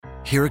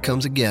here it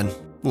comes again.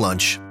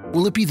 Lunch.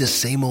 Will it be the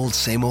same old,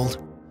 same old?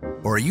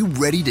 Or are you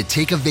ready to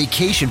take a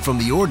vacation from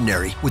the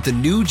ordinary with the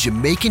new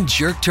Jamaican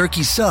Jerk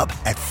Turkey Sub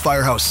at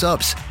Firehouse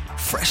Subs?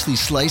 Freshly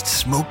sliced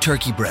smoked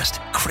turkey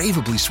breast,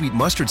 craveably sweet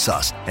mustard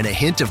sauce, and a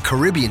hint of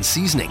Caribbean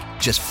seasoning.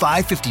 Just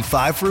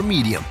 $5.55 for a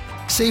medium.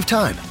 Save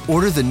time.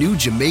 Order the new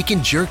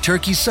Jamaican Jerk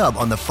Turkey Sub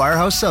on the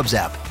Firehouse Subs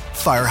app.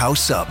 Firehouse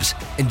Subs.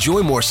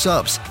 Enjoy more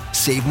subs.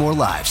 Save more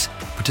lives.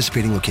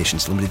 Participating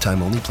locations. Limited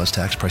time only, plus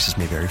tax. Prices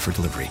may vary for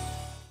delivery.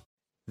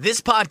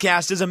 This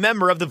podcast is a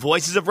member of the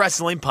Voices of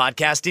Wrestling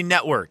Podcasting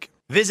Network.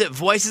 Visit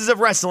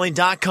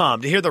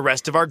voicesofwrestling.com to hear the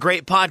rest of our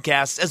great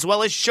podcasts, as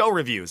well as show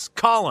reviews,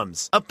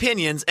 columns,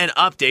 opinions, and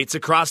updates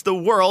across the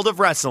world of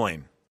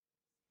wrestling.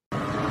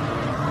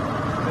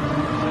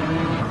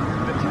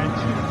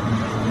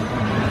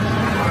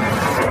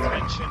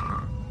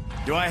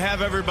 Do I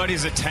have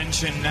everybody's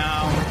attention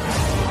now?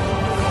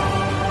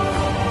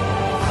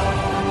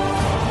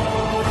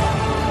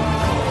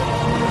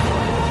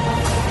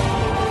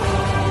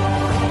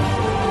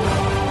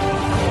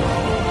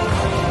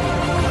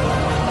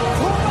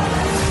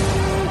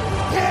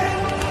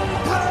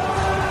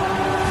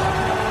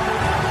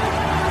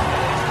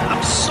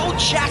 I'm so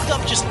jacked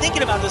up just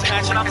thinking about this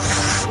match, and I'm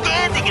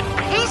standing and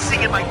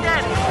pacing in my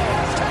bed.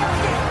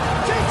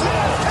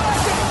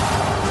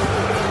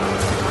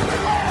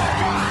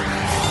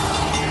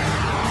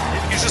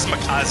 He's just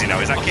Makazi now.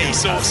 He's not okay,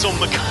 so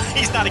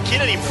he's not a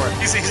kid anymore.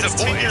 He's a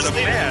boy. He's a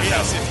man.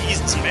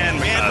 He's man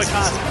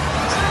Makazi.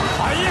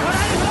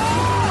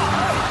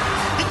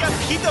 He got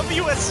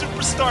PWS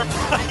superstar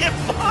Brian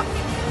Mock.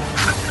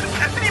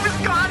 And he was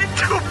gone in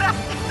 2 minutes.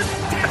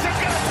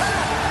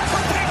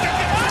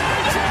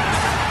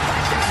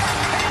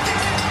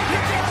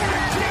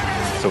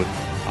 So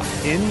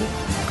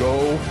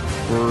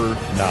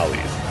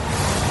Ingobernales.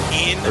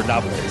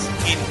 Nables.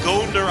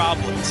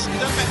 Ingobernales.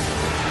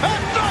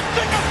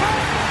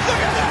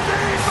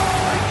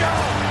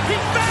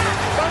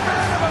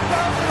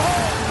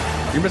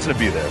 You're missing a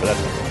B there, but that's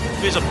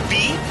okay. There's a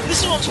B?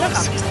 This is what I'm talking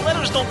about. These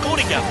letters don't go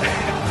together.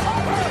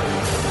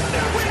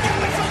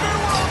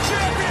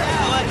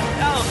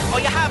 Oh,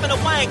 you're having a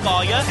wank,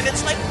 are you? And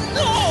it's like,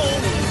 no!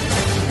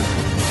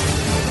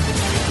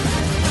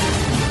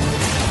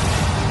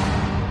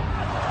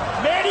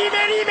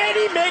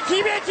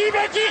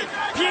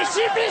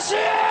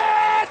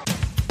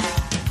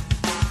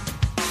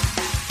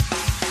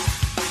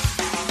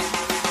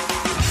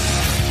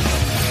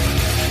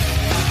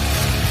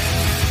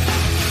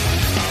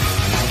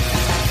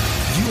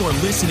 You are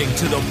listening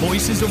to the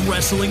Voices of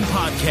Wrestling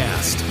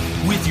podcast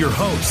with your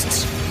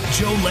hosts,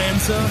 Joe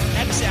Lanza.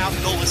 X out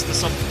and go listen to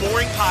some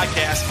boring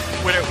podcast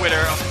where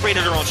they're afraid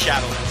of their own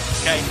shadow.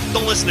 Okay?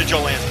 Don't listen to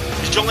Joe Lanza,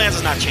 because Joe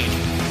Lanza's not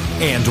changing.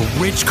 And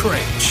Rich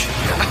Craich.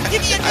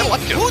 I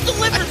like him. Who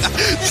delivers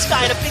this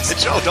guy in a big spot?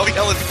 Joe, don't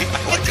yell at me.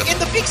 I like him. In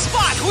the big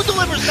spot, who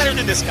delivers better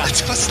than this guy?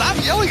 Stop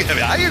yelling at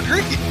me. I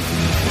agree.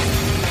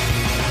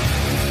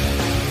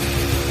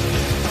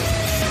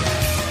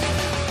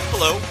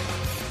 Hello.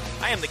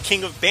 I am the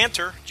king of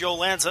banter, Joe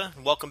Lanza,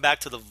 and welcome back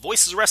to the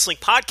Voices of Wrestling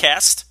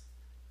podcast,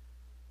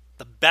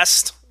 the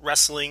best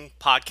wrestling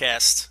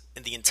podcast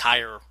in the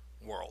entire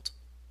world.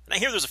 And I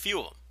hear there's a few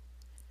of them.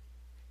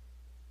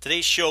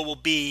 Today's show will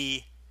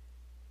be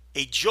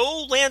a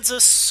Joe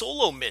Lanza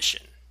solo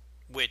mission,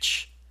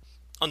 which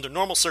under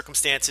normal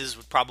circumstances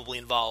would probably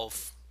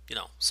involve,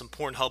 some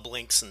Pornhub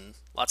links and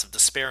lots of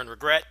despair and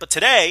regret. But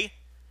today,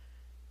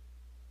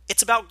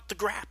 it's about the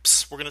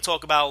Graps. We're going to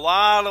talk about a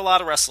lot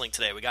of wrestling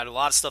today. We got a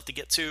lot of stuff to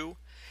get to.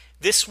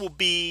 This will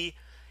be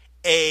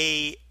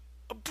a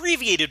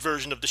abbreviated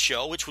version of the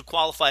show, which would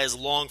qualify as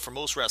long for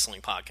most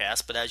wrestling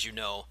podcasts. But as you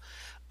know,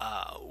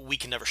 we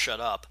can never shut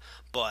up.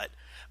 But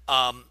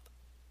a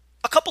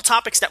couple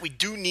topics that we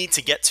do need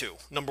to get to.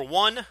 Number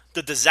one,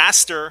 the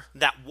disaster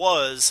that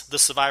was the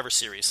Survivor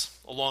Series,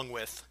 along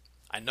with,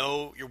 I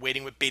know you're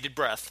waiting with bated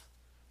breath,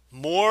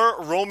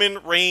 more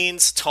Roman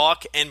Reigns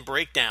talk and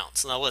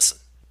breakdowns. Now listen,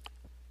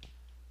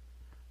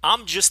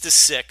 I'm just as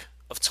sick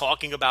of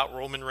talking about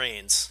Roman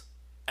Reigns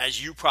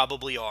as you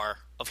probably are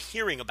of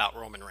hearing about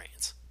Roman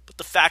Reigns. But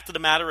the fact of the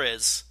matter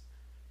is,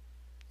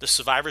 the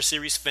Survivor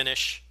Series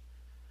finish,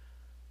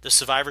 the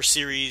Survivor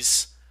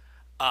Series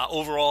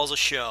overall as a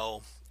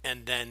show,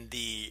 and then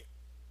the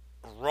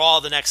Raw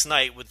the next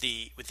night with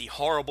the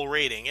horrible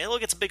rating. And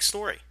look, it's a big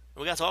story.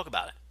 We got to talk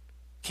about it.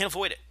 Can't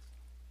avoid it.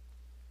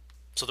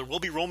 So there will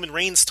be Roman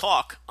Reigns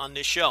talk on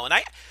this show. And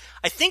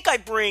I think I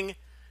bring...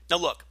 Now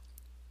look,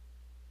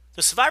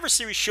 the Survivor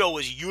Series show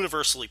was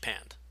universally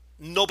panned.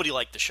 Nobody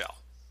liked the show.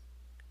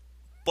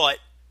 But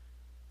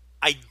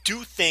I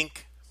do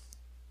think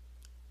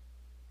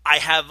I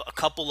have a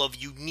couple of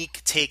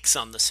unique takes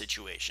on the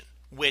situation,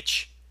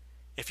 which,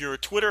 if you're a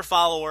Twitter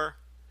follower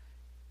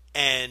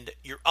and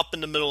you're up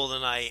in the middle of the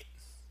night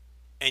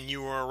and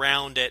you were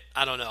around at,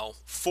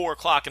 4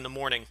 o'clock in the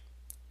morning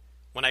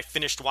when I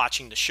finished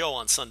watching the show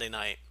on Sunday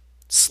night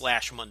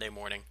 / Monday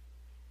morning,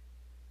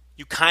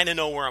 you kind of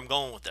know where I'm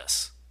going with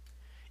this.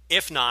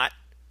 If not,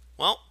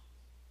 well,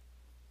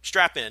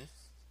 strap in,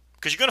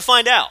 because you're going to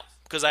find out.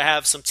 because I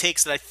have some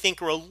takes that I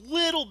think are a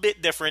little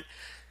bit different.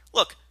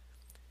 Look,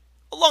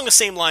 along the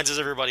same lines as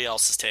everybody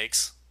else's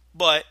takes,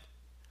 but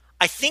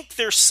I think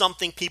there's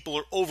something people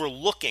are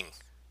overlooking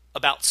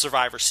about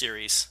Survivor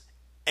Series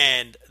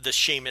and the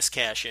Sheamus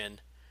cash-in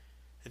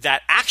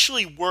that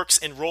actually works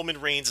in Roman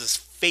Reigns'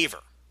 favor.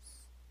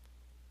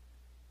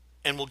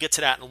 And we'll get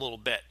to that in a little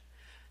bit.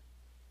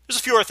 There's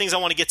a few other things I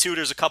want to get to.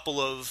 There's a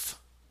couple of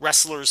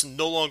wrestlers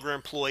no longer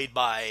employed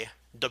by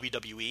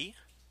WWE.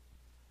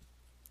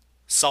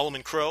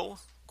 Solomon Crowe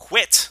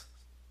quit.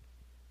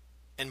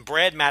 And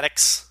Brad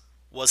Maddox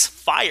was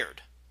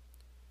fired.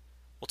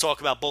 We'll talk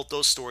about both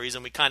those stories,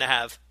 and we kind of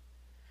have,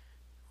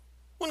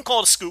 wouldn't call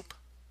it a scoop.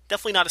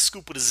 Definitely not a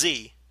scoop with a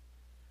Z.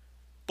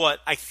 But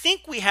I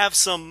think we have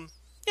some,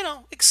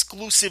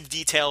 exclusive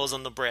details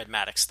on the Brad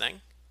Maddox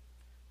thing.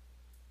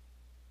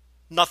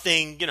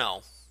 Nothing,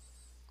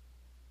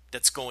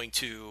 that's going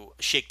to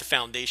shake the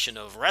foundation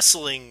of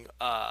wrestling,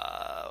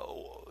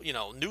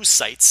 news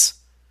sites.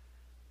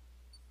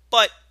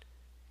 But,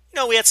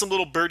 we had some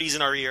little birdies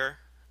in our ear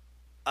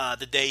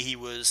the day he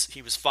was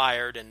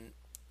fired, and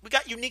we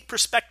got unique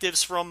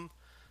perspectives from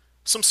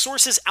some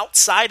sources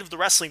outside of the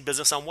wrestling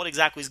business on what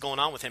exactly is going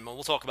on with him, and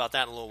we'll talk about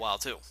that in a little while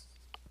too.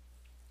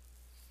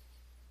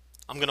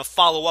 I'm going to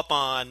follow up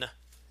on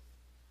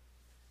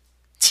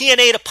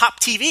TNA to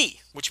Pop TV,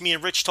 which me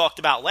and Rich talked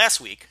about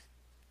last week.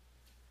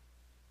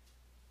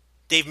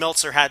 Dave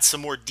Meltzer had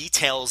some more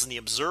details in The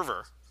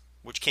Observer,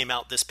 which came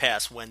out this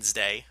past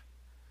Wednesday,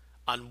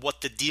 on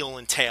what the deal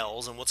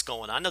entails and what's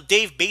going on. Now,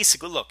 Dave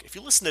basically, look, if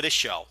you listen to this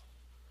show,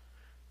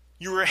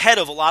 you were ahead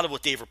of a lot of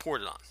what Dave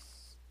reported on.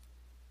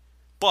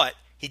 But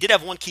he did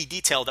have one key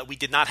detail that we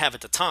did not have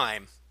at the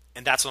time,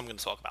 and that's what I'm going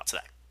to talk about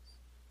today.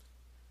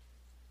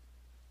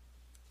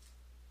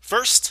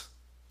 First,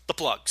 the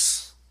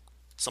plugs.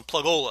 Some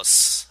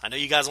plugolas. I know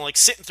you guys don't like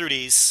sitting through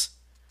these,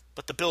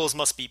 but the bills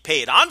must be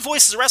paid. On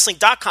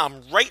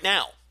voicesofwrestling.com right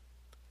now.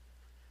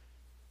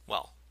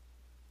 Well,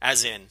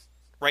 as in,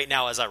 right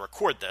now as I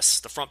record this,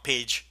 the front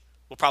page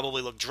will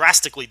probably look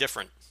drastically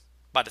different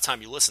by the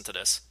time you listen to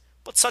this.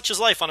 But such is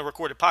life on a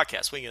recorded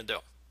podcast. What are you going to do?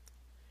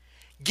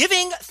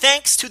 Giving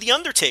Thanks to The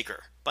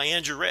Undertaker by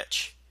Andrew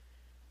Rich,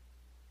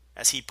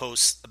 as he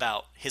posts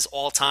about his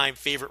all-time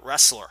favorite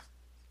wrestler.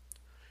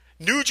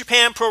 New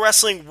Japan Pro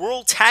Wrestling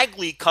World Tag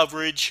League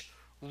coverage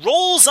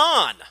rolls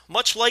on,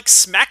 much like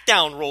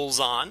SmackDown rolls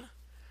on,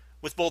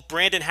 with both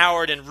Brandon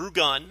Howard and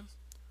Rugun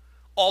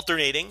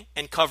alternating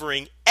and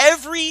covering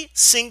every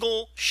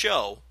single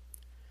show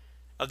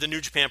of the New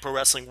Japan Pro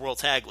Wrestling World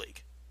Tag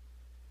League.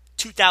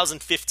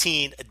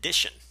 2015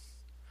 edition.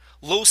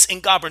 Los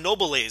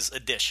Ingobernables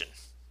edition.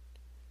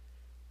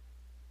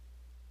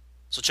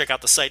 So check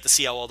out the site to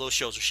see how all those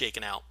shows are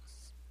shaking out.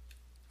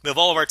 We have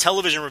all of our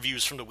television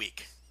reviews from the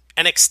week.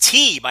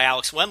 NXT by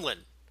Alex Wemlin.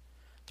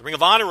 The Ring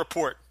of Honor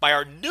report by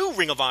our new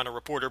Ring of Honor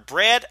reporter,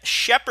 Brad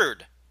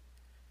Shepard.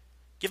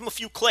 Give him a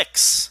few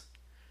clicks.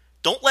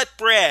 Don't let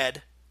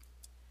Brad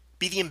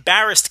be the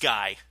embarrassed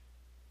guy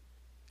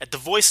at the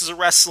Voices of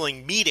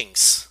Wrestling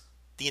meetings,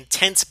 the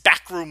intense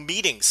backroom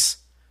meetings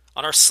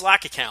on our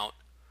Slack account,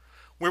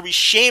 where we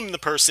shame the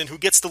person who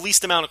gets the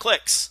least amount of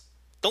clicks.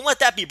 Don't let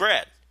that be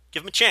Brad.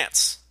 Give him a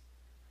chance.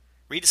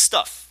 Read his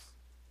stuff.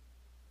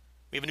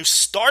 We have a new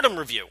Stardom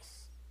review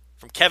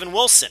from Kevin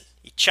Wilson.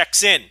 He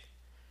checks in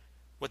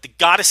with the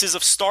Goddesses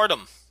of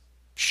Stardom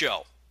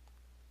show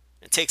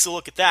and takes a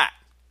look at that.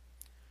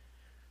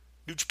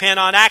 New Japan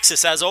on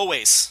Access, as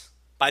always,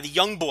 by the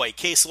young boy,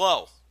 Case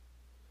Lowe,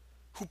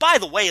 who, by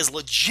the way, is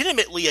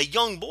legitimately a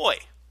young boy.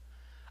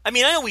 I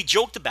mean, I know we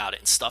joked about it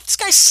and stuff. This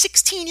guy's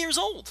 16 years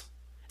old.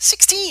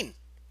 16!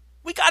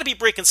 We got to be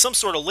breaking some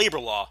sort of labor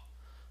law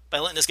by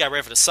letting this guy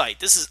write for the site.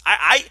 This is,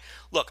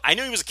 look, I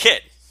knew he was a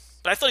kid,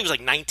 but I thought he was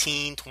like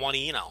 19,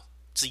 20,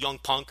 He's a young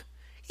punk.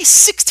 He's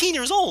 16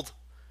 years old.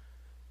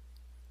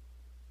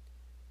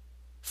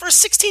 For a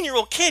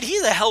 16-year-old kid,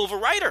 he's a hell of a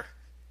writer.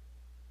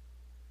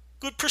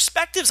 Good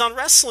perspectives on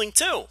wrestling,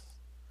 too.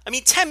 I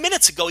mean, 10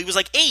 minutes ago, he was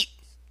like 8.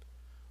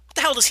 What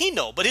the hell does he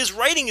know? But his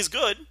writing is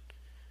good.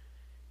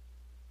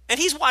 And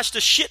he's watched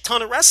a shit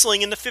ton of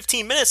wrestling in the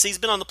 15 minutes that he's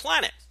been on the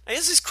planet. I mean,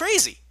 this is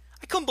crazy.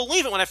 I couldn't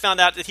believe it when I found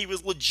out that he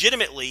was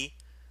legitimately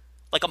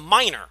like a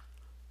minor.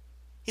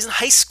 He's in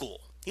high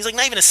school. He's like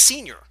not even a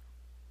senior.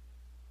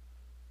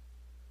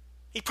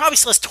 He probably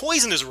still has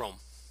toys in his room.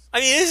 I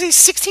mean, he's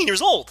 16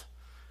 years old.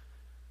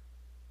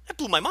 That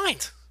blew my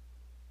mind.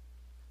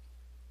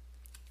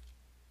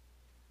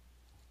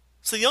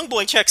 So the young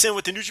boy checks in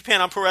with the New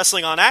Japan on Pro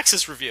Wrestling on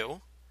Access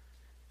review.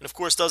 And of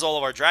course does all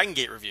of our Dragon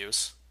Gate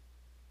reviews.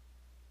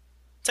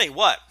 Tell you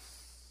what.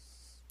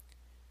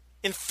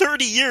 In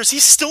 30 years,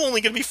 he's still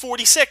only going to be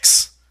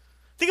 46.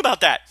 Think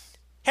about that.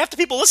 Half the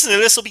people listening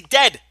to this will be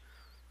dead.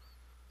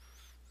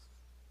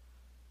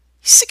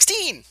 He's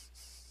 16.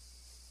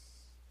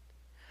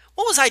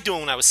 What was I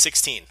doing when I was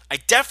 16? I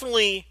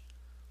definitely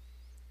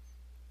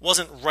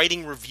wasn't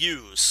writing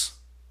reviews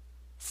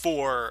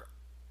for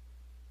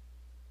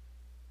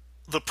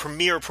the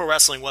premier pro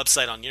wrestling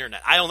website on the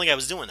internet. I don't think I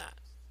was doing that.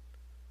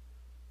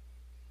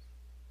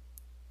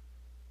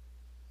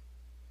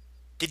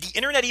 Did the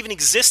internet even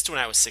exist when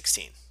I was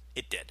 16?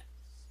 It did.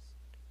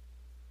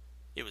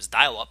 It was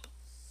dial-up.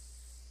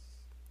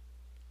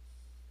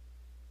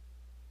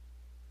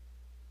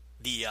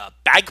 The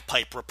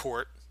bagpipe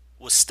report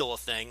was still a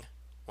thing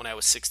when I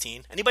was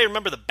 16. Anybody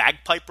remember the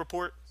bagpipe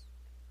report?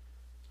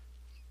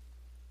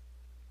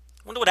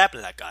 I wonder what happened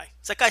to that guy.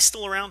 Is that guy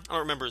still around? I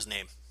don't remember his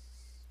name.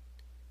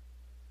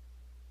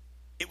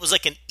 It was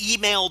like an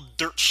email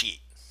dirt sheet.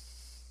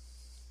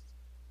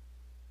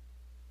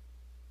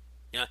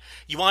 You know,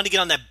 you wanted to get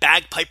on that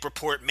bagpipe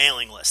report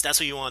mailing list. That's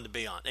what you wanted to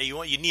be on.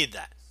 You needed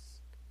that.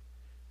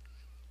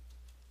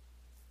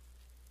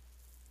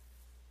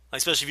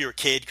 Especially if you were a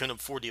kid, couldn't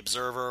afford the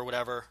Observer or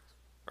whatever,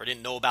 or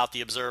didn't know about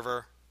the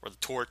Observer or the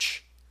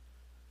Torch.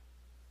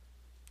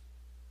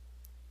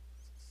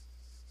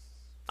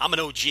 I'm an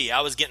OG. I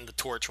was getting the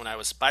Torch when by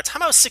the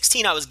time I was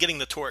 16, I was getting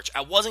the Torch.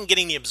 I wasn't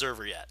getting the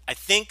Observer yet. I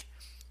think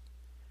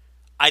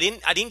I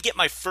didn't get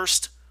my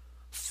first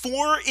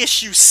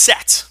 4-issue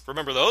set.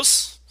 Remember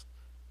those?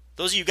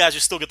 Those of you guys who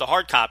still get the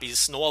hard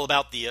copies know all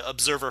about the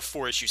Observer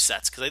 4-issue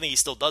sets, because I think he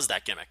still does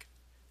that gimmick.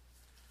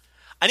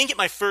 I didn't get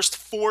my first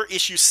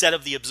 4-issue set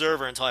of the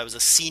Observer until I was a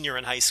senior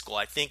in high school.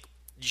 I think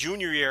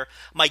junior year,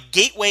 my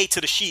gateway to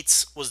the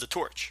sheets was the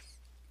Torch.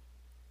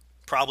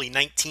 Probably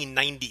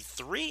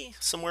 1993,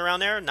 somewhere around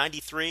there,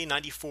 93,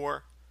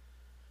 94.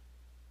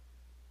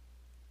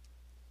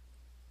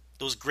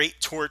 Those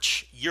great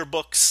Torch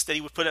yearbooks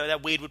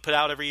that Wade would put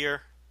out every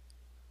year.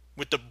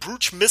 With the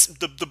Bruce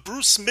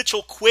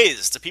Mitchell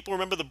quiz. Do people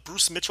remember the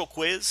Bruce Mitchell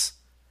quiz?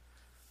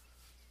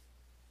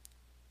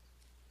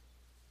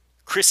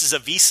 Chris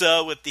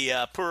Zavisa with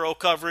the Puro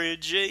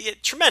coverage.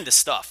 Tremendous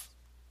stuff.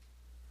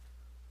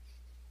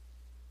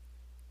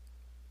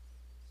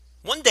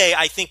 One day,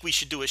 I think we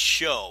should do a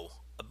show,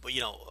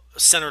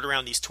 centered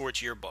around these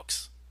Torch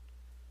yearbooks.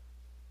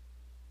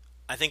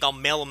 I think I'll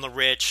mail them to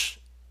Rich,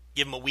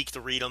 give him a week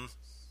to read them,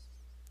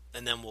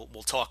 and then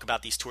we'll talk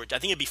about these Torch. I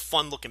think it'd be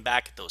fun looking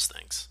back at those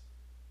things.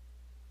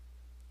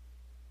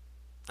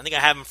 I think I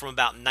have them from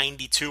about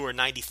 92 or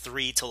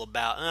 93 till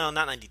about,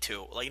 not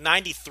 92, like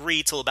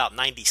 93 till about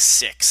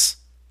 96.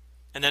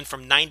 And then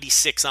from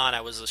 96 on,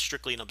 I was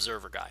strictly an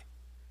Observer guy.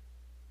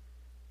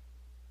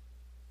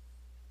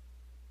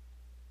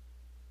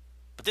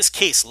 But this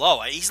Case Lowe,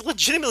 he's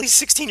legitimately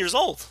 16 years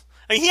old.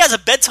 I mean, he has a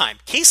bedtime.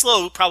 Case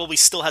Lowe probably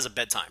still has a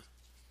bedtime.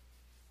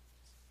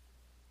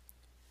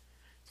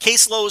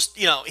 Case Lowe's,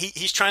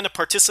 he's trying to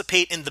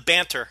participate in the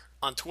banter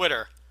on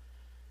Twitter.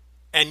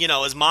 And,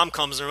 his mom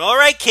comes and, all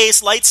right,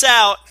 Case, lights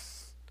out.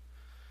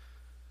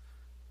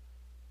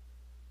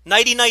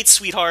 Nighty-night,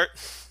 sweetheart.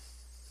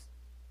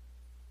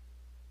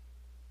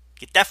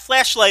 Get that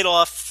flashlight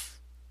off.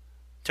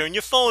 Turn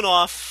your phone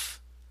off.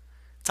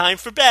 Time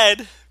for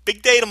bed.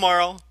 Big day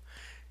tomorrow.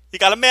 You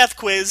got a math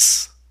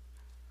quiz.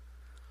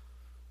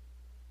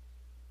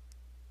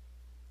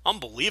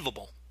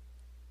 Unbelievable.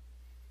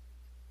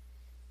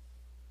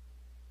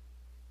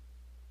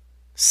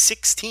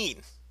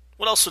 16.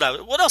 What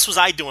else was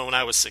I doing when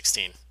I was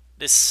 16?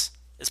 This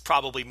is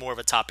probably more of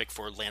a topic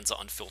for Lanza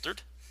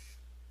Unfiltered.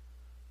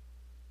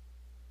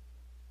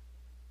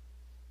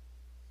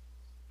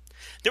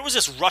 There was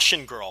this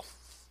Russian girl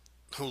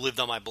who lived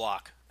on my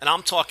block. And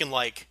I'm talking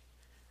like,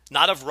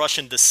 not of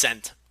Russian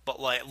descent, but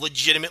like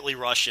legitimately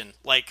Russian,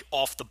 like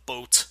off the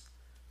boat.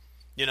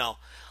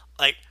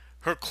 Like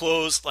her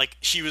clothes, like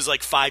she was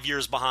like 5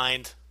 years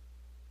behind,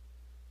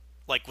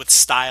 like with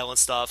style and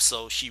stuff,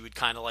 so she would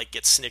kind of like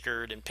get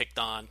snickered and picked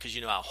on because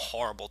you know how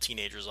horrible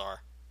teenagers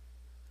are.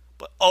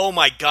 But oh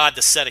my god,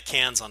 the set of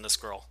cans on this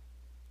girl.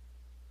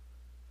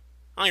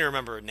 I don't even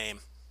remember her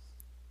name,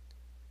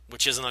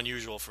 which isn't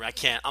unusual for me. I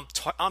can't.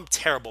 I'm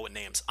terrible with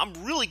names.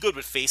 I'm really good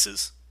with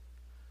faces,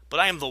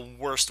 but I am the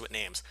worst with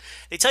names.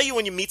 They tell you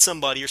when you meet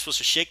somebody, you're supposed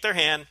to shake their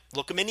hand,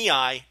 look them in the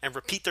eye, and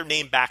repeat their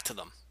name back to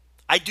them.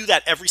 I do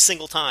that every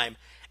single time,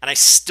 and I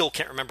still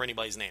can't remember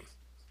anybody's name.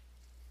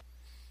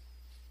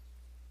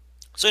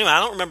 So anyway, I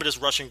don't remember this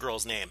Russian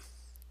girl's name.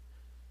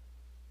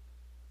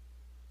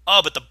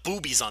 Oh, but the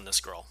boobies on this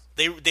girl.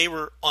 They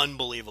were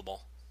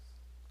unbelievable.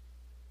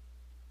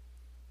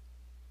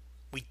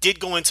 We did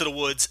go into the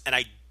woods, and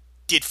I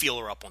did feel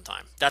her up one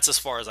time. That's as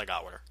far as I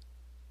got with her.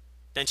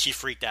 Then she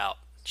freaked out.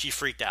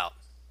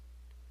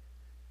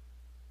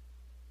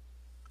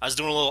 I was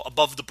doing a little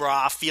above the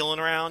bra feeling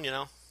around,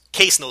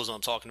 Case knows what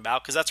I'm talking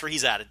about, because that's where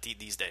he's at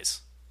these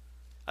days.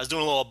 I was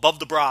doing a little above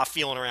the bra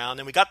feeling around,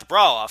 and we got the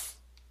bra off.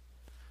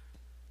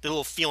 Did a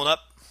little feeling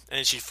up, and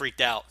then she freaked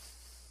out.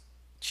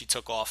 She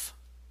took off.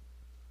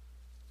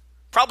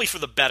 Probably for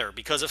the better,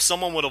 because if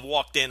someone would have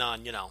walked in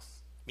on,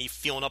 me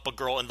feeling up a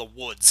girl in the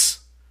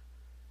woods,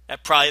 they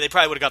probably would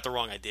have got the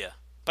wrong idea.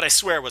 But I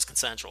swear it was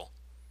consensual.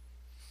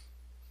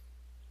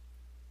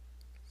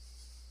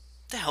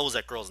 What the hell was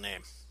that girl's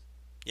name?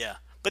 Yeah.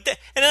 And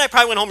then I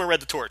probably went home and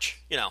read the Torch,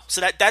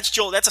 So that's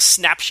Joe. That's a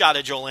snapshot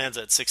of Joe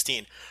Lanza at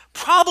 16.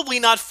 Probably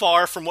not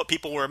far from what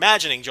people were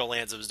imagining Joe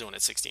Lanza was doing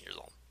at 16 years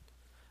old.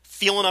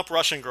 Feeling up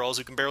Russian girls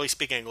who can barely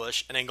speak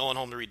English and then going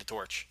home to read the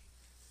Torch.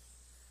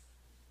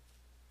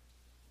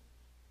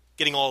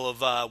 getting all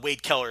of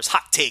Wade Keller's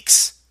hot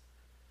takes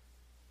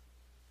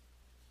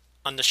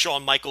on the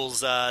Shawn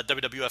Michaels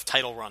WWF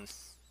title run.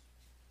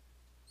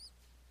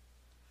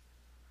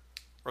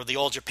 Or the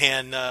All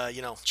Japan,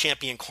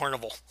 Champion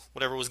Carnival,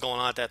 whatever was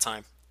going on at that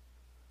time.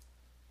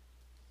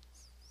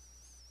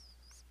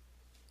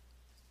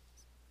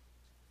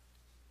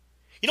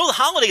 You know, the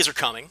holidays are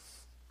coming.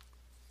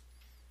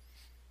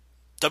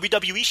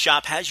 WWE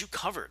Shop has you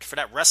covered for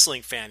that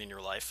wrestling fan in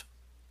your life.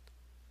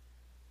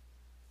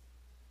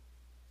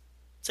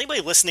 Does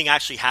anybody listening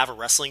actually have a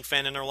wrestling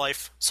fan in their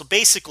life? So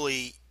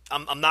basically,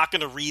 I'm not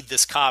going to read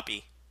this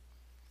copy.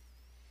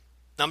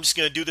 I'm just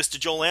going to do this to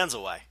Joe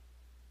Lanza way.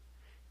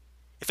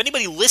 If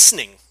anybody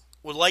listening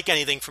would like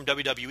anything from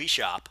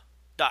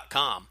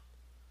WWEshop.com,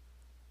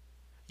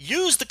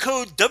 use the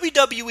code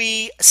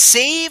WWE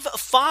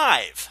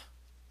SAVE5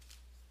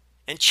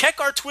 and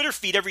check our Twitter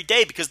feed every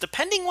day, because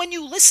depending when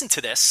you listen to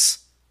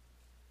this,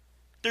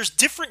 there's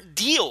different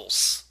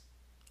deals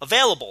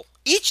available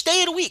each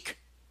day of the week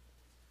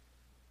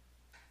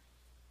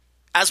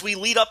as we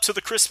lead up to the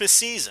Christmas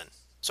season.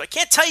 So I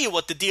can't tell you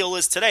what the deal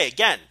is today.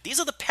 Again, these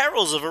are the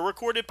perils of a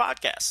recorded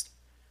podcast.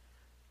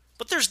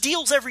 But there's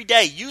deals every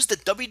day. Use the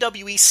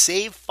WWE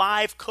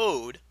SAVE5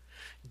 code,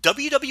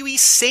 WWE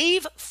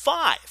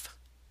SAVE5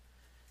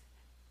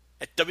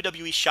 at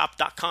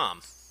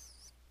WWEshop.com.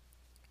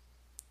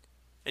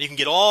 And you can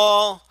get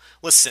your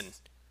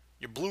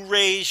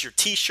Blu-rays, your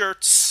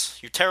T-shirts,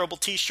 your terrible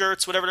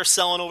T-shirts, whatever they're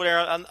selling over there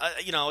on,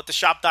 at the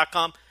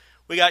shop.com.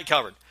 We got it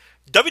covered.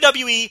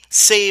 WWE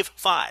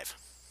SAVE5.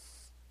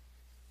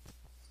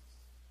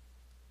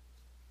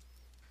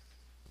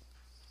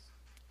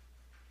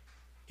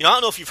 I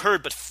don't know if you've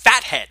heard, but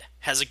Fathead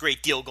has a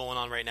great deal going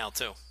on right now,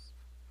 too.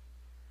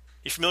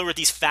 You familiar with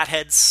these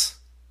Fatheads?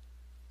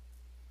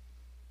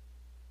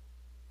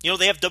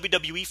 They have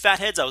WWE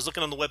Fatheads. I was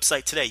looking on the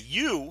website today.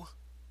 You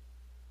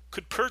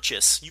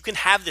can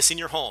have this in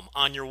your home,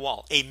 on your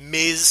wall. A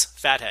Miz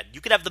Fathead.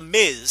 You could have the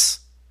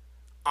Miz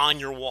on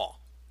your wall.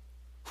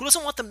 Who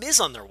doesn't want the Miz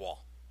on their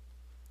wall?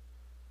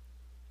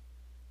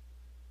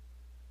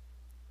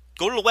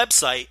 Go to the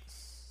website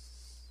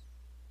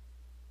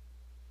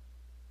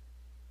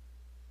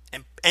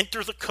and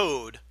enter the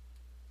code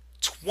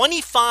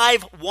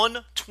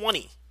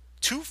 25120.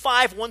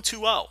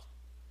 25120.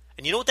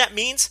 And you know what that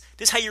means?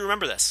 This is how you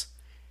remember this.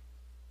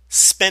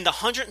 Spend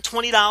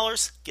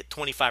 $120, get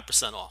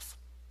 25% off.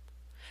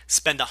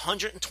 Spend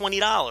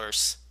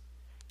 $120,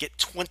 get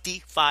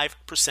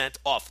 25%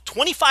 off.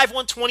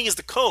 25120 is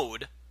the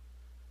code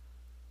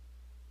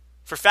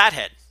for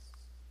Fathead.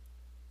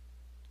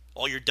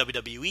 All your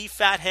WWE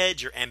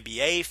Fatheads, your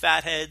NBA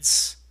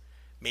Fatheads,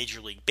 Major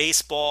League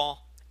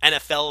Baseball,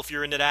 NFL if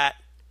you're into that.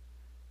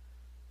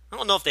 I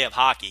don't know if they have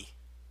hockey.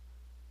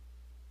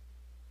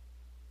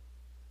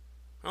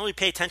 I don't really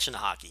pay attention to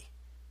hockey.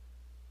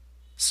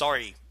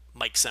 Sorry,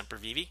 Mike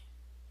Sempervive,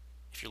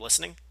 if you're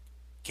listening.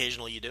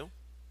 Occasionally you do.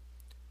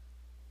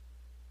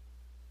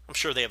 I'm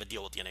sure they have a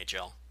deal with the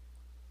NHL.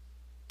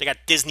 They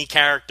got Disney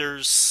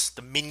characters,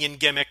 the Minion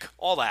gimmick,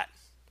 all that.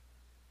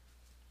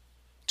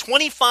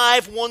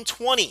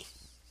 25120.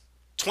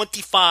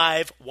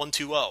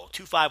 25120.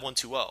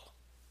 25120.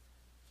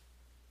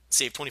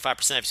 Save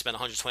 25% if you spend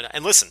 $120.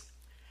 And listen,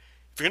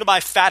 if you're going to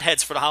buy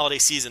Fatheads for the holiday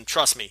season,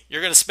 trust me,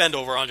 you're going to spend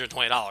over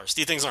 $120.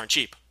 These things aren't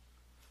cheap.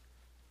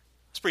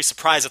 I was pretty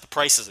surprised at the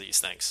prices of these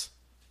things.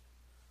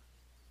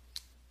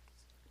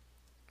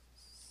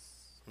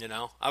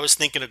 I was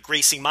thinking of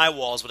gracing my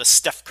walls with a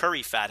Steph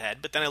Curry Fathead,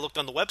 but then I looked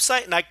on the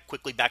website and I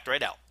quickly backed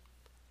right out.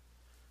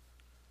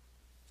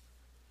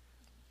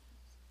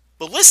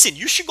 But listen,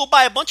 you should go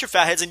buy a bunch of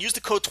Fatheads and use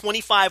the code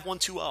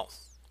 25120.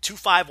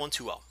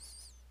 25120.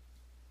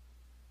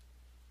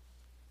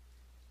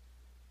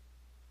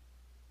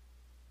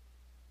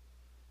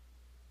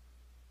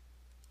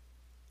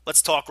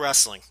 Let's talk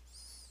wrestling.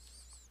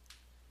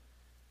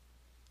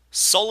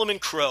 Solomon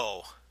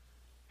Crowe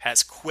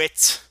has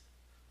quit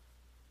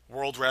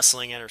World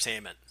Wrestling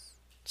Entertainment.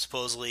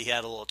 Supposedly he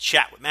had a little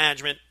chat with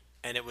management,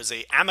 and it was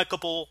an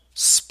amicable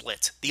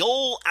split. The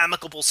old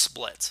amicable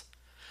split.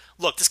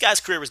 Look, this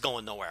guy's career was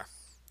going nowhere.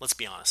 Let's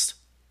be honest.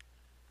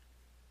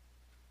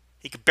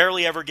 He could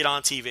barely ever get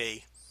on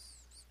TV.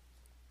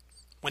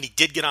 When he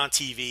did get on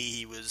TV,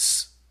 he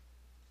was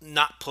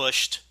not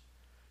pushed.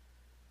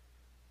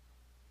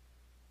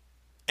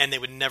 And they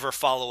would never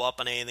follow up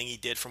on anything he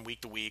did from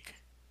week to week.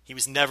 He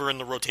was never in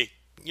the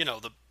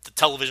the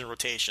television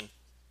rotation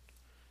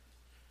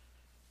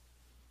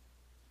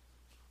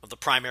of the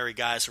primary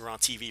guys who were on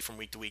TV from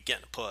week to week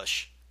getting a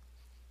push.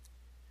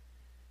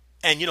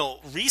 And,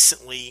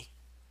 recently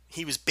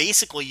he was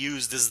basically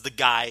used as the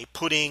guy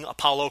putting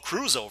Apollo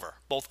Crews over,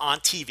 both on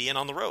TV and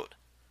on the road.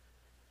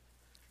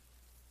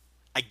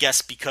 I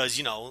guess because,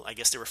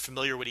 they were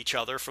familiar with each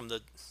other from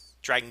the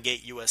Dragon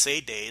Gate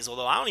USA days,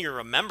 although I don't even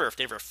remember if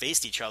they ever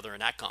faced each other in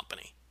that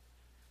company.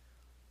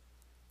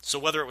 So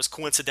whether it was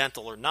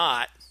coincidental or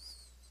not,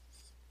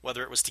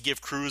 whether it was to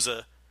give Crews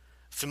a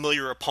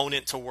familiar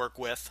opponent to work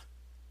with,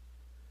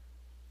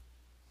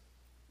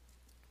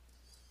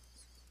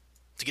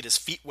 to get his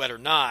feet wet or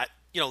not,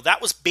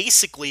 that was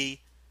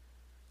basically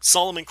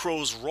Solomon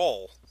Crowe's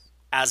role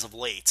as of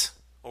late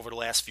over the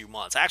last few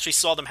months. I actually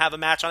saw them have a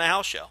match on a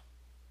house show,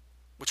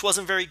 which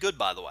wasn't very good,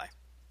 by the way,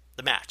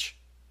 the match.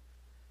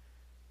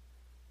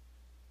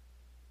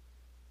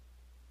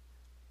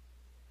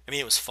 I mean,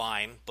 it was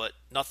fine, but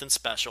nothing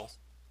special.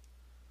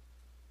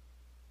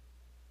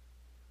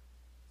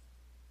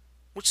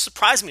 Which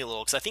surprised me a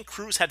little, because I think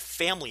Cruz had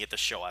family at the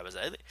show I was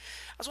at. I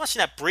was watching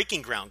that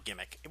Breaking Ground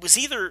gimmick. It was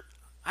either,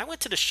 I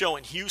went to the show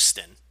in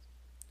Houston.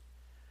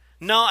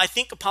 No, I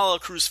think Apollo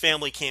Cruz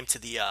family came to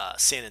the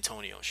San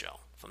Antonio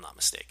show, if I'm not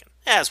mistaken.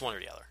 Yeah, it's one or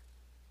the other.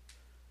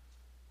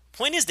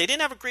 Point is, they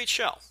didn't have a great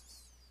show.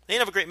 They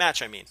didn't have a great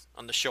match,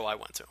 on the show I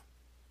went to.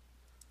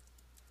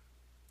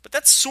 But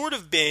that's sort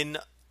of been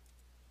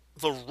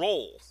the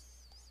role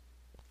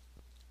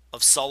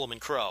of Solomon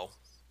Crowe,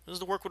 is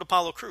to work with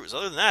Apollo Crews.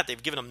 Other than that,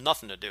 they've given him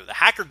nothing to do. The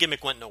hacker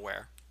gimmick went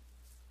nowhere.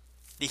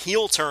 The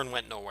heel turn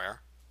went nowhere.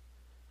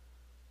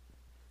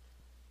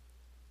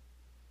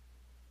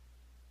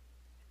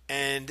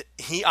 And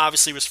he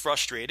obviously was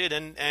frustrated,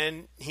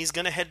 and he's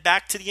going to head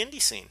back to the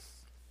indie scene.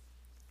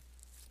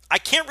 I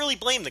can't really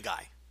blame the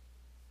guy.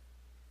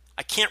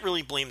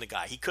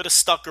 He could have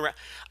stuck around.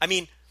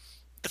 The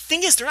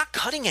thing is, they're not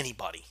cutting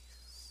anybody.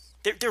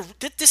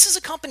 This is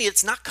a company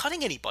that's not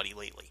cutting anybody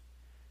lately.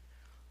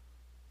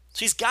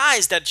 So these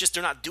guys that just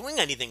they're not doing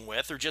anything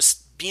with are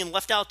just being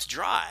left out to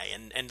dry.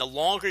 And the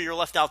longer you're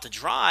left out to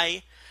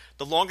dry,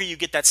 the longer you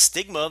get that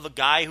stigma of a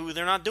guy who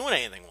they're not doing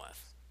anything with.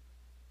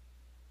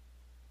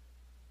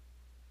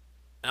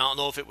 I don't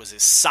know if it was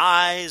his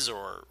size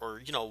or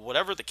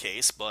whatever the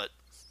case, but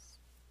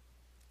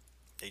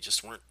they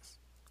just weren't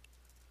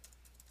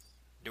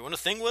doing a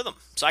thing with him.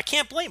 So I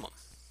can't blame him.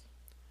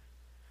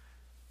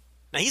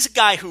 Now, he's a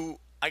guy who,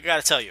 I got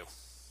to tell you,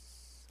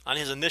 on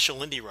his initial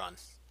indie run,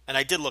 and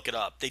I did look it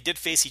up, they did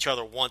face each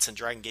other once in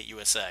Dragon Gate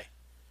USA.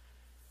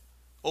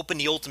 Open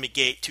the Ultimate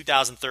Gate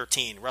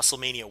 2013,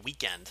 WrestleMania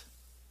weekend.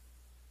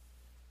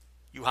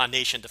 Yuha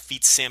Nation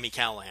defeats Sami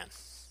Callihan.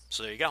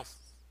 So there you go.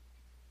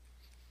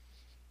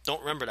 Don't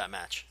remember that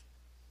match.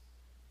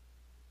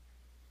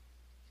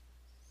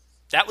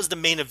 That was the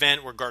main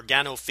event where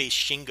Gargano faced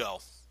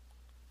Shingo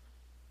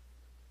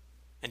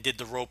and did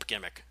the rope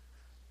gimmick.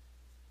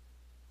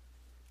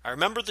 I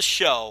remember the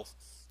show.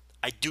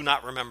 I do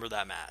not remember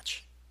that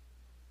match.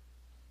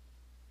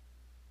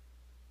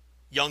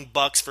 Young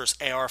Bucks versus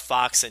AR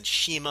Fox and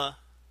Shima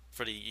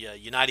for the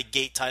United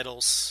Gate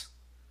titles.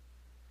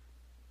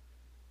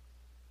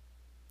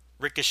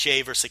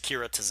 Ricochet versus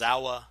Akira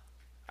Tozawa.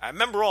 I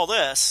remember all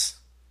this.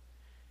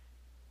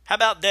 How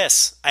about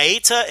this?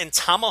 Aita and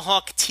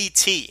Tomahawk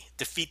TT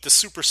defeat the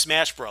Super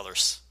Smash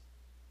Brothers.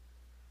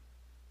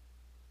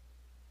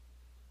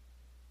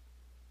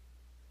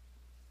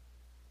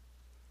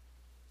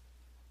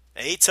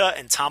 Aita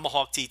and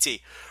Tomahawk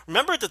TT.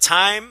 Remember at the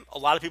time, a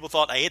lot of people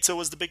thought Aita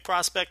was the big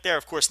prospect there.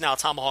 Of course, now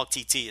Tomahawk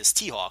TT is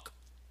T-Hawk.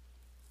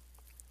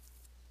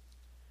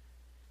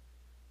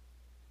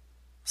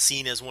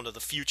 Seen as one of the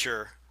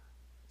future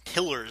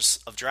pillars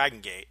of Dragon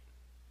Gate.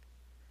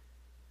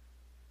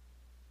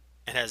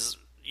 And has,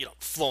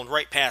 flown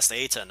right past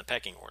Aita in the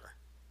pecking order.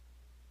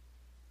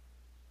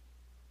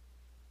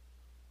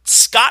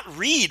 Scott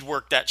Reed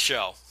worked that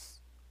show.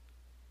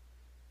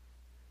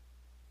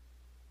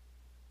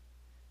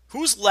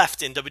 Who's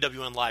left in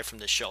WWN Live from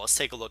this show? Let's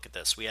take a look at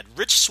this. We had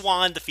Rich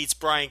Swann defeats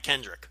Brian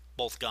Kendrick.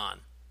 Both gone.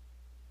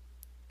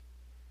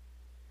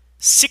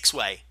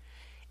 Six-way.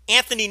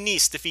 Anthony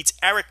Nese defeats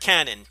Eric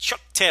Cannon,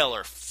 Chuck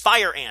Taylor,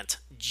 Fire Ant,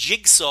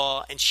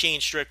 Jigsaw, and Shane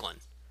Strickland.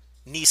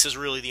 Nese is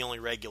really the only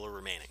regular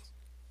remaining.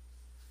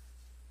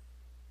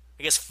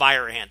 I guess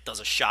Fire Ant does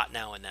a shot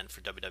now and then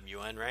for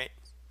WWN, right?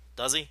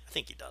 Does he? I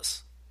think he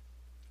does.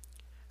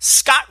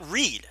 Scott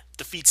Reed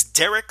defeats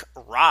Derek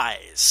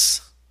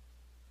Rise.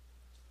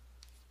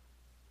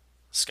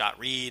 Scott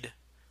Reed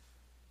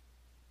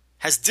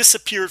has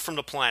disappeared from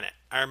the planet.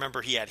 I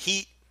remember he had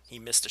heat. He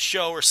missed a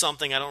show or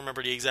something. I don't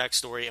remember the exact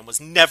story, and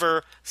was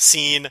never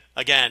seen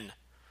again.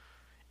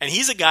 And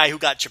he's a guy who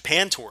got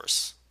Japan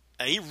tours.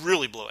 And he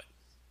really blew it.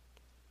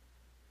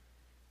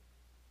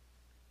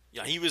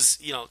 He was,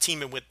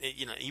 teaming with,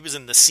 he was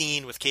in the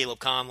scene with Caleb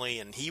Conley,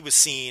 and he was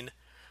seen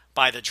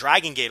by the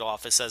Dragon Gate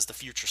office as the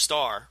future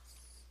star.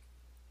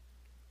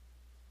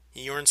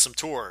 He earned some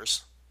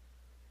tours.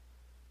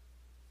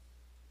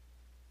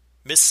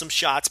 Missed some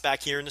shots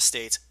back here in the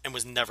States, and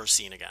was never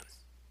seen again.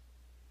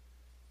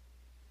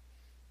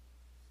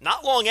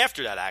 Not long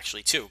after that,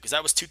 actually, too, because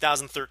that was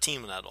 2013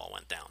 when that all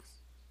went down.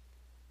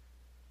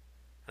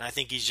 And I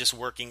think he's just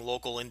working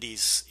local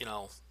indies,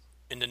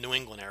 in the New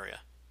England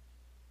area.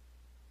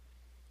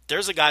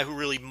 There's a guy who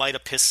really might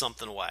have pissed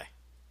something away.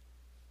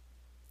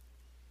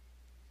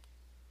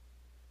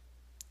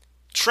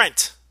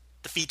 Trent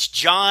defeats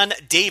John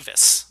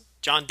Davis.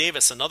 John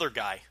Davis, another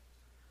guy.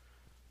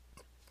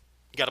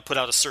 You got to put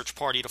out a search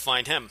party to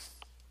find him.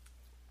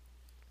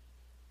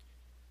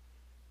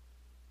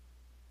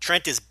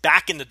 Trent is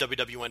back in the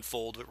WWN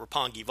fold with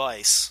Roppongi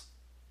Vice.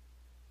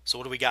 So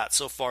what do we got?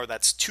 So far,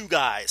 that's two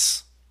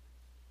guys.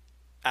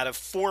 out of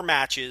 4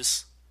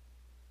 matches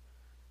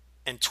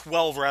and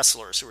 12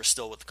 wrestlers who are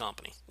still with the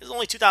company. This is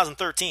only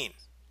 2013.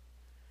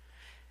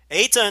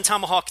 Eita and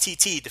Tomahawk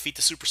TT defeat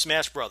the Super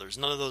Smash Brothers.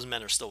 None of those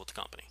men are still with the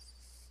company.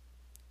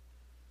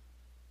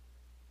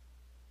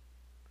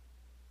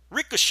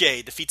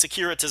 Ricochet defeats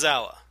Akira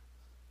Tozawa.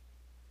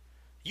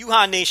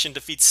 Yuha Nation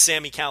defeats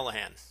Sami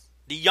Callihan.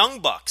 The Young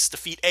Bucks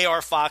defeat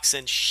AR Fox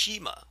and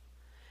Shima.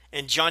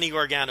 And Johnny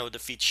Gargano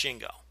defeats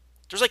Shingo.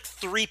 There's like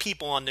 3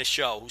 people on this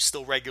show who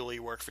still regularly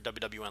work for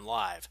WWN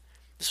Live.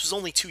 This was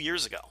only 2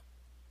 years ago.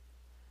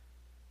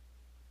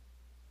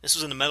 This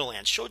was in the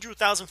Meadowlands. Show drew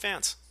 1,000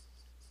 fans.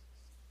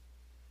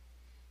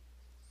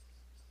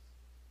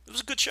 It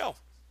was a good show.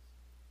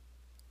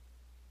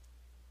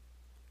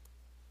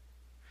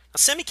 Now,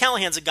 Sami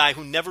Callihan's a guy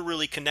who never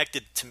really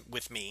connected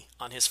with me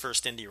on his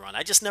first indie run.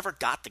 I just never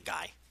got the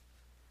guy.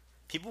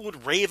 People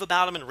would rave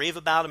about him.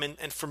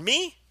 And for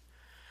me,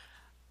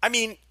 I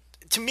mean,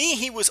 to me,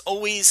 he was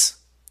always,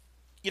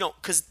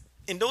 because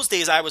in those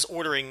days I was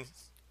ordering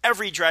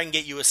every Dragon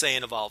Gate USA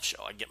and Evolve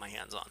show I'd get my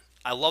hands on.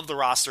 I loved the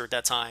roster at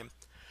that time.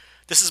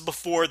 This is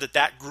before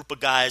that group of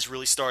guys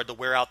really started to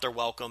wear out their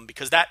welcome,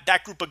 because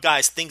that group of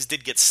guys, things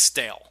did get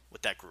stale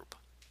with that group.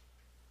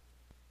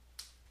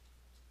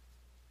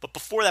 But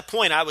before that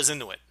point, I was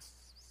into it.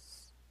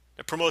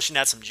 The promotion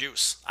had some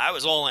juice. I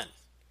was all in.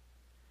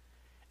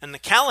 And the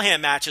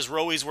Callahan matches were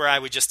always where I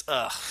would just,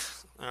 all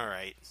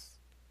right.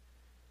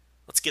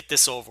 Let's get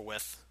this over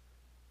with.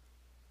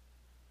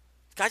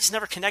 The guy just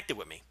never connected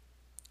with me.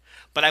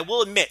 But I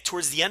will admit,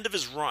 towards the end of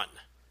his run,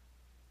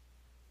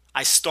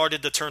 I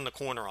started to turn the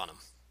corner on him.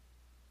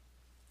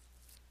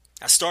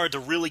 I started to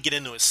really get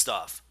into his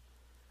stuff.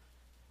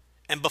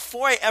 And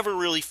before I ever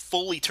really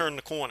fully turned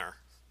the corner,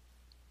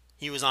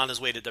 he was on his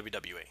way to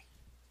WWE.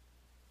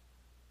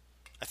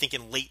 I think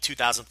in late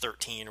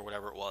 2013 or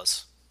whatever it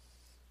was.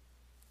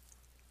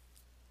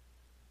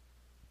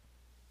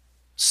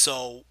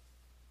 So,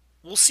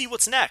 we'll see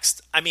what's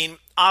next. I mean,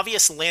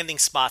 obvious landing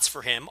spots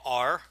for him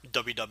are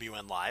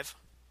WWN Live.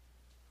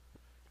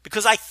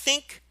 Because I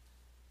think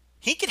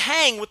he could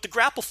hang with the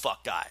grapple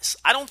fuck guys.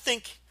 I don't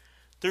think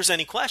there's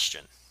any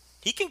question.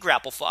 He can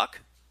grapple fuck.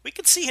 We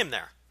could see him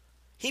there.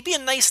 He'd be a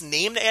nice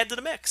name to add to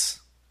the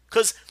mix.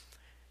 Because,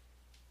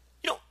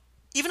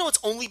 even though it's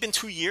only been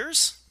 2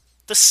 years,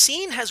 the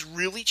scene has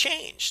really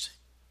changed.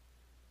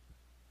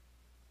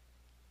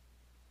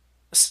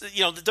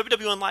 The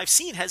WWN Live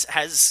scene has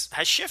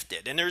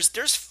shifted, and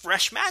there's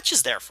fresh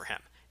matches there for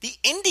him. The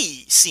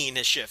indie scene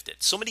has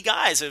shifted. So many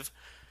guys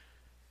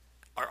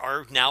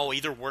are now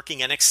either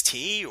working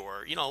NXT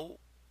or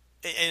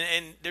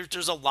and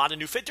there's a lot of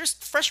new there's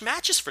fresh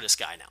matches for this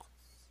guy now.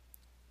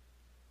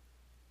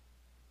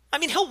 I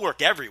mean, he'll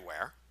work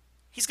everywhere.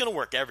 He's going to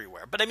work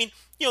everywhere. But I mean,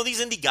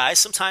 these indie guys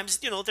sometimes,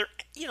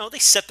 they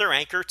set their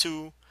anchor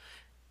to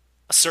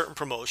a certain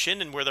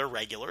promotion and where they're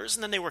regulars,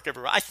 and then they work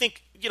everywhere. I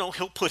think,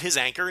 he'll put his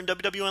anchor in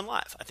WWN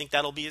Live. I think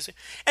that'll be his,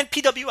 and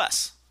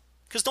PWS.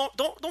 Because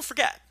don't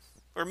forget,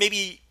 or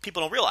maybe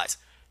people don't realize,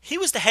 he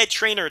was the head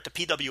trainer at the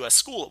PWS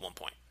school at one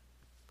point.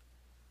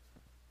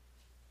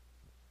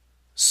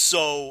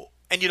 So,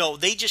 and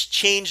they just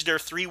changed their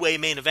 3-way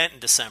main event in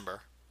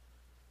December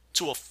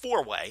to a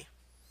 4-way.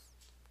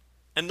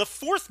 And the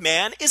 4th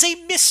man is a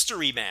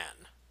mystery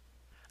man.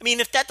 I mean,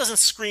 if that doesn't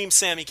scream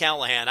Sami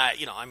Callihan,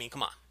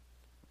 come on.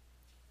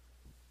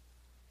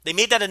 They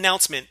made that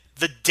announcement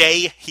the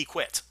day he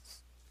quit.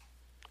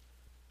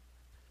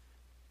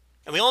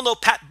 And we all know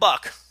Pat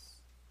Buck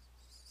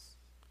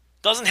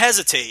doesn't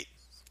hesitate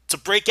to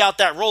break out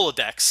that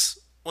Rolodex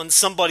when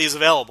somebody is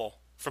available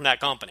from that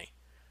company.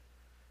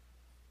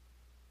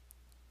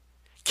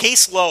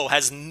 Case Lowe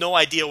has no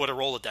idea what a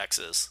Rolodex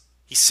is.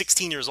 He's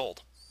 16 years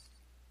old.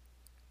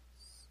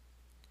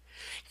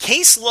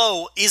 Case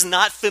Lowe is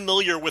not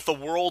familiar with a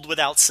world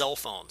without cell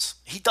phones.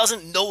 He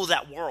doesn't know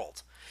that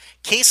world.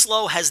 Case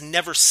Lowe has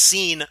never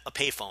seen a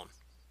payphone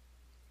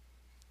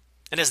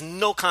and has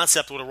no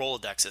concept what a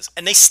Rolodex is.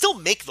 And they still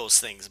make those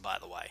things, by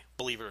the way,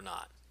 believe it or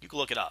not. You can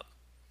look it up.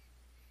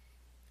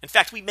 In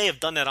fact, we may have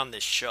done that on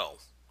this show.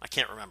 I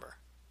can't remember.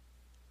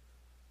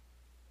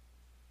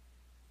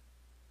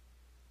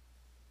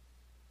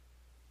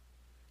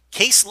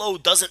 Case Lowe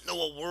doesn't know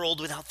a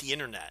world without the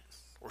internet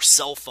or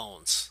cell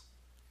phones.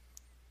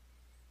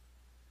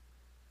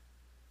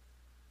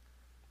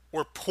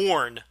 Or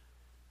porn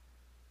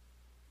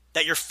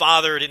that your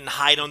father didn't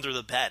hide under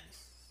the bed.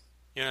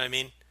 You know what I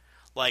mean?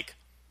 Like,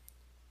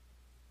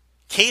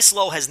 Case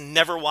Lowe has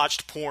never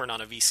watched porn on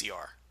a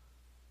VCR.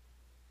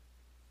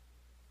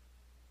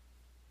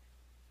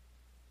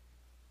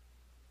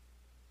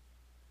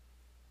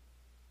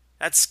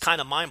 That's kind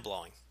of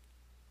mind-blowing.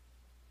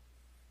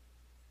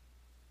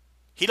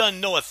 He doesn't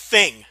know a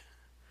thing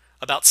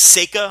about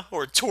Seika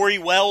or Tori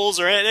Wells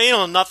or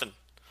nothing.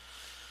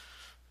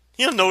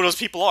 He doesn't know who those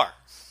people are.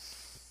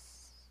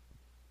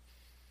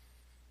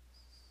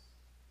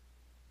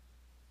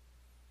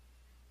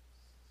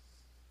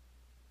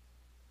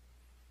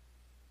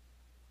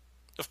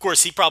 Of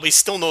course, he probably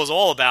still knows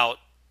all about,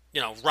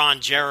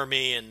 Ron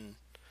Jeremy and,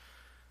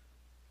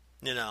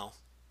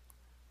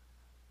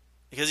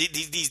 Because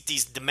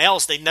the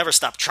males, they never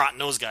stop trotting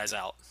those guys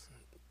out.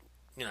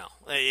 You know,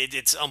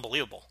 it's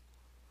unbelievable.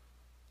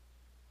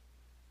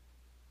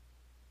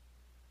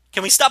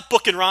 Can we stop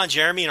booking Ron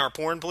Jeremy in our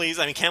porn, please?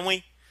 I mean, can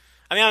we?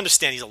 I mean, I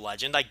understand he's a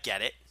legend. I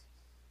get it.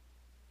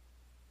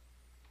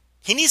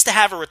 He needs to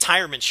have a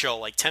retirement show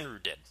like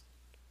Tenryu did.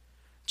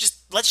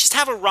 Let's just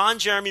have a Ron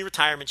Jeremy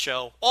retirement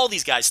show. All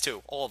these guys,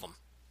 too. All of them.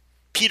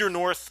 Peter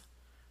North.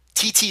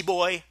 TT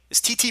Boy.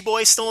 Is TT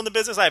Boy still in the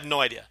business? I have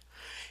no idea.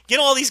 Get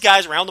all these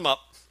guys, round them up,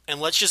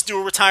 and let's just do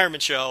a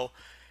retirement show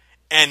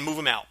and move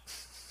them out.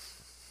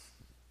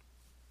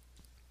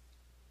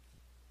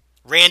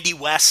 Randy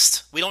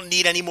West. We don't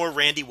need any more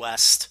Randy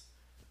West.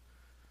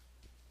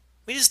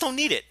 We just don't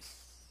need it.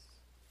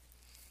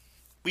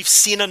 We've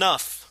seen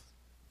enough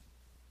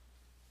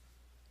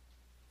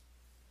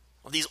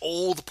of these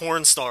old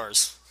porn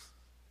stars.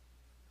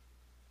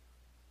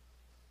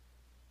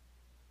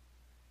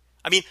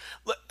 I mean,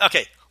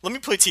 okay, let me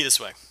put it to you this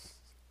way.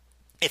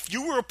 If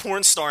you were a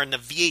porn star in the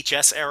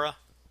VHS era,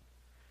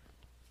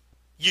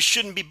 you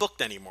shouldn't be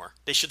booked anymore.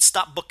 They should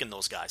stop booking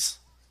those guys.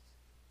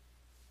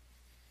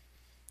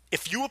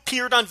 If you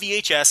appeared on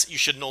VHS, you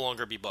should no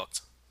longer be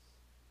booked.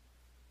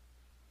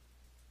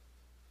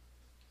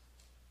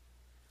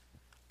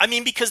 I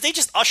mean, because they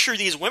just usher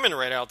these women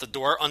right out the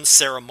door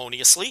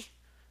unceremoniously.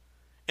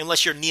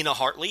 Unless you're Nina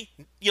Hartley.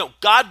 You know,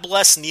 God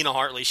bless Nina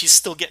Hartley. She's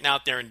still getting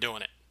out there and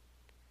doing it.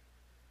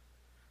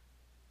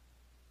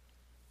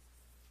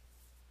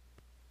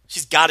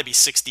 She's got to be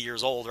 60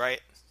 years old,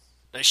 right?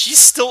 She's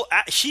still,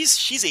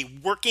 she's a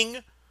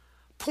working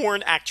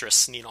porn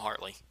actress, Nina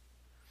Hartley.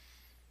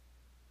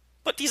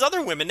 But these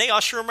other women, they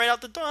usher them right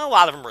out the door. A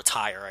lot of them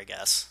retire, I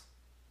guess.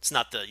 It's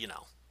not the,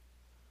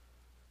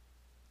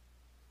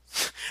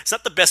 it's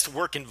not the best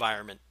work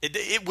environment.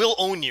 It will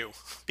own you.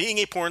 Being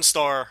a porn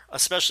star,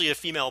 especially a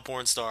female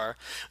porn star,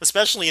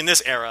 especially in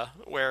this era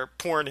where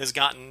porn has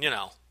gotten, it's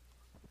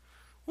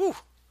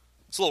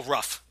a little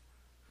rough.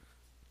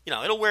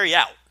 It'll wear you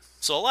out.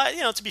 So, a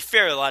lot, to be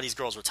fair, a lot of these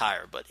girls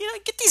retire. But,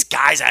 get these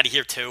guys out of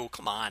here, too.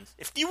 Come on.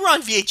 If you were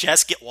on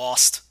VHS, get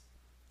lost.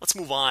 Let's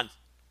move on.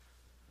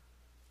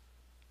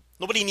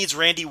 Nobody needs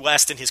Randy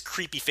West and his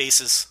creepy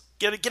faces.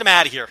 Get him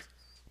out of here.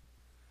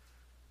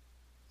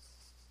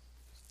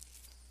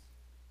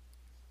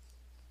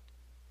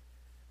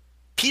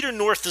 Peter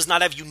North does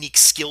not have unique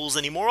skills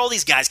anymore. All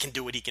these guys can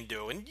do what he can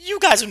do. And you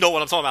guys who know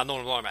what I'm talking about know what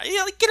I'm talking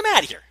about. Get him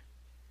out of here.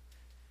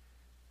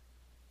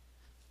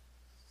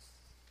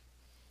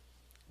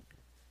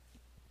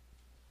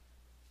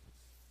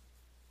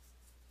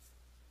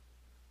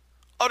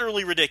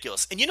 Utterly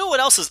ridiculous. And you know what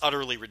else is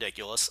utterly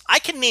ridiculous? I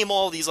can name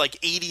all these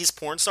 80s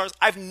porn stars.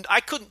 I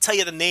couldn't tell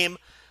you the name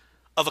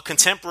of a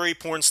contemporary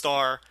porn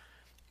star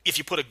if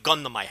you put a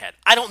gun to my head.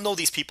 I don't know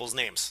these people's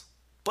names.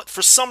 But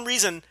for some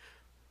reason,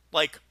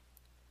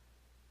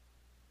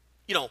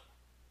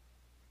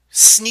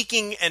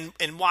 sneaking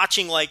and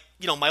watching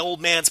my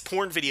old man's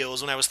porn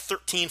videos when I was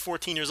 13,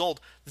 14 years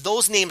old,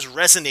 those names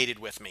resonated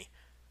with me.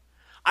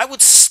 I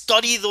would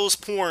study those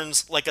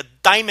porns like a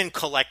diamond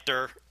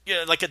collector,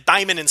 like a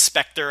diamond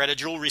inspector at a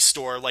jewelry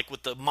store,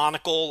 with the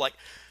monocle,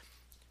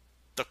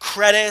 the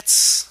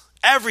credits,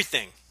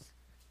 everything.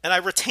 And I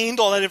retained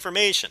all that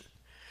information.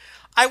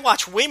 I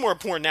watch way more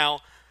porn now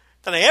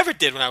than I ever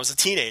did when I was a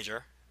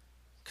teenager.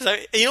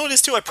 Because you know what it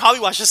is too? I probably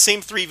watch the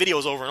same 3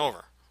 videos over and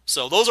over.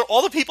 So those are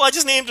all the people I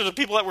just named are the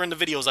people that were in the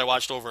videos I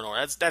watched over and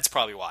over. That's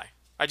probably why.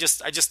 I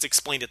just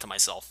explained it to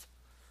myself.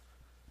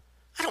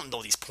 I don't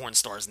know these porn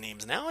stars'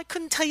 names now. I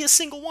couldn't tell you a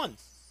single one.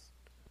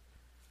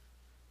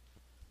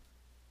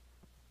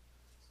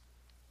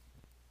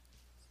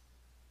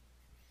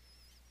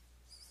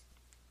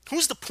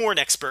 Who's the porn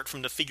expert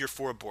from the Figure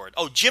 4 board?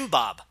 Oh, Jim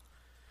Bob.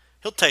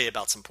 He'll tell you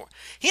about some porn.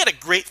 He had a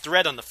great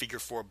thread on the Figure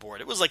 4 board.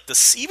 He was like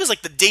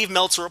the Dave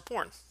Meltzer of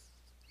porn.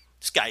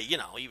 This guy, he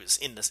was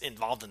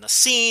involved in the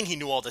scene. He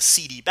knew all the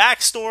seedy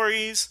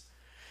backstories.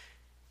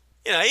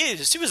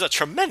 He was a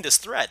tremendous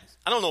thread.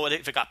 I don't know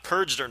if it got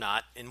purged or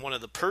not in one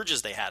of the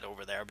purges they had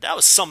over there, but that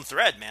was some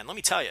thread, man. Let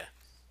me tell you.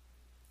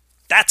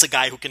 That's a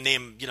guy who can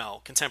name,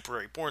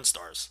 contemporary porn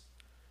stars.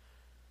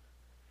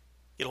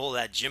 Get a hold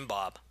of that Jim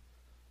Bob.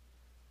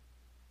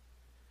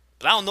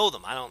 But I don't know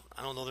them. I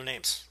don't know their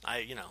names.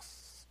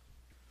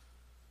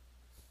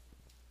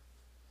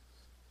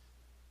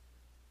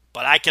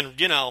 But I can,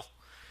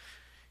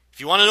 if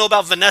you want to know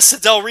about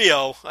Vanessa Del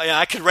Rio,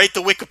 I can write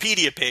the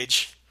Wikipedia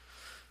page.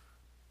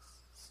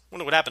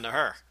 Wonder what happened to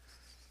her.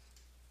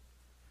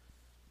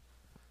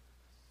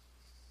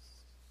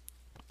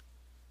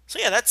 So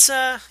yeah, that's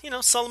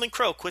Solomon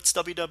Crowe quits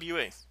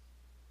WWE.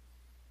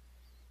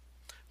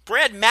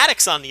 Brad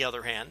Maddox, on the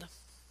other hand,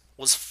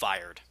 was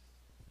fired.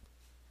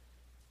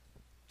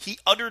 He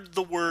uttered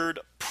the word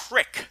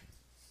prick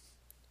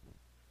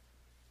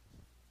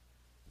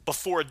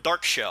before a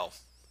dark show.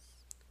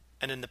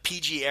 And in the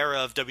PG era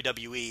of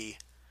WWE,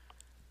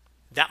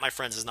 that, my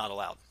friends, is not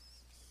allowed.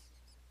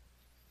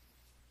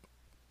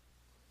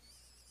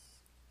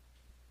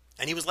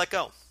 And he was let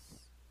go.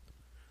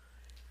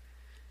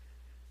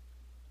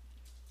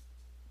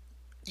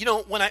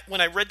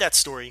 When I read that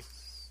story,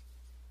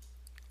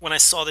 when I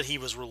saw that he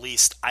was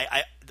released,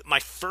 my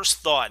first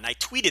thought, and I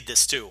tweeted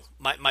this too,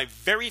 my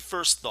very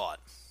first thought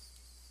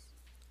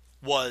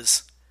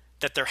was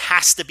that there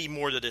has to be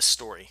more to this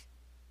story.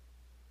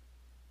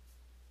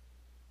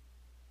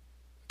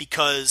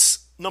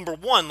 Because, number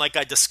one, like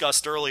I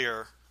discussed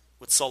earlier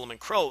with Solomon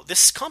Crowe,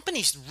 this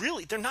company's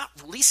they're not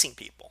releasing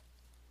people.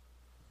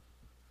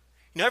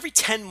 Every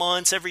 10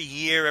 months, every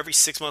year, every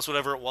 6 months,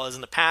 whatever it was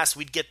in the past,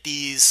 we'd get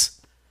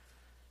these,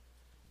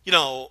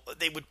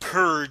 they would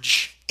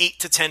purge 8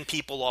 to 10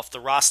 people off the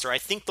roster. I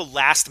think the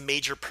last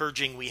major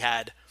purging we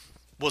had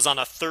was on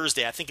a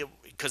Thursday. I think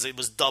because it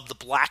was dubbed the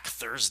Black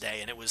Thursday,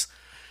 and it was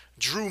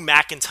Drew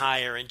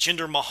McIntyre and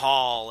Jinder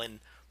Mahal and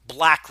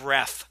Black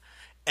Ref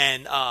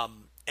and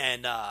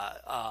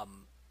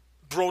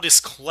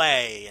Brodus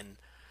Clay, and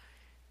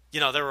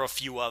there were a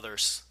few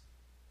others.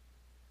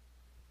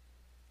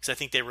 Because I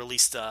think they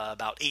released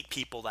about 8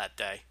 people that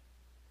day.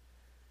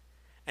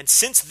 And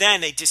since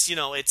then, they just,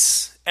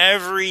 it's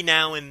every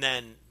now and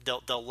then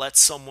they'll let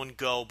someone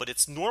go, but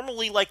it's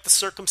normally like the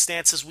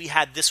circumstances we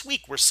had this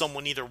week, where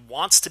someone either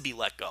wants to be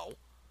let go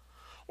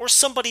or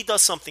somebody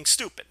does something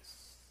stupid.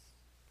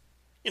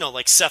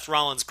 Like Seth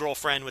Rollins'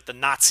 girlfriend with the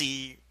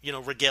Nazi,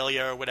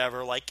 regalia or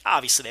whatever. Like,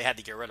 obviously they had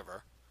to get rid of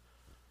her.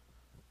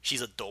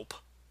 She's a dope.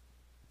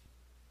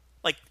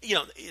 Like,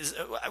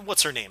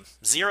 what's her name?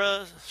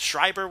 Zira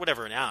Schreiber,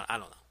 whatever. Now I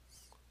don't know.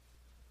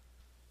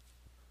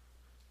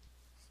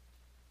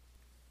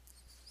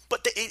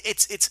 But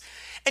it's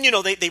and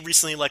they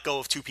recently let go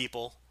of 2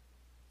 people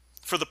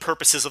for the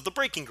purposes of the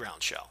Breaking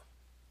Ground show,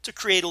 to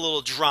create a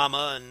little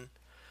drama and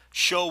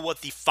show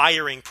what the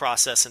firing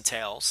process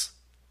entails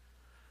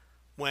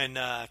when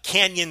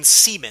Canyon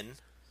Seaman,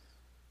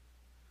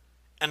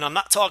 and I'm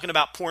not talking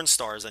about porn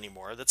stars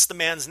anymore, that's the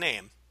man's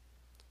name.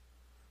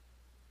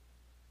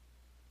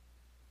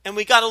 And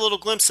we got a little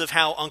glimpse of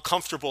how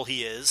uncomfortable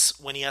he is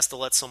when he has to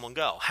let someone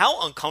go.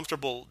 How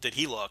uncomfortable did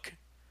he look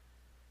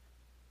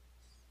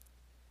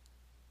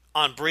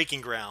on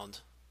Breaking Ground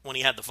when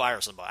he had to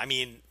fire somebody? I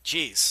mean,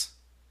 geez.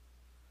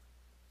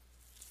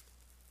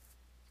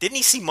 Didn't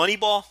he see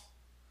Moneyball?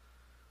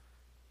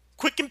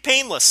 Quick and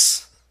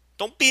painless.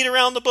 Don't beat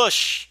around the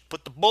bush.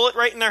 Put the bullet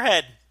right in their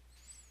head.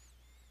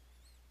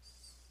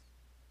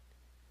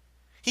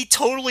 He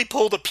totally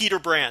pulled a Peter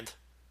Brand.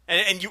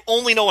 And you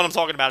only know what I'm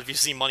talking about if you've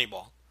seen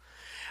Moneyball.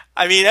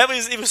 I mean,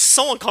 it was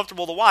so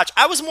uncomfortable to watch.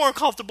 I was more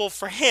uncomfortable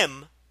for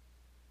him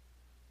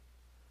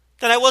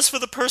than I was for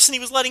the person he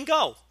was letting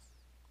go.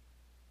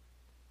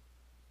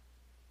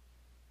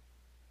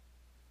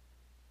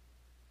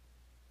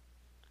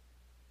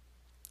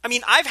 I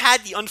mean, I've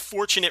had the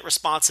unfortunate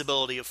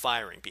responsibility of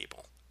firing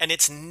people, and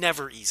it's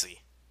never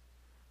easy.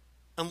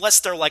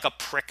 Unless they're like a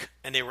prick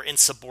and they were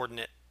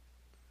insubordinate.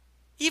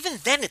 Even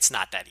then, it's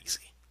not that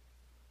easy.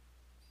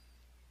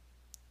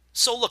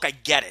 So look, I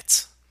get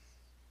it.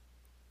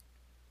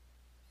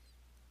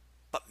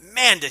 But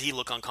man, did he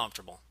look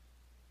uncomfortable.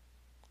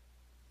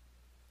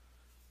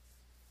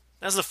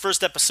 That was the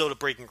first episode of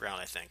Breaking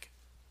Ground, I think.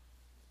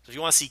 So if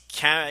you want to see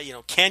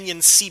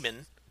Canyon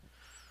Seaman,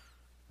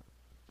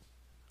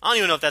 I don't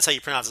even know if that's how you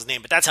pronounce his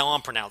name, but that's how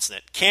I'm pronouncing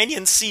it.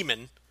 Canyon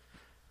Seaman.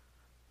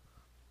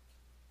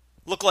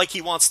 Look like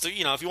he wants to,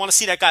 if you want to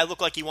see that guy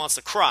look like he wants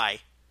to cry,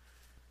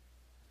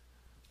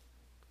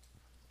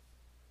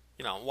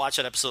 watch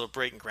that episode of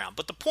Breaking Ground.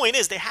 But the point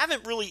is, they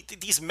haven't really,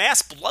 these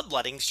mass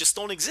bloodlettings just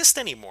don't exist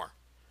anymore.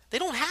 They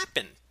don't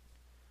happen.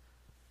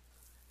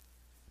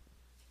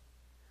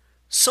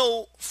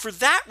 So, for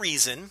that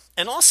reason,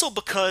 and also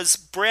because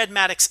Brad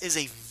Maddox is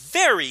a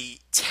very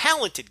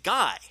talented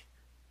guy,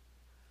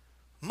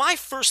 my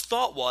first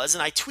thought was,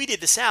 and I tweeted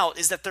this out,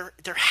 is that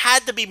there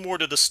had to be more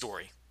to the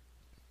story.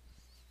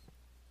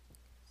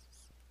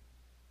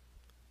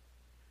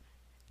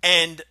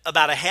 And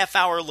about a half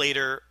hour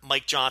later,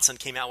 Mike Johnson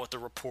came out with a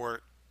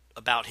report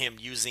about him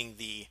using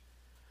the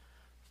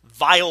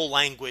vile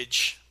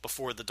language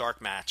before the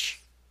dark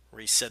match, where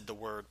he said the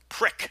word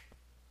prick,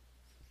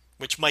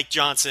 which Mike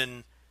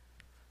Johnson,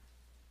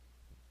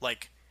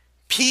 like,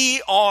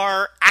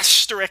 P-R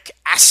asterisk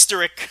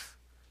asterisk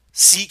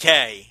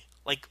C-K,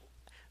 like,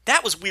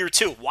 that was weird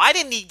too. Why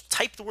didn't he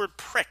type the word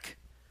prick?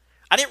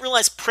 I didn't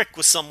realize prick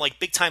was some, like,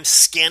 big-time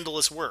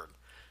scandalous word.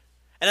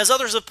 And as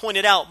others have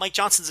pointed out, Mike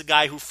Johnson's a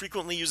guy who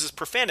frequently uses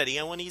profanity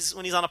when he's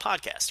on a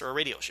podcast or a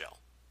radio show.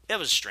 That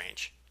was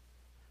strange.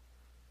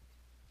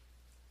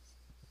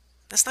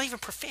 That's not even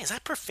profane. Is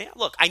that profane?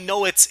 Look, I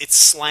know it's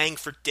slang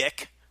for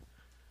dick.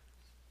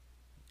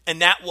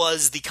 And that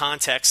was the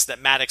context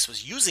that Maddox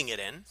was using it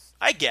in.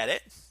 I get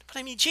it. But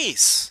I mean,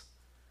 geez.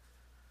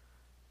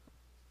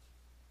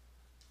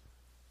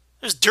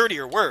 There's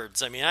dirtier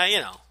words. I mean,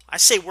 I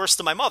say worse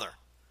to my mother.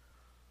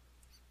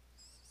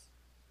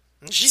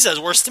 And she says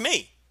worse to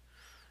me.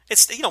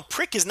 It's,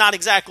 prick is not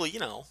exactly, you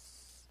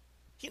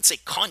can say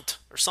cunt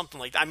or something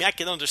like that. I mean, I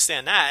can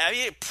understand that. I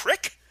mean,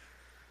 prick?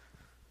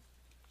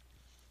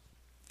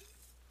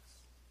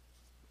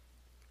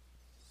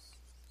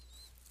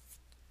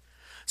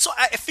 So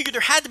I figured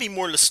there had to be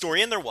more to the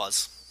story, and there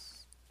was.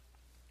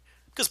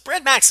 Because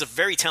Brad Maddox is a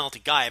very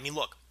talented guy. I mean,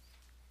 look,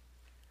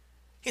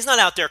 he's not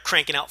out there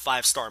cranking out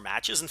 5-star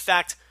matches. In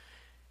fact,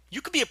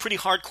 you could be a pretty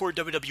hardcore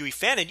WWE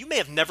fan and you may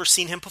have never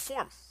seen him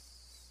perform.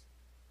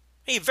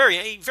 He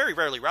very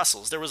rarely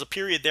wrestles. There was a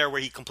period there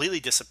where he completely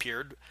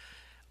disappeared,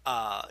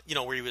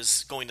 where he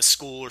was going to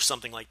school or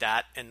something like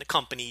that, and the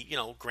company,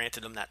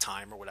 granted him that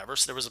time or whatever.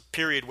 So there was a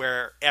period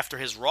where, after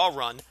his Raw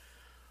run,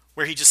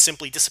 where he just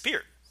simply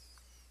disappeared.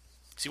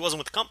 Because he wasn't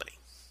with the company.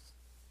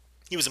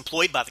 He was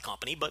employed by the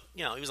company, but,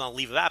 he was on a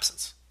leave of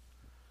absence.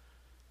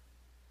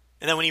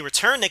 And then when he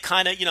returned, they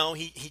kind of,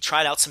 he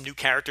tried out some new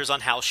characters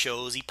on house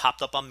shows. He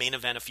popped up on Main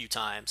Event a few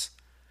times.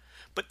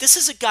 But this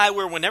is a guy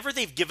where whenever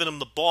they've given him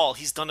the ball,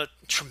 he's done a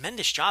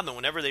tremendous job. And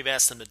whenever they've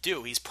asked him to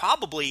do, he's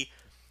probably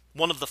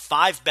one of the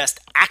 5 best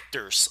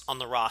actors on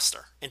the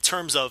roster in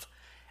terms of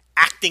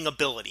acting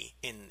ability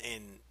in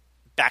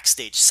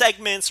backstage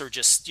segments or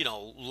just,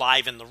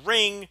 live in the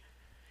ring.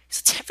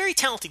 He's a very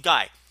talented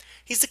guy.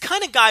 He's the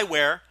kind of guy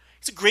where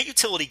he's a great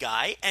utility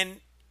guy, and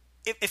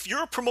if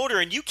you're a promoter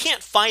and you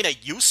can't find a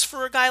use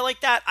for a guy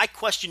like that, I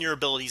question your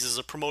abilities as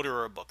a promoter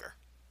or a booker.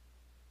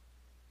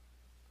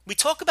 We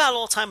talk about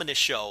all the time on this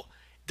show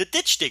the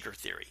ditch digger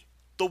theory.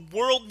 The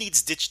world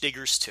needs ditch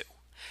diggers too.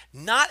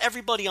 Not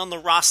everybody on the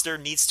roster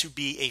needs to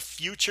be a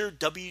future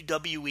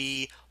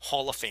WWE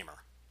Hall of Famer.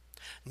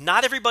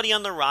 Not everybody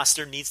on the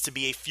roster needs to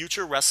be a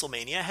future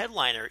WrestleMania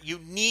headliner. You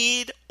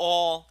need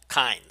all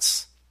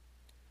kinds.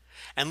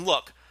 And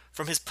look,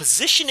 from his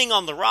positioning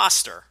on the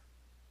roster,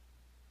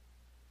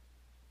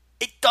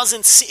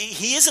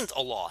 he isn't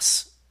a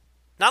loss.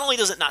 Not only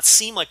does it not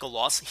seem like a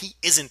loss, he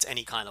isn't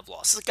any kind of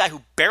loss. This is a guy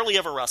who barely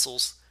ever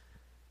wrestles,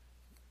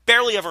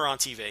 barely ever on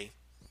TV.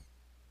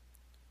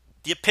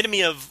 The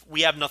epitome of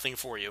we have nothing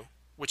for you,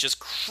 which is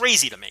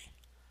crazy to me.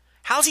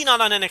 How's he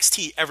not on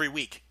NXT every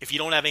week if you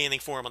don't have anything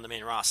for him on the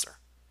main roster?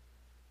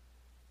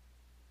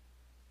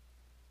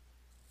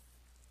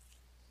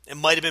 It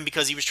might have been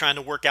because he was trying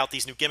to work out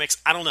these new gimmicks.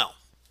 I don't know.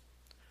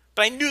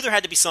 But I knew there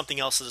had to be something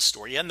else to the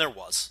story, and there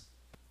was.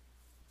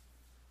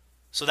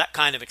 So that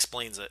kind of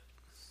explains it.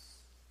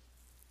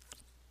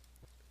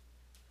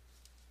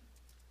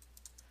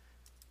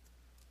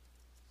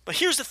 But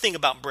here's the thing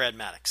about Brad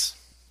Maddox.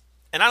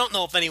 And I don't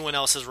know if anyone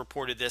else has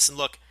reported this. And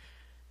look,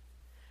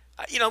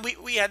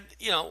 we had,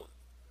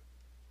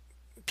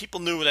 people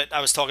knew that I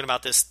was talking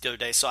about this the other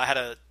day. So I had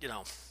a,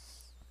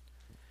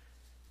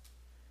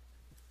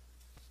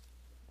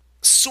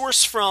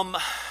 source from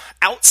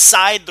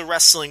outside the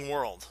wrestling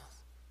world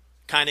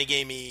kind of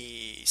gave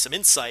me some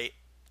insight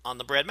on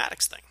the Brad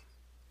Maddox thing,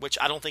 which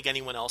I don't think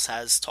anyone else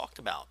has talked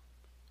about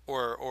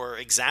or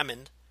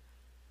examined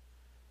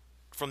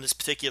from this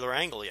particular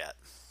angle yet.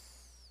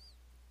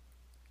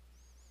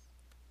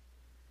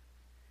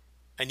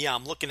 And yeah,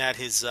 I'm looking at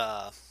his,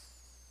 I'll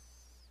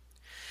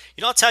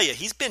tell you,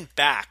 he's been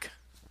back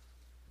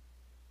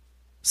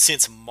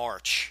since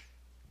March.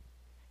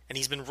 And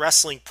he's been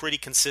wrestling pretty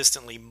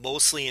consistently,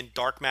 mostly in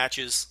dark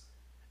matches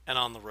and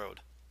on the road.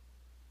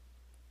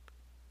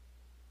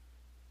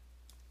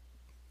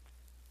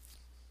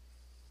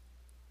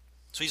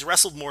 So he's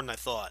wrestled more than I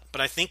thought. But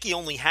I think he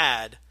only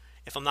had,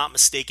 if I'm not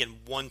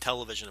mistaken, 1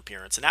 television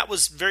appearance. And that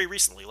was very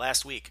recently,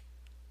 last week.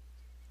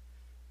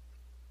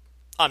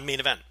 On Main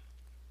Event.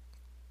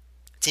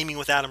 Teaming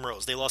with Adam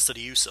Rose. They lost to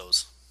the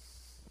Usos.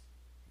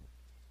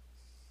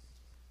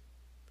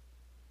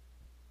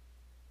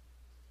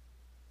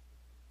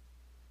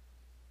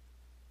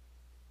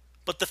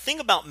 But the thing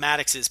about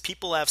Maddox is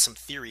people have some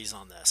theories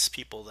on this.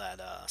 People that,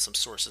 some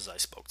sources I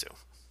spoke to.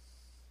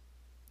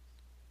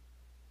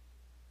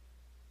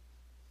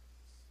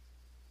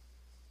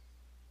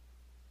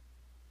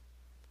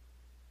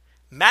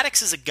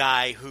 Maddox is a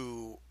guy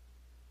who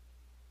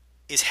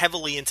is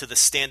heavily into the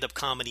stand-up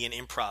comedy and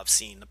improv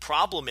scene. The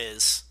problem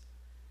is,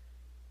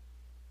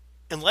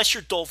 unless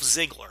you're Dolph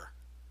Ziggler,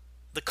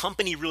 the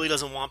company really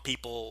doesn't want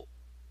people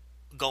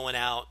going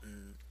out and,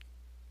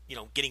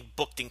 getting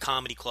booked in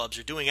comedy clubs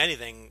or doing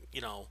anything,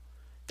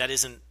 that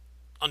isn't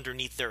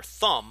underneath their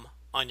thumb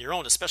on your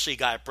own, especially a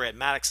guy at Brad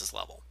Maddox's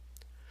level.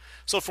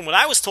 So from what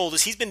I was told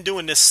is he's been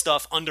doing this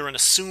stuff under an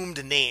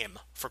assumed name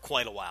for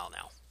quite a while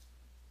now.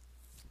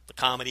 The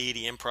comedy,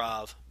 the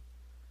improv.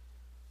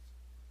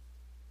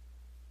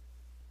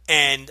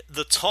 And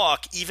the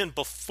talk, even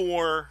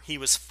before he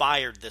was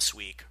fired this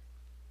week,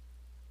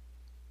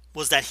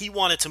 was that he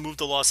wanted to move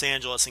to Los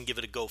Angeles and give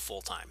it a go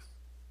full time.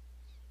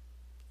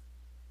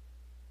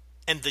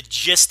 And the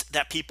gist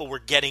that people were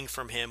getting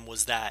from him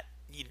was that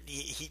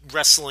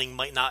wrestling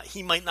might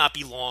not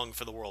be long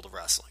for the world of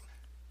wrestling.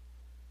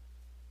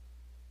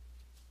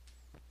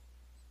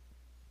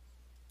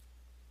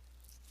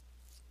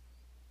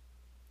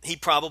 He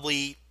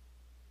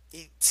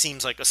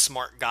seems like a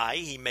smart guy.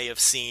 He may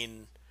have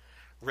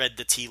read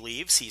the tea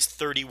leaves. He's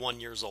 31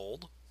 years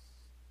old.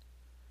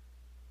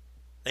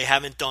 They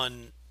haven't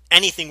done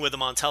anything with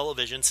him on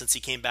television since he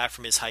came back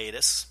from his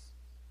hiatus.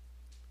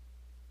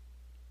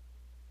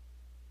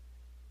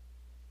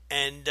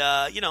 And,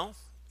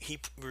 he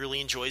really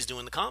enjoys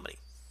doing the comedy.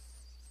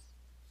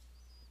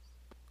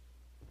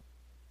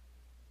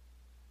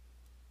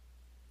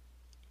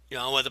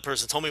 what the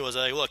person told me was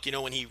like, look,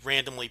 when he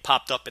randomly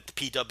popped up at the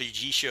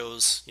PWG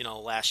shows,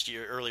 last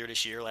year,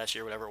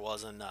 whatever it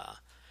was, and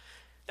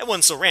it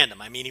wasn't so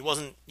random. I mean, he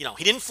wasn't,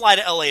 he didn't fly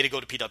to LA to go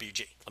to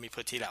PWG. Let me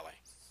put it to you that way.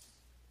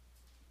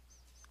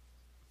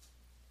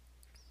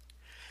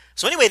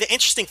 So anyway, the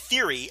interesting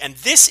theory, and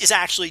this is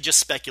actually just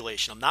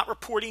speculation. I'm not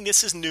reporting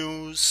this as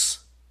news.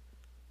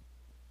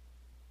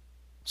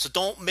 So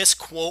don't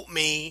misquote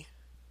me.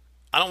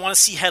 I don't want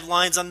to see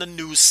headlines on the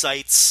news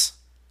sites.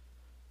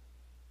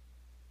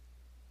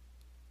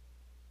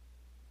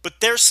 But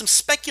there's some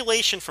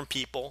speculation from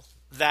people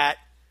that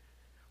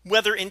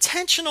whether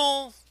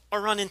intentional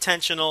or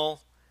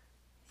unintentional,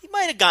 he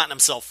might have gotten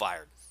himself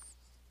fired.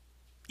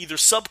 Either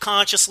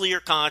subconsciously or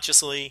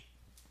consciously.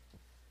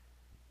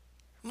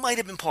 Might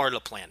have been part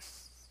of the plan.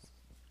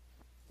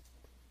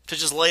 To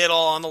just lay it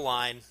all on the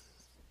line.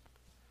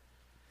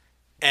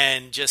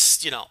 And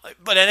just,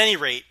 but at any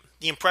rate,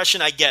 the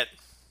impression I get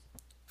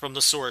from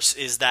the source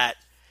is that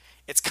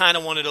it's kind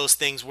of one of those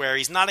things where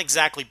he's not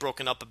exactly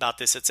broken up about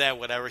this. It's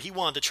whatever. He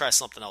wanted to try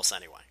something else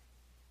anyway.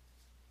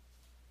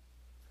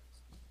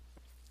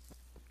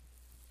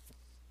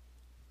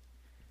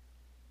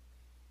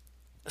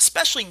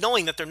 Especially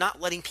knowing that they're not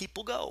letting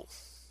people go.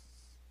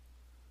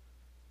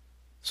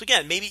 So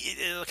again, maybe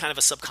it's kind of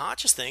a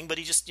subconscious thing, but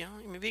he just,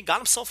 maybe he got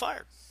himself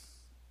fired.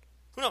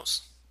 Who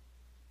knows?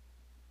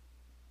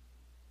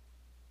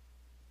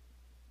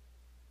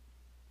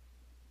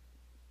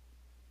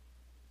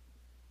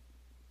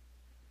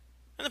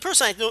 And the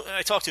person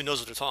I talked to knows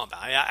what they're talking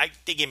about.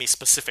 They gave me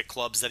specific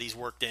clubs that he's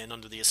worked in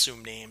under the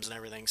assumed names and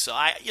everything. So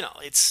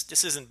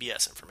this isn't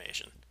BS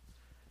information.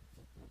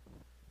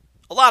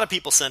 A lot of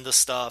people send us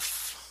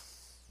stuff,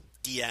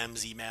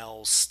 DMs,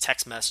 emails,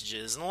 text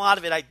messages, and a lot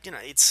of it,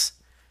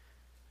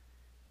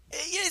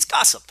 it's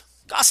gossip.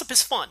 Gossip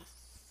is fun.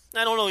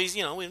 I don't always,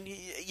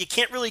 you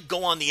can't really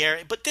go on the air,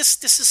 but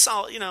this is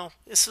solid.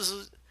 This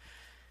is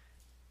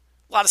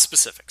a lot of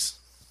specifics.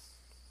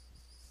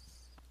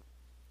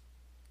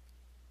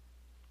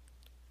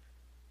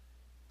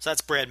 So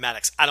that's Brad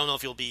Maddox. I don't know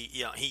if he'll be,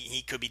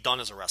 he could be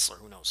done as a wrestler.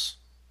 Who knows?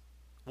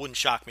 Wouldn't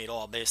shock me at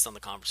all based on the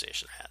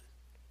conversation I had.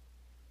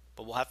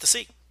 But we'll have to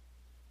see.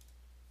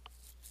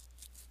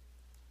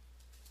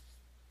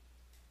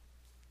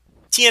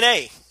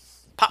 TNA,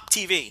 Pop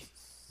TV.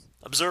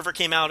 Observer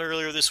came out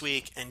earlier this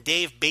week, and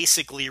Dave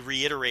basically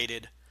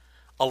reiterated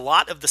a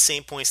lot of the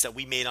same points that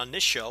we made on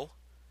this show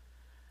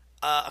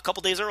a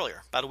couple days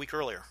earlier, about a week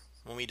earlier,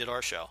 when we did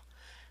our show.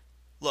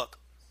 Look,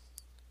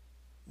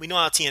 we know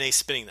how TNA is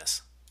spinning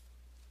this.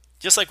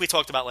 Just like we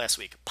talked about last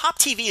week. Pop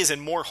TV is in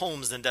more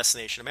homes than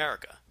Destination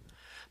America.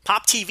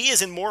 Pop TV is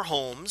in more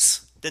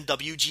homes than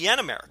WGN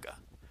America.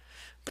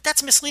 But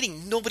that's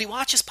misleading. Nobody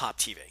watches Pop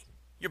TV.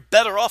 You're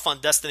better off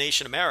on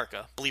Destination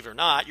America, believe it or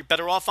not. You're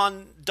better off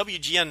on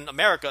WGN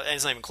America, and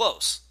it's not even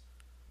close.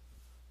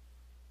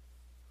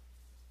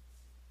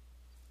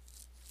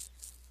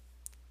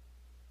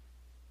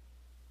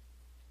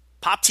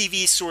 Pop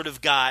TV sort of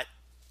got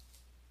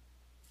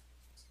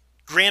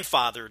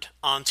grandfathered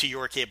onto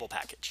your cable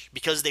package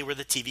because they were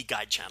the TV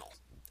Guide channel,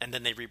 and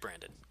then they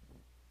rebranded.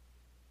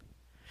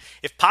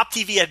 If Pop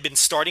TV had been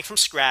starting from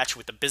scratch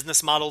with the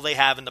business model they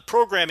have and the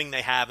programming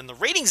they have and the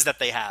ratings that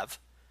they have,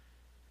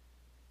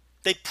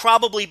 they'd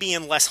probably be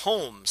in less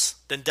homes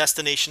than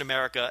Destination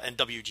America and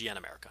WGN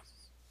America,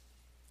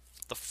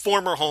 the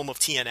former home of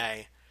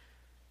TNA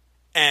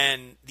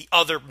and the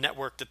other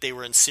network that they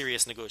were in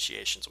serious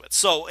negotiations with.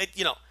 So,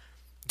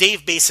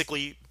 Dave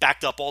basically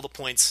backed up all the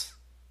points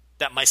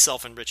that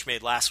myself and Rich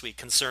made last week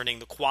concerning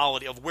the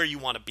quality of where you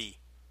want to be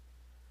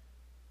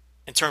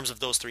in terms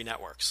of those three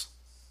networks.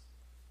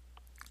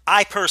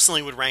 I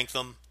personally would rank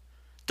them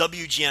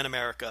WGN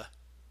America,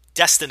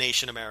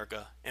 Destination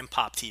America, and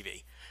Pop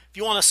TV. If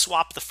you want to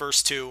swap the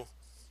first two,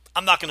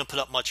 I'm not going to put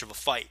up much of a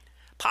fight.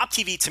 Pop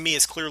TV to me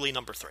is clearly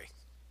number 3.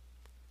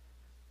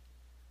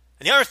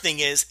 And the other thing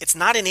is, it's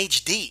not in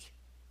HD.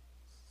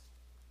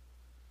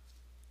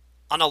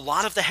 On a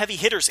lot of the heavy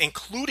hitters,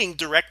 including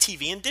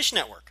DirecTV and Dish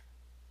Network.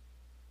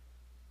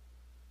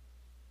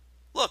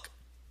 Look,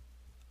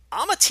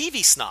 I'm a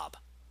TV snob.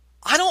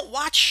 I don't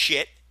watch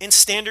shit in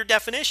standard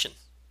definition.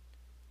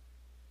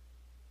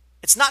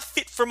 It's not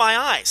fit for my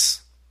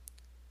eyes.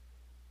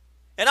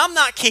 And I'm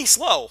not Case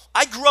Lowe.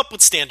 I grew up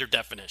with standard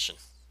definition,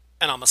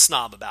 and I'm a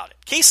snob about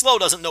it. Case Lowe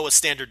doesn't know what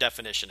standard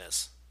definition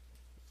is.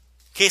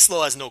 Case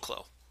Lowe has no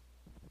clue.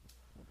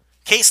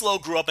 Case Lowe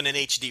grew up in an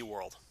HD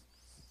world.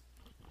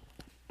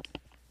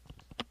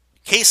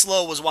 Case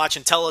Lowe was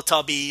watching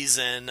Teletubbies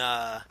and,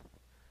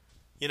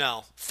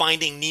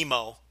 Finding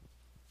Nemo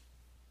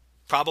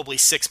probably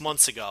 6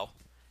 months ago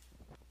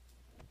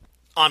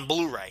on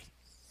Blu-ray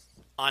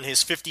on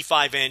his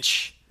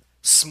 55-inch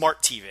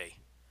smart TV.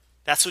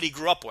 That's what he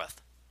grew up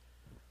with.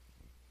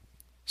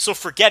 So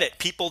forget it.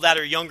 People that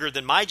are younger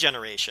than my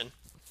generation,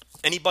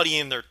 anybody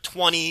in their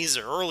 20s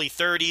or early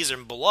 30s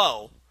and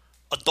below,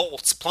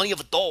 adults, plenty of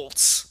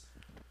adults,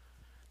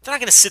 they're not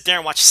going to sit there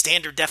and watch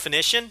standard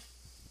definition.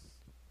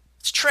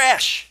 It's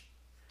trash.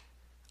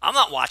 I'm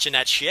not watching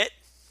that shit.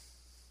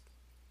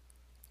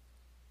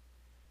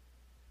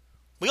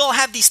 We all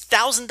have these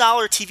 $1,000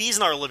 TVs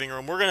in our living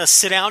room. We're going to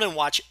sit down and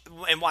watch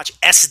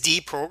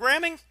SD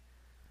programming?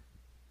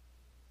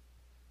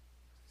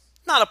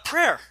 Not a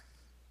prayer.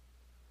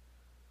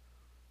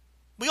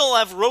 We all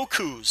have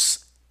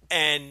Rokus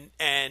and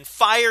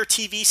Fire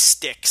TV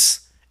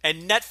sticks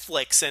and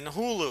Netflix and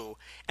Hulu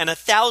and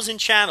 1,000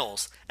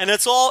 channels, and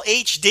it's all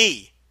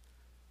HD.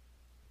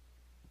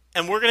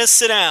 And we're going to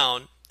sit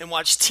down and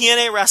watch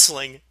TNA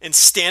wrestling in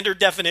standard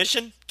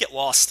definition? Get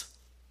lost.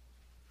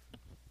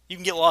 You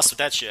can get lost with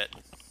that shit.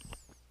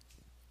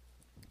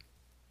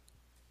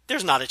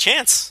 There's not a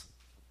chance.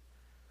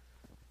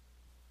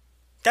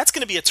 That's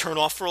going to be a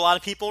turnoff for a lot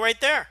of people right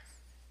there.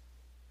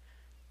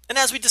 And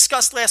as we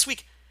discussed last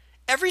week,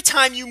 every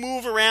time you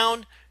move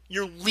around,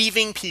 you're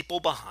leaving people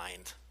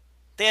behind.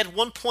 They had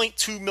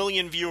 1.2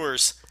 million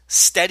viewers,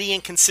 steady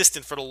and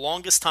consistent for the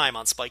longest time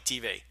on Spike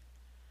TV.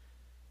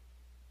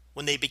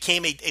 When they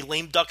became a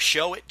lame duck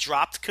show, it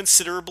dropped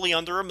considerably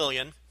under 1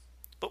 million,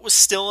 but was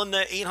still in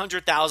the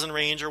 800,000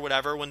 range or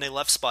whatever when they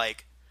left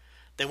Spike.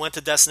 They went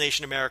to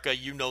Destination America.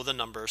 You know the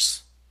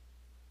numbers.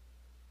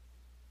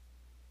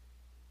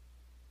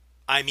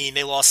 I mean,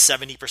 they lost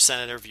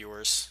 70% of their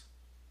viewers.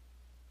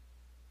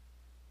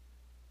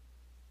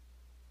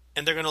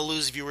 And they're going to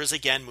lose viewers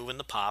again, moving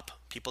the pop.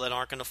 People that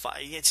aren't going to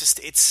fight.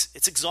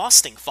 It's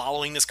exhausting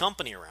following this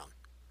company around.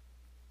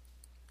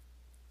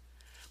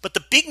 But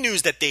the big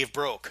news that Dave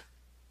broke,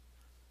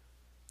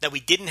 that we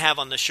didn't have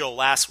on the show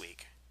last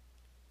week,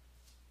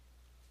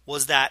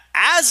 was that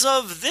as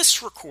of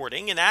this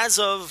recording, and as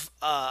of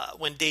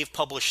when Dave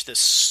published this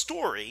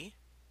story,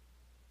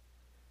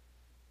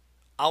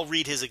 I'll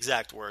read his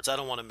exact words. I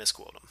don't want to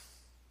misquote him.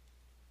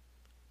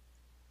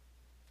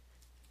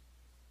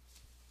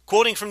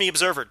 Quoting from The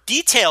Observer,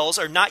 details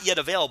are not yet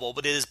available,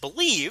 but it is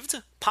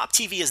believed Pop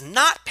TV is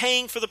not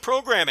paying for the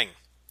programming.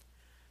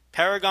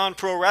 Paragon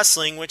Pro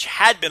Wrestling, which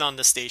had been on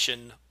the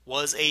station,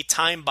 was a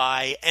time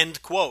buy,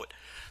 end quote.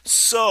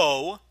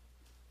 So,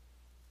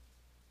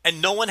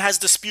 and no one has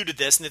disputed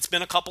this, and it's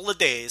been a couple of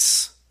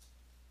days,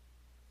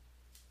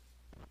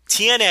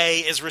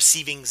 TNA is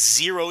receiving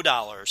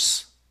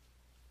 $0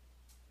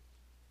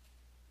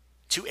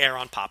 to air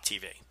on Pop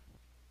TV.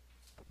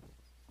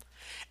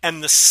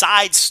 And the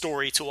side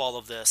story to all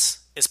of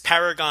this is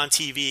Paragon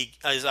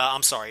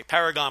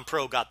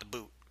Pro got the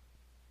boot.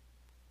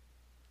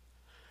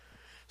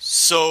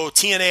 So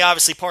TNA,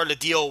 obviously part of the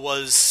deal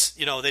was,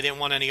 they didn't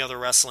want any other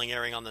wrestling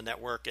airing on the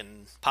network,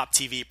 and Pop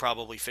TV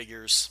probably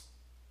figures,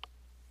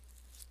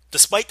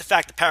 despite the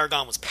fact that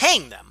Paragon was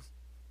paying them,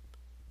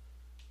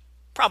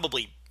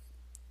 probably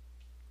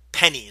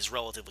pennies,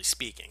 relatively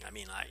speaking. I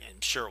mean,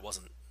 I'm sure it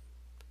wasn't,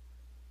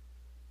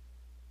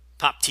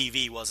 Pop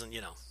TV wasn't,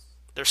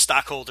 their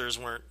stockholders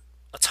weren't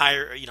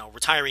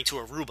retiring to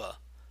Aruba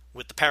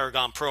with the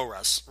Paragon Pro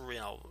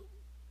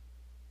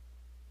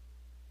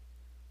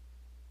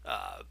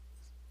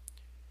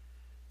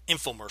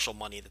infomercial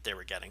money that they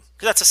were getting.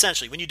 Because that's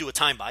essentially, when you do a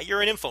time buy,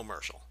 you're an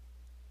infomercial.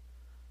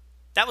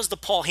 That was the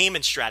Paul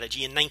Heyman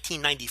strategy in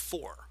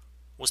 1994,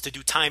 was to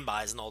do time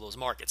buys in all those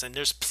markets. And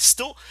there's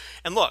still,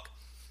 and look,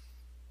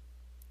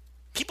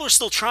 people are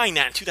still trying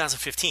that in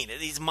 2015.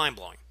 It's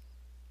mind-blowing.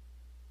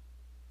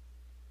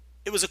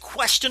 It was a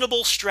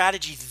questionable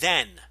strategy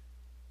then.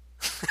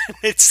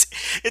 It's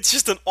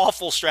just an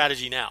awful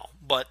strategy now.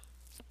 But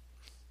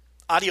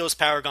adios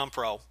Paragon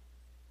Pro.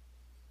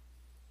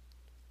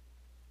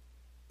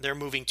 They're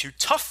moving to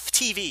Tough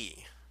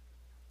TV.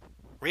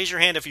 Raise your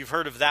hand if you've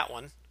heard of that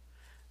one.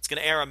 It's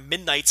going to air on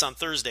midnights on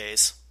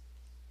Thursdays.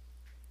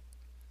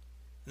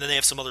 And then they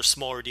have some other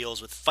smaller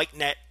deals with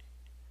FightNet,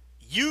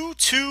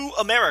 U2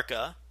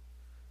 America,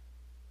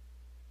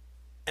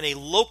 and a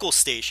local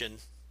station,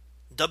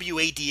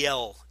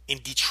 WADL, in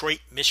Detroit,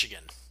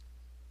 Michigan.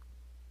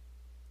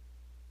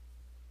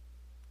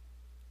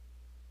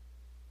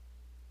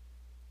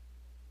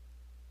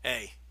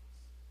 Hey,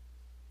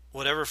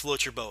 whatever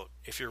floats your boat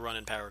if you're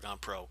running Paragon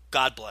Pro.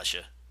 God bless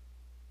you.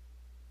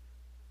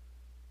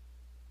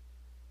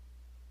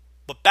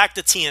 But back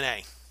to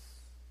TNA.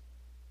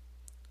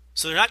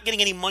 So they're not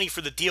getting any money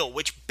for the deal,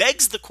 which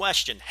begs the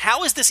question,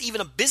 how is this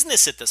even a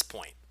business at this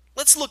point?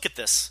 Let's look at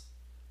this.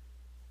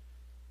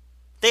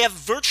 They have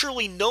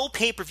virtually no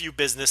pay-per-view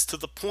business, to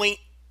the point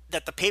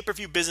that the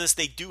pay-per-view business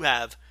they do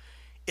have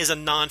is a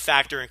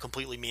non-factor and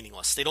completely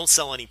meaningless. They don't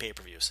sell any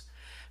pay-per-views.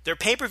 Their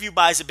pay-per-view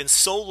buys have been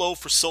so low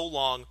for so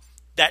long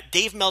that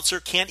Dave Meltzer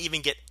can't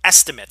even get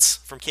estimates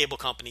from cable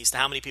companies to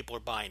how many people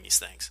are buying these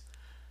things.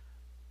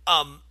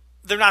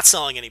 They're not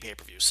selling any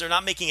pay-per-views. They're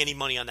not making any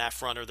money on that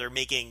front, or they're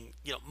making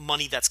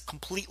money that's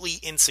completely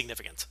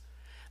insignificant.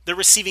 They're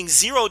receiving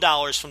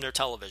 $0 from their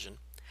television.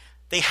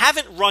 They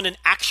haven't run an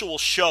actual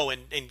show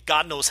in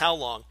God knows how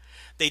long.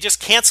 They just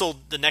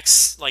canceled the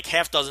next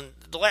half dozen.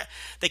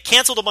 They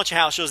canceled a bunch of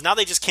house shows. Now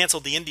they just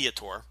canceled the India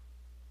tour.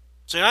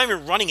 So they're not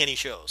even running any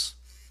shows.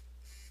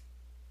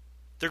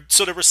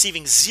 They're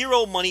receiving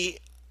zero money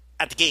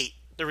at the gate.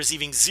 They're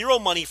receiving zero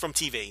money from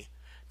TV.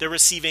 They're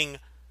receiving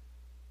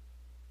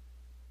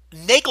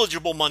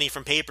negligible money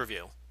from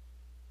pay-per-view.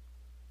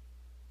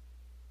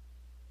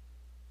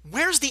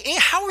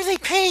 How are they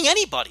paying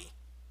anybody?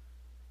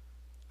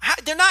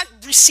 They're not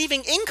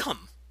receiving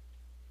income.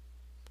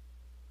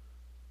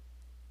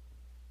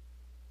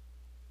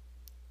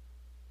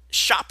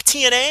 Shop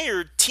TNA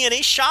or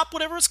TNA Shop,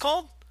 whatever it's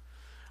called.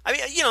 I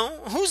mean,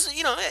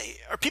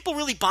 are people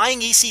really buying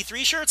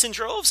EC3 shirts in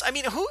droves? I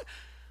mean,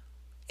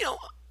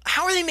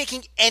 how are they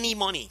making any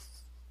money?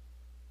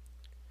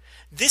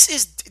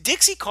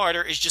 Dixie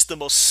Carter is just the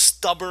most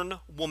stubborn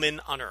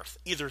woman on earth.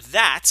 Either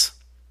that,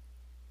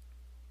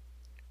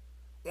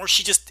 or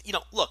she just,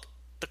 look,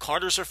 the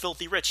Carters are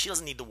filthy rich. She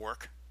doesn't need to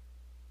work.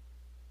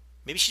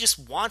 Maybe she just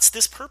wants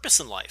this purpose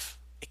in life.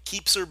 It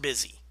keeps her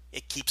busy.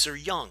 It keeps her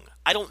young.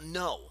 I don't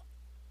know.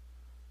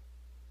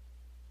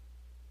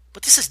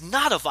 But this is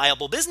not a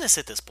viable business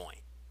at this point.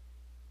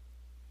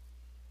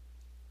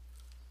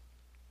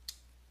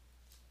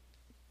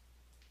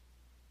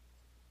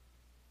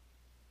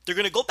 They're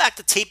going to go back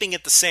to taping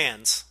at the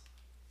Sands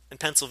in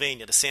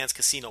Pennsylvania, the Sands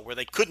Casino, where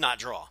they could not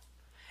draw.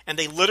 And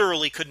they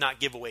literally could not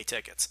give away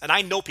tickets. And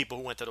I know people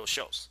who went to those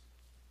shows.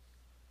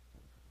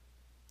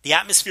 The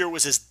atmosphere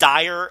was as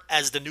dire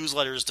as the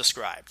newsletters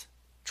described.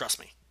 Trust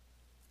me.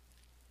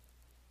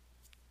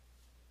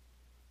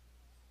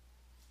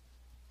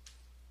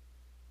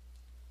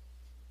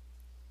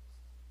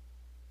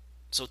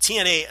 So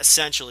TNA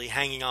essentially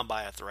hanging on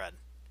by a thread.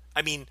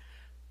 I mean,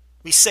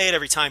 we say it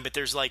every time, but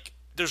there's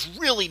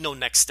really no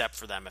next step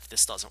for them if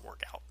this doesn't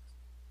work out.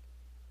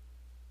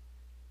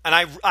 And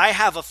I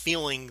have a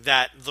feeling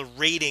that the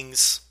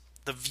ratings,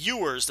 the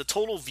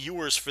total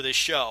viewers for this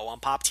show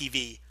on Pop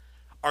TV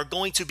are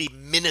going to be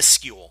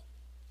minuscule.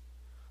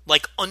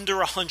 Like under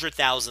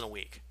 100,000 a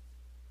week.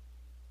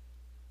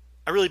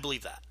 I really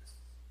believe that.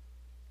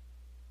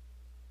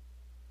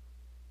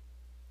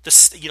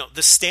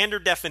 The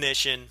standard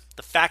definition,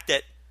 the fact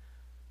that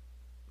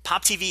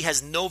Pop TV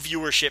has no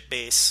viewership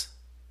base,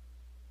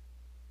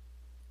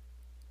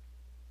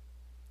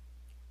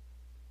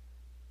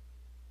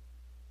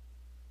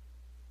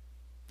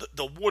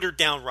 the watered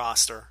down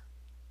roster.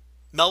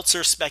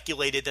 Meltzer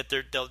speculated that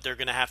they're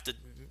going to have to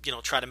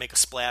try to make a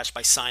splash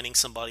by signing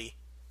somebody.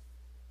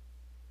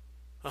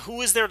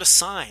 Who is there to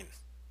sign?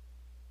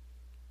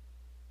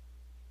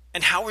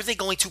 And how are they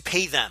going to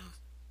pay them?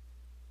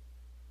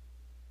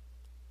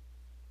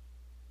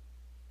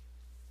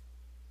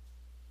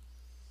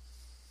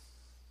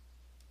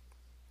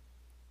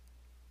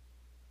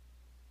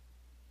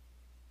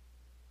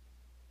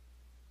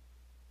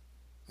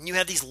 And you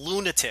have these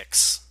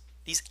lunatics,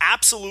 these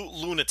absolute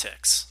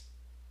lunatics,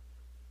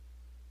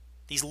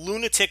 these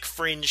lunatic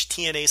fringe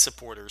TNA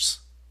supporters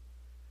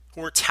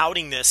who are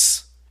touting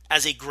this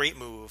as a great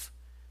move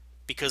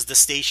because the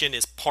station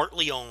is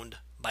partly owned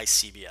by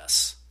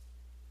CBS.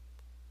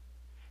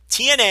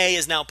 TNA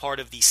is now part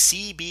of the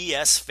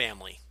CBS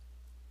family.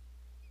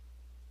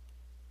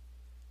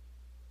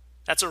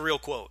 That's a real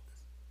quote.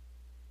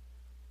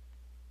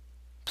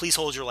 Please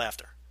hold your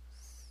laughter.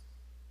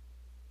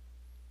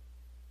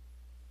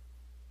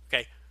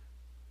 Okay.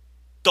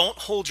 Don't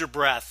hold your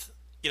breath.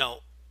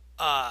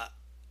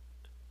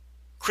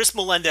 Chris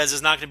Melendez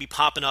is not going to be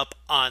popping up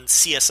on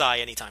CSI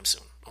anytime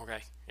soon. Okay?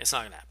 It's not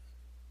going to happen.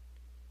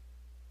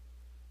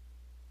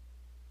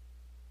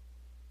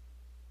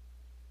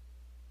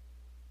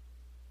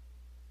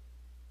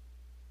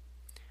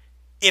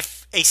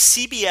 If a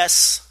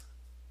CBS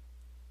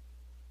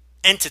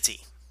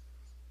entity,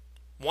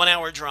 1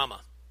 hour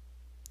drama,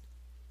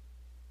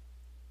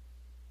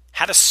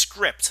 had a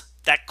script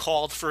that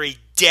called for a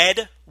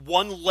dead,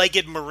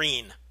 one-legged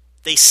Marine,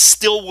 they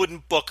still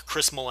wouldn't book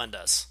Chris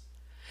Melendez.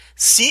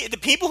 See, the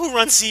people who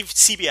run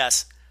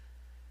CBS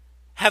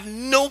have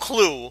no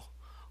clue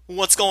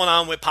what's going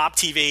on with Pop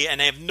TV, and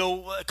they have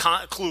no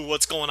clue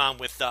what's going on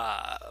with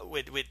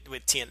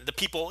TNA. The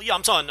people,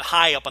 I'm talking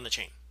high up on the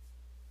chain.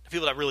 The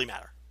people that really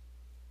matter.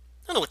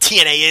 I don't know what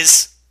TNA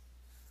is.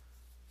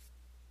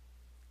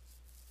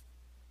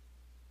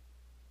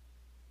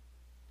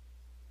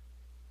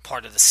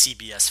 Part of the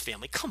CBS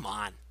family. Come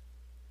on.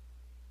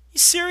 You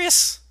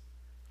serious?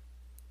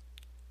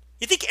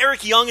 You think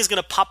Eric Young is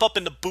going to pop up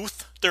in the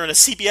booth during a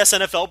CBS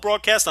NFL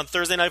broadcast on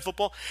Thursday Night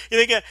Football?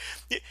 You think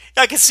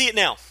I can see it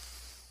now.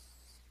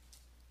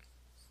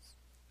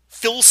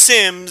 Phil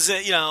Simms,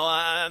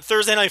 on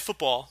Thursday Night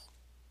Football,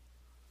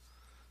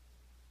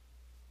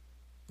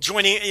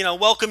 joining,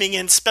 welcoming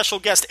in special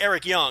guest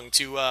Eric Young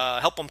to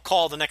help him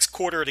call the next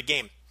quarter of the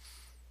game.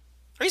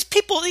 These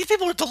people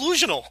are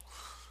delusional.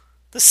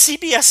 The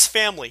CBS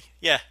family,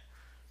 yeah.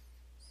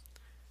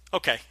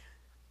 Okay.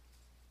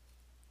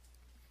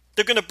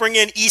 They're going to bring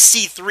in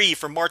EC3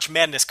 for March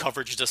Madness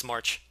coverage this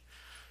March.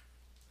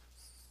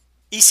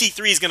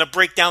 EC3 is going to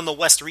break down the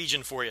West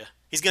region for you.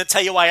 He's going to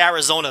tell you why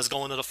Arizona is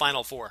going to the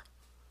Final Four.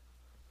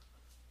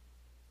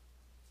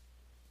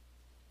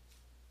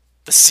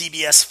 The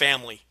CBS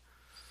family.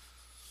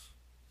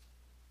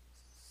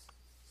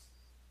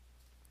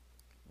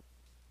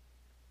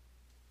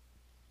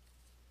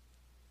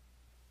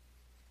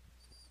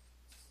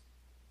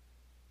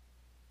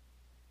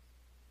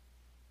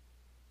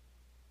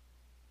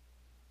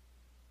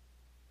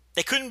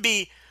 They couldn't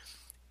be...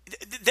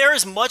 they're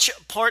as much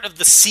part of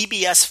the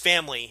CBS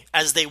family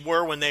as they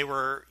were when they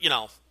were,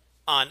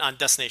 on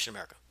Destination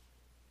America.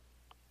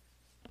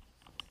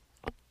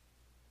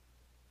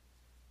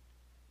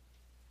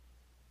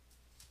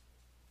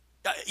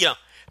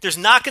 There's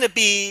not going to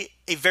be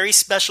a very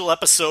special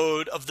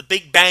episode of The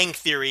Big Bang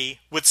Theory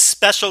with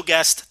special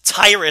guest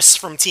Tyrus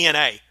from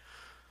TNA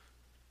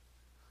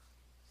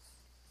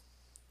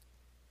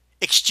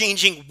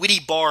exchanging witty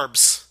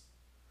barbs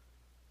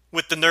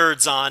with the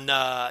nerds on,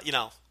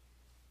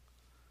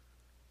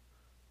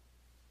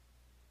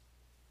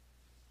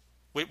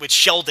 with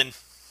Sheldon.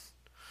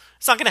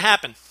 It's not going to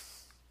happen.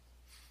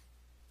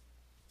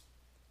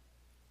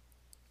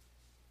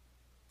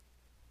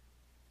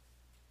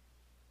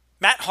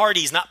 Matt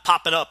Hardy's not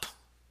popping up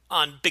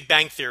on Big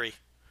Bang Theory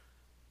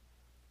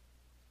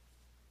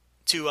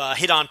to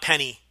hit on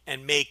Penny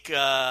and make,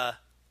 Johnny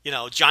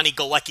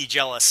Galecki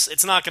jealous.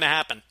 It's not going to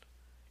happen.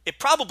 It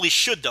probably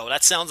should, though.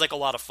 That sounds like a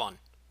lot of fun.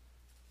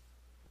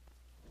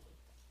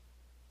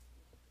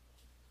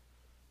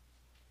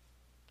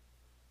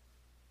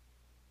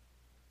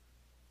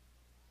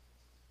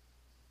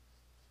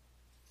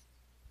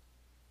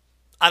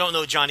 I don't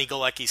know Johnny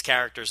Galecki's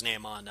character's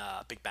name on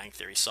Big Bang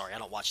Theory. Sorry, I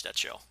don't watch that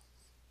show.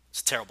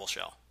 It's a terrible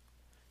show.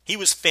 He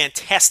was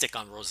fantastic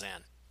on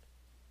Roseanne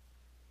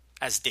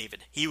as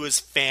David. He was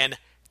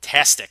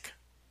fantastic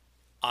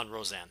on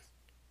Roseanne.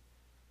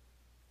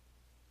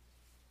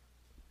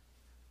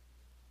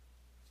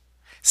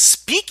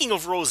 Speaking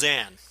of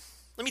Roseanne,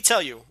 let me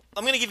tell you,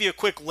 I'm going to give you a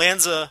quick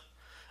Lanza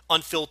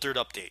Unfiltered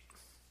update.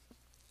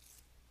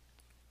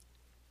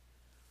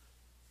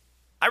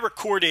 I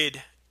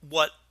recorded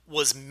what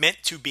was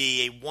meant to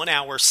be a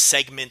 1-hour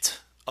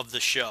segment of the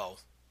show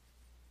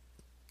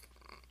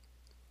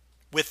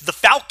with the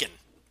Falcon,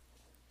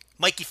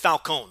 Mikey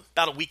Falcone.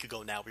 About a week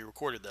ago now, we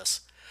recorded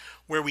this,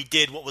 where we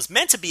did what was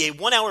meant to be a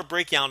 1-hour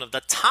breakdown of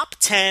the top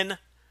 10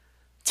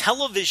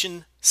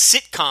 television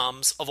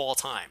sitcoms of all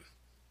time.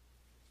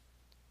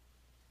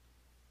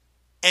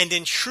 And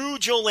in true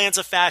Joe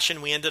Lanza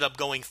fashion, we ended up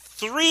going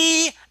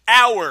 3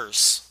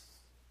 hours.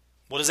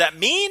 What does that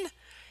mean?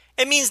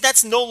 It means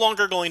that's no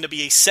longer going to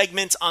be a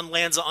segment on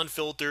Lanza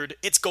Unfiltered.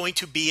 It's going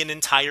to be an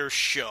entire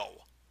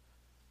show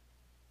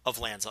of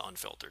Lanza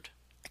Unfiltered.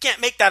 I can't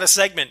make that a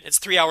segment. It's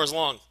 3 hours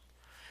long.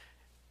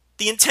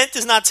 The intent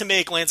is not to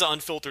make Lanza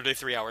Unfiltered a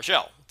 3-hour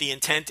show. The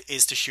intent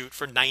is to shoot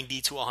for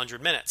 90 to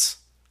 100 minutes.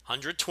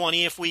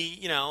 120 if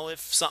if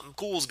something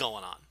cool's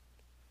going on.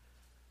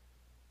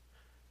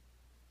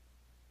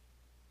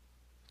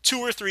 2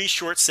 or 3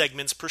 short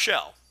segments per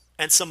show.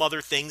 And some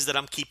other things that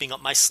I'm keeping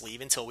up my sleeve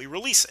until we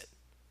release it.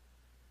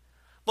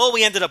 Well,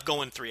 we ended up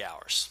going 3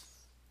 hours.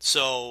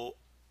 So,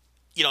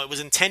 it was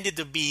intended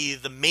to be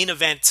the main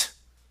event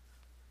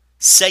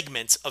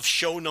segment of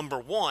show number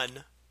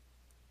 1,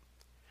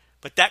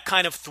 but that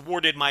kind of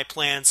thwarted my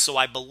plans, so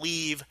I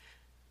believe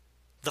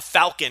the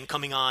Falcon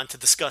coming on to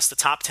discuss the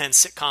top 10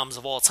 sitcoms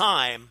of all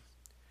time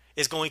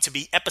is going to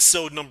be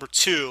episode number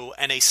 2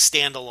 and a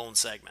standalone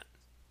segment.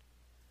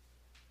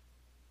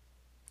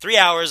 3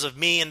 hours of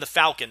me and the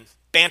Falcon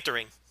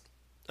bantering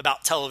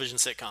about television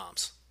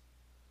sitcoms.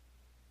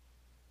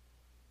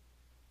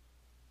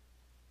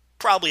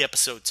 Probably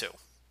episode 2.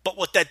 But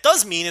what that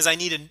does mean is I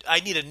need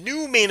a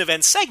new main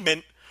event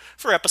segment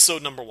for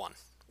episode number 1,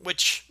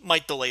 which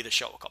might delay the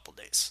show a couple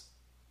days.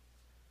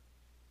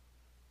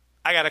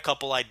 I got a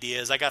couple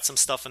ideas. I got some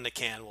stuff in the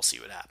can. We'll see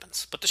what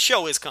happens. But the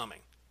show is coming.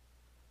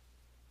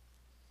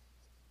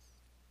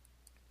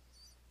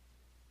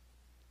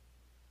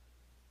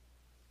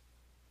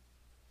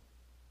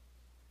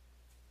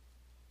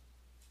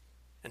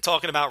 And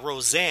talking about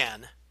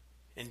Roseanne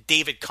and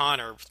David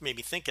Connor made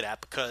me think of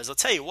that because I'll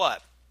tell you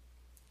what.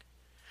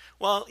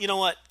 Well, you know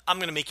what? I'm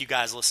going to make you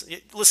guys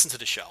listen to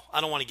the show.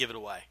 I don't want to give it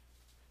away.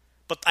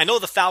 But I know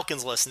the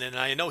Falcon's listening, and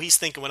I know he's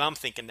thinking what I'm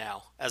thinking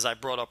now as I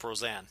brought up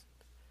Roseanne.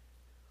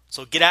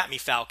 So get at me,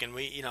 Falcon.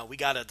 We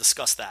got to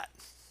discuss that.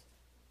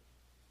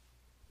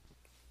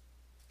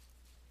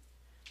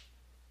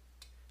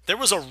 There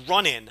was a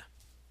run-in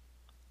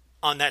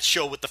on that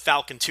show with the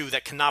Falcon, too,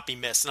 that cannot be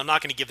missed, and I'm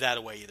not going to give that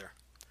away either.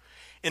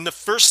 In the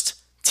first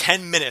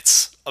 10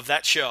 minutes of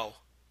that show,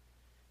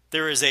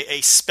 there is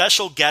a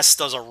special guest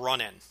does a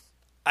run-in.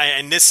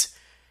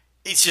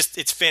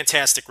 It's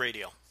fantastic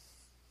radio.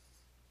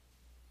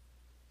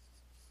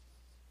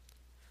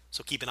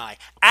 So keep an eye.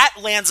 At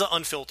Lanza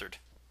Unfiltered,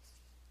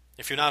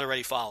 if you're not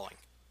already following.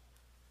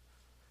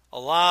 A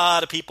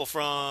lot of people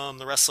from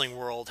the wrestling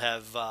world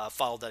have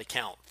followed that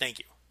account. Thank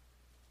you.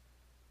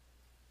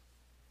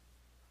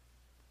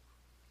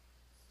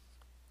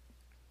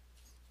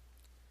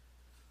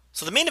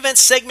 So the main event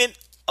segment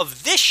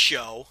of this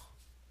show,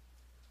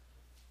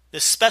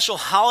 this special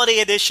holiday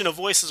edition of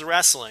Voices of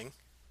Wrestling,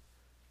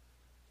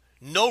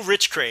 no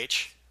Rich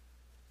Kraetsch.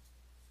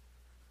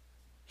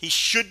 He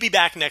should be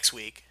back next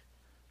week.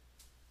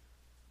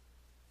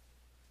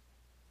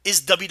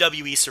 Is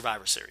WWE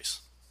Survivor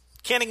Series.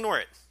 Can't ignore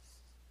it.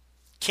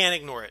 Can't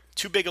ignore it.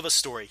 Too big of a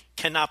story.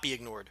 Cannot be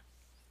ignored.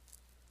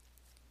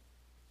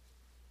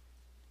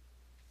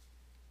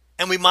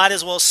 And we might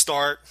as well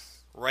start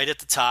right at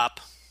the top,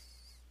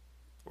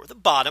 or the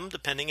bottom,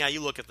 depending how you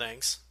look at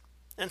things,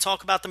 and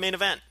talk about the main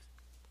event.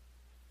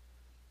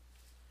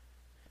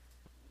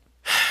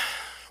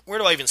 Where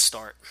do I even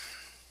start?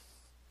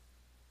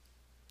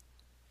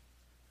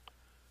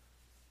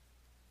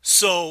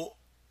 So,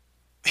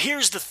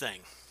 here's the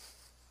thing.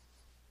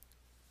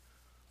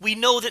 We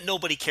know that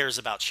nobody cares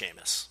about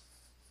Sheamus.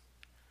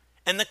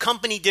 And the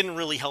company didn't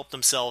really help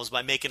themselves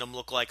by making him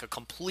look like a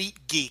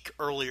complete geek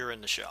earlier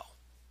in the show.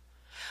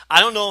 I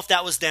don't know if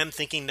that was them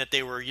thinking that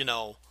they were,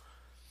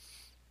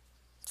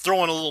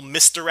 throwing a little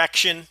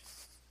misdirection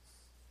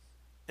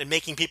and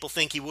making people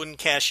think he wouldn't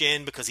cash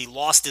in because he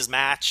lost his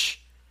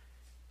match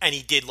and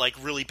he did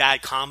like really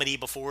bad comedy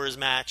before his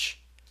match.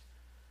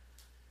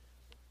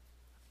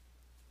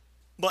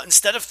 But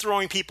instead of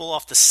throwing people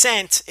off the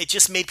scent, it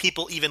just made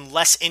people even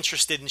less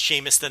interested in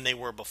Sheamus than they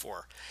were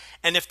before.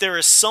 And if there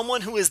is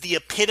someone who is the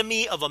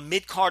epitome of a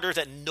mid-carder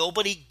that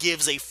nobody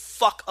gives a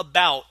fuck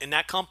about in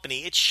that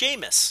company, it's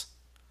Sheamus.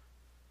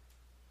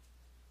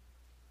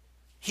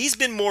 He's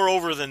been more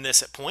over than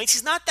this at points.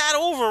 He's not that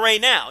over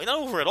right now. He's not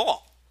over at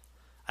all.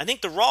 I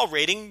think the Raw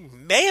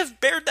rating may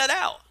have bared that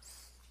out.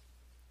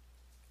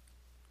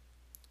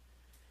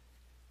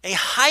 A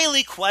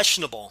highly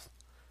questionable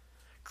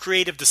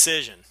creative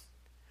decision,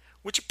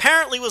 which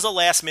apparently was a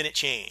last-minute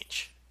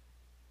change,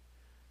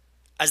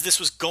 as this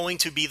was going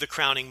to be the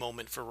crowning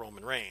moment for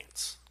Roman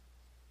Reigns.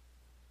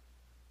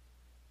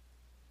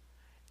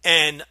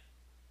 And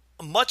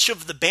much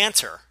of the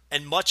banter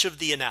and much of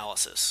the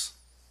analysis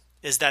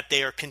is that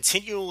they are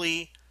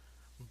continually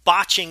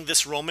botching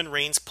this Roman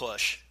Reigns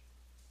push,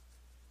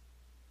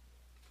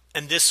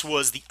 and this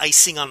was the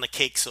icing on the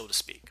cake, so to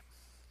speak.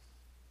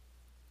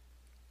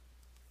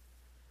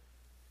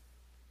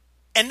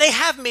 And they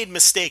have made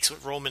mistakes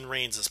with Roman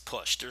Reigns'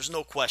 push. There's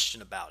no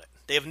question about it.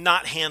 They have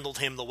not handled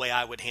him the way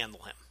I would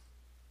handle him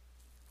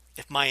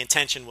if my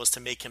intention was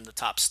to make him the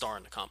top star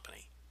in the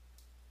company.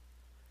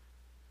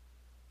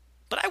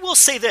 But I will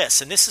say this,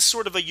 and this is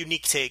sort of a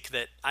unique take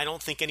that I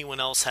don't think anyone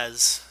else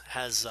has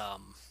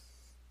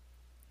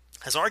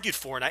argued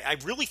for, and I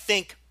really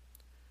think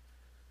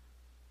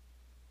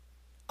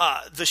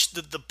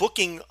the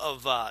booking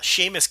of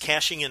Sheamus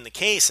cashing in the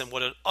case and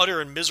what an utter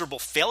and miserable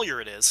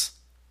failure it is,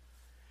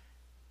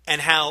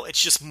 and how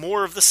it's just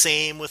more of the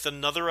same with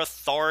another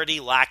authority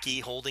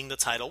lackey holding the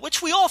title,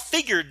 which we all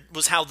figured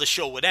was how the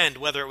show would end,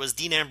 whether it was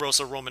Dean Ambrose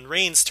or Roman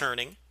Reigns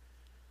turning.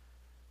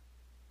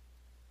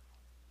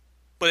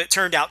 But it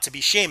turned out to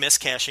be Sheamus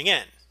cashing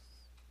in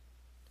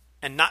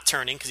and not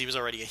turning because he was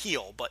already a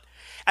heel. But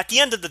at the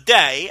end of the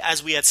day,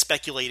 as we had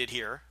speculated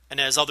here, and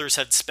as others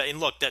had and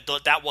look,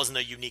 that wasn't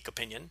a unique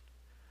opinion,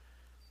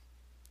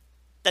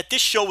 that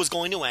this show was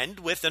going to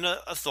end with an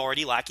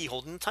authority lackey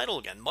holding the title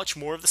again. Much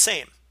more of the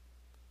same.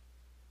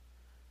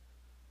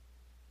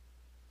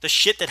 The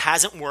shit that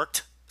hasn't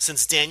worked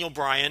since Daniel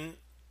Bryan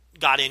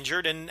got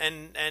injured and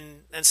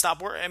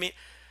stopped working. I mean,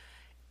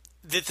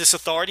 this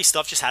authority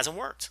stuff just hasn't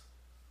worked.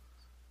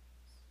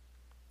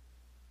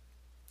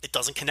 It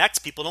doesn't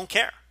connect. People don't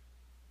care.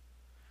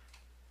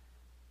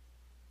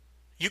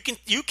 You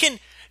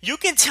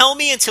can tell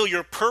me until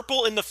you're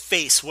purple in the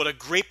face what a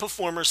great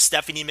performer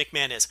Stephanie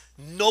McMahon is.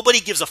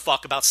 Nobody gives a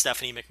fuck about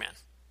Stephanie McMahon.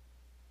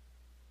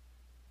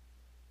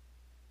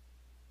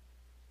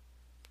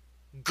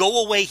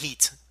 Go away,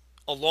 Heat,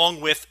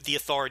 along with the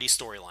authority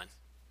storyline.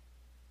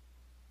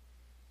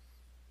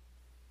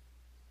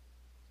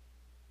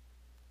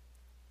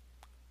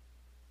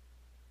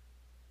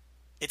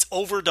 It's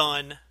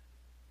overdone.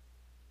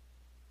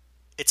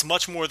 It's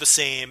much more the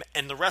same,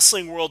 and the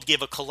wrestling world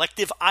gave a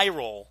collective eye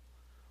roll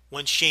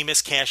when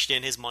Sheamus cashed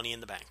in his Money in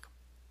the Bank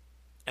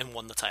and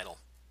won the title.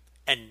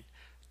 And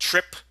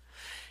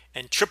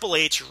Triple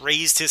H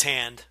raised his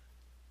hand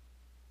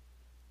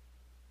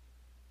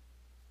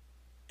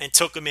and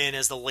took him in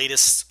as the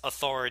latest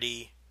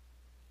authority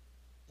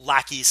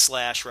lackey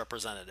 /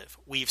 representative.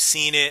 We've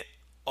seen it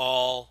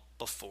all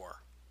before.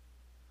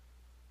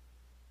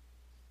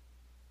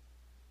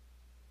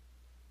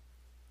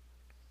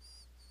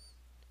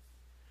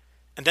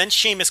 And then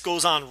Sheamus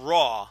goes on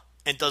Raw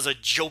and does a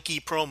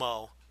jokey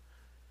promo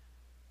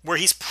where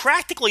he's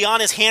practically on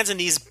his hands and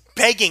knees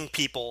begging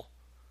people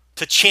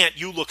to chant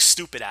 "You look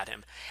stupid" at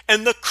him.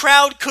 And the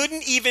crowd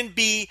couldn't even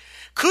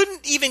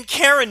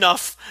care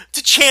enough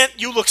to chant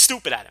 "You look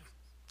stupid" at him.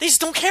 They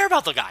just don't care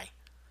about the guy.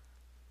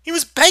 He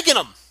was begging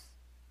them.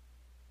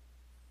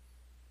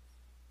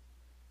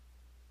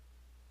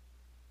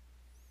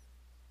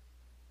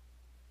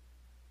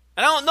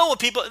 And I don't know what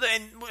people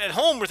at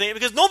home were thinking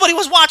because nobody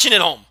was watching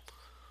at home.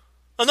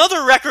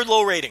 Another record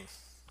low rating.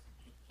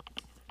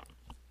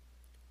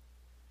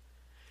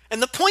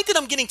 And the point that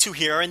I'm getting to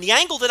here, and the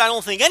angle that I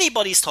don't think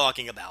anybody's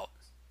talking about,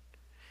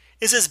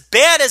 is as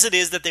bad as it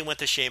is that they went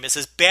to Sheamus,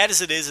 as bad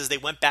as it is as they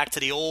went back to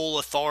the old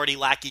authority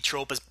lackey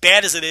trope, as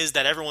bad as it is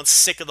that everyone's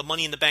sick of the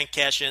Money in the Bank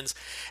cash-ins,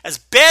 as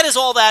bad as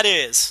all that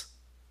is,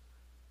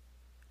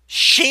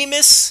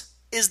 Sheamus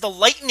is the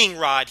lightning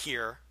rod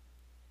here.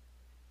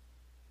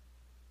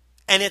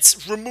 And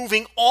it's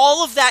removing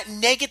all of that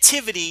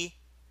negativity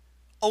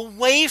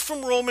away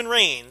from Roman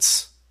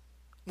Reigns,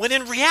 when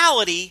in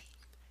reality,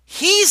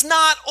 he's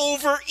not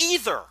over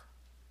either.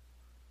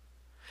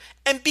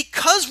 And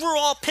because we're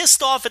all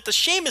pissed off at the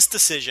Sheamus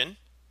decision,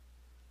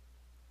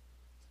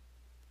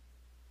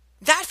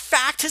 that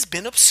fact has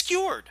been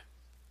obscured.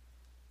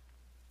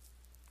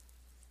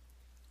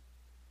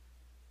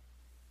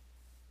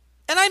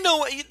 And I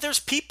know there's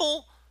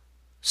people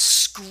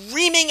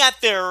screaming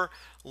at their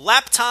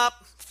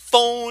laptop,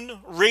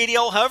 phone,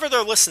 radio, however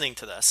they're listening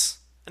to this.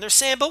 And they're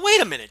saying, but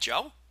wait a minute,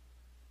 Joe.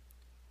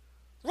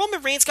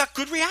 Roman Reigns got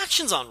good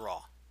reactions on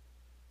Raw.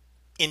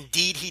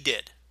 Indeed he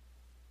did.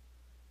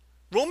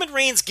 Roman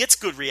Reigns gets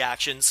good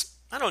reactions,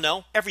 I don't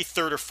know, every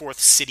third or fourth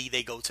city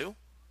they go to.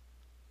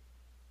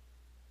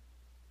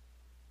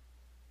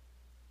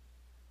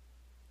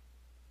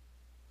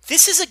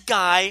 This is a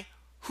guy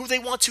who they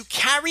want to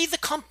carry the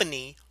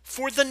company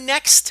for the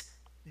next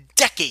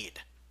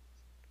decade.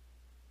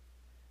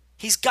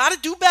 He's got to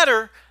do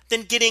better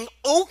than getting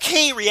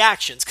okay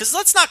reactions, because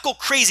let's not go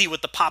crazy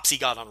with the pops he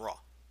got on Raw.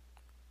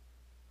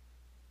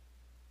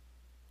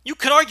 You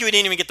could argue he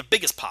didn't even get the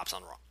biggest pops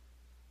on Raw.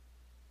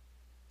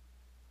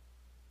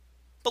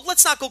 But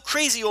let's not go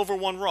crazy over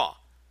one Raw.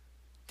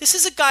 This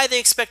is a guy they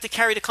expect to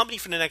carry the company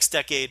for the next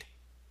decade.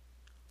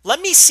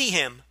 Let me see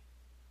him.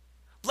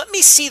 Let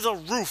me see the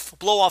roof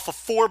blow off of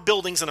 4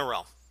 buildings in a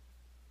row.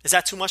 Is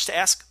that too much to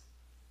ask?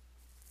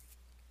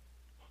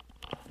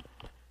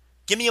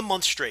 Give me a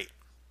month straight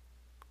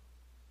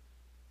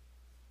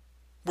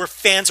where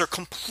fans are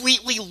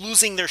completely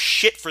losing their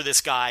shit for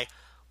this guy,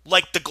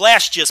 like the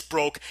glass just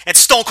broke and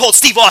Stone Cold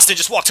Steve Austin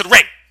just walked to the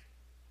ring.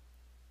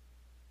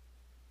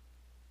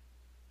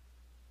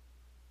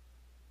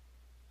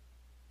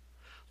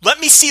 Let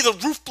me see the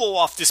roof blow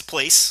off this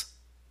place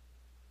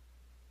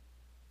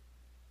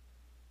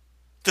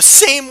the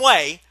same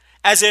way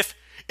as if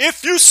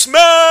you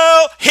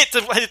smell, hit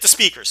the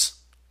speakers.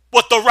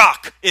 What The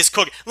Rock is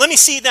cooking. Let me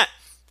see that.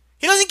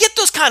 He doesn't get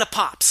those kind of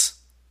pops.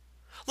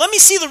 Let me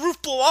see the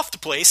roof blow off the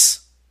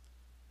place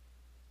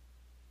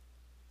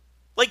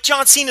like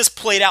John Cena's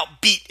played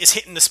out beat is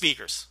hitting the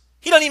speakers.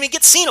 He doesn't even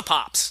get Cena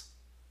pops.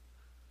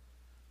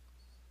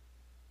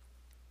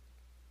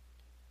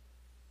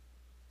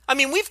 I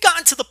mean, we've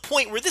gotten to the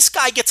point where this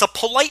guy gets a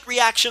polite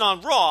reaction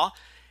on Raw,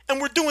 and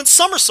we're doing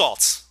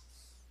somersaults.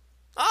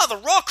 The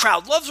Raw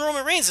crowd loves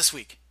Roman Reigns this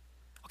week.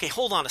 Okay,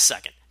 hold on a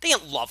second. They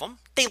didn't love him.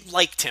 They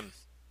liked him.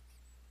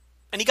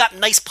 And he got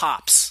nice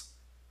pops.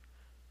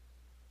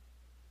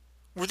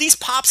 Were these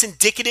pops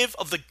indicative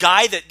of the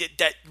guy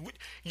that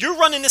you're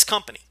running this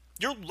company?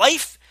 Your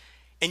life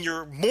and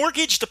your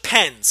mortgage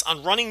depends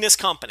on running this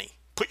company.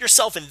 Put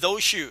yourself in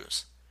those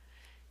shoes.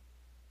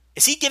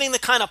 Is he getting the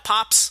kind of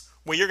pops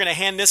where you're going to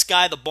hand this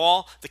guy the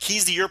ball, the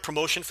keys to your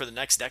promotion for the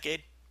next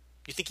decade?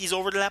 You think he's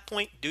over to that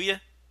point? Do you?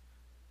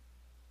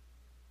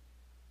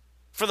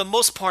 For the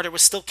most part, it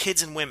was still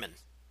kids and women.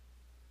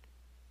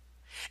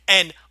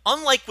 And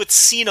unlike with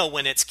Cena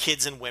when it's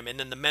kids and women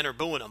and the men are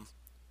booing him,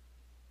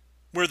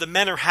 where the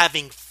men are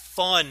having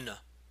fun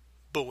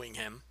booing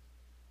him,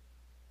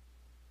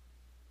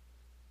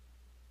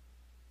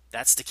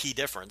 that's the key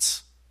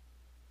difference.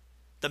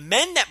 The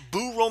men that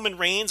boo Roman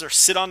Reigns or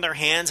sit on their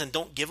hands and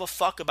don't give a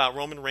fuck about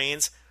Roman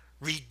Reigns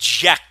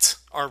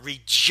are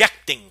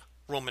rejecting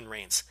Roman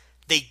Reigns.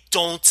 They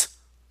don't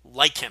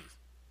like him.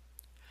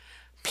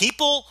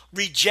 People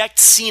reject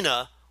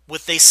Cena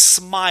with a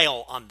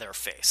smile on their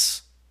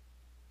face.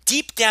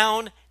 Deep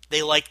down,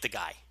 they like the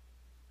guy.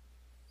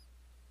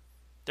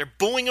 They're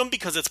booing him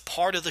because it's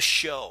part of the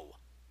show.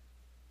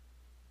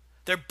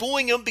 They're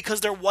booing him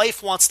because their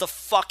wife wants to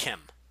fuck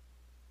him.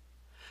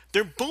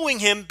 They're booing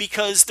him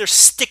because they're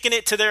sticking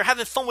it to their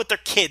having fun with their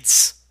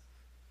kids.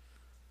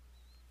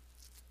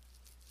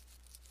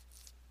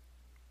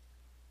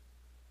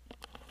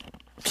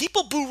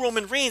 People boo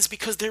Roman Reigns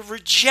because they're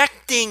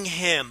rejecting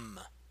him.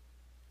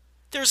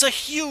 There's a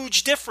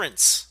huge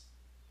difference.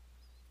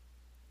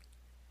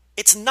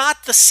 It's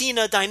not the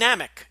Cena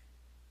dynamic.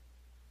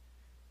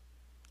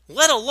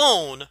 Let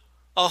alone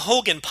a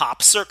Hogan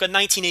pop circa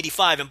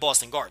 1985 in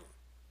Boston Garden.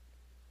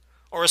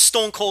 Or a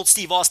Stone Cold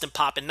Steve Austin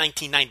pop in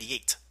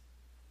 1998.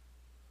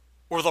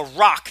 Or The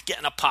Rock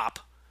getting a pop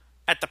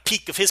at the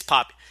peak of his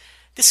pop.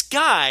 This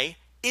guy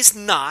is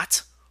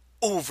not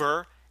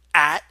over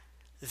at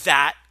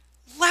that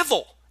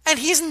level. And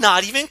he's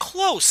not even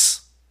close.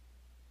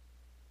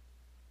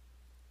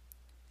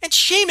 And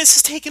Sheamus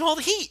is taking all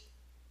the heat.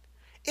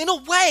 In a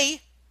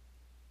way,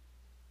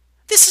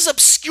 this is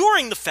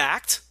obscuring the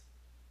fact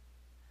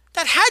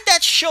that had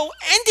that show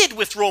ended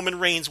with Roman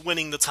Reigns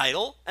winning the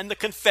title and the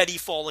confetti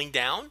falling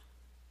down,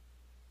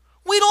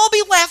 we'd all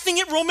be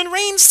laughing at Roman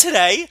Reigns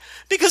today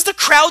because the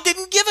crowd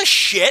didn't give a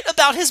shit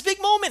about his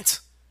big moment.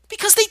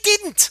 Because they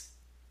didn't.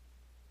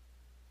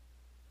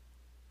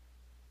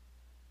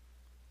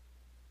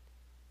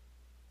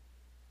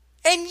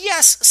 And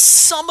yes,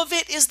 some of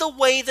it is the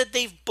way that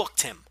they've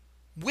booked him.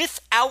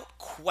 Without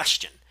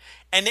question.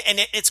 And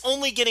it's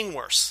only getting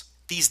worse.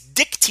 These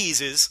dick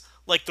teases,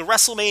 like the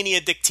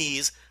WrestleMania dick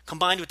tease,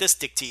 combined with this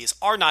dick tease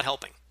are not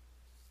helping.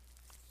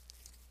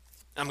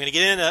 I'm going to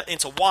get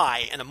into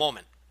why in a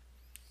moment.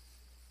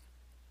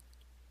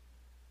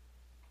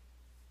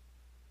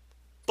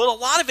 But a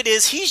lot of it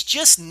is he's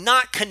just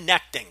not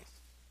connecting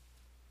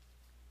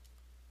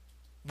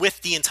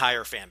with the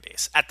entire fan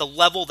base at the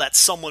level that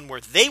someone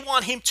where they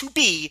want him to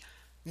be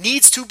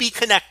needs to be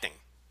connecting.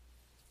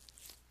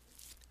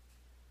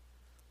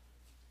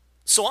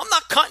 So I'm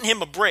not cutting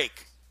him a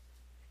break.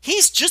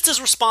 He's just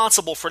as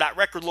responsible for that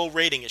record low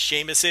rating as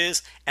Sheamus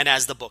is and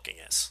as the booking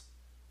is.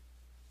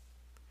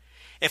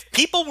 If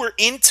people were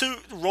into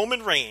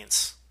Roman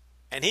Reigns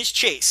and his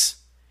chase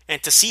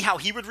and to see how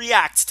he would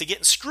react to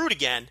getting screwed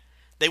again,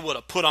 they would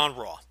have put on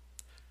Raw.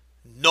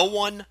 No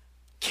one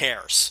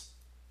cares.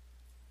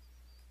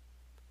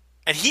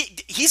 And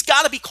he's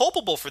got to be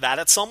culpable for that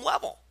at some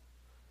level.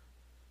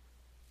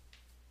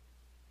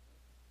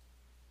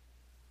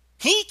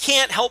 He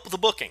can't help the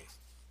booking.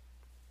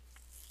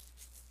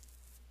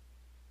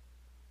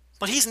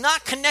 But he's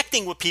not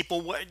connecting with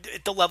people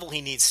at the level he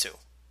needs to.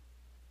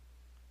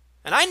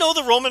 And I know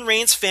the Roman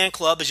Reigns fan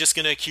club is just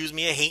going to accuse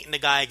me of hating the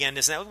guy again,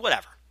 this and that,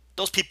 whatever.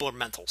 Those people are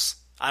mentals.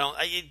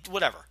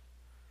 Whatever.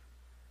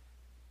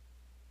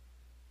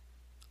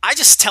 I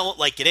just tell it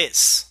like it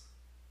is.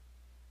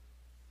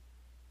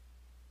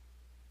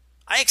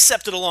 I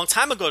accepted a long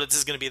time ago that this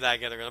is going to be that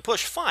guy they're going to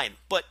push. Fine,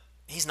 but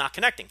he's not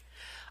connecting.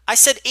 I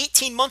said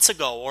 18 months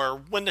ago,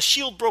 or when the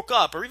Shield broke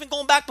up, or even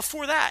going back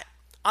before that,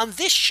 on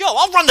this show,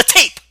 I'll run the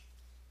tape.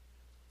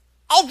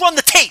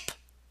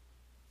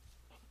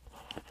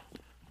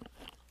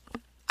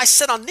 I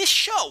said on this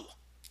show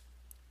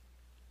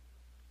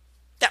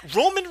that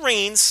Roman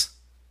Reigns,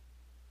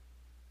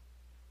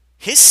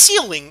 his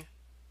ceiling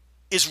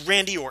is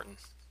Randy Orton.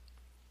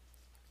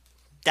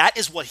 That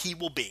is what he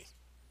will be.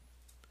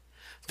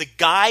 The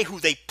guy who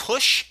they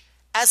push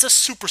as a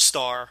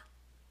superstar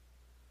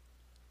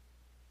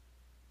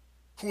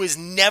who is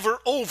never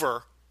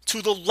over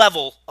to the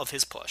level of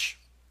his push.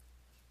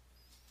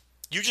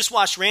 You just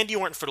watched Randy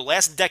Orton for the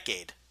last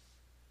decade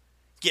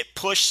get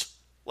pushed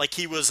like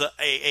he was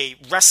a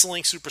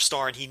wrestling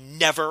superstar, and he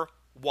never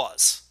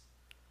was.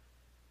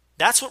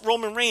 That's what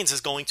Roman Reigns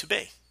is going to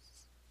be.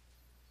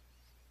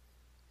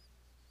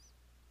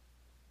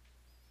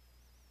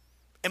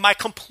 Am I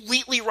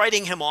completely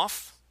writing him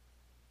off?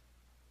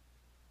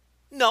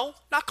 No,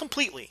 not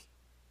completely.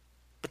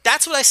 But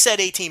that's what I said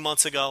 18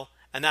 months ago,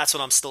 and that's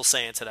what I'm still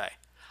saying today.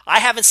 I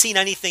haven't seen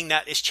anything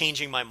that is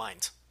changing my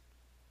mind.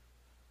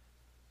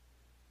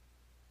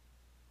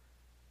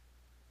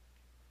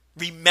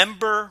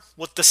 Remember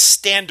what the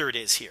standard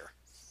is here.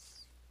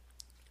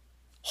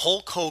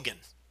 Hulk Hogan,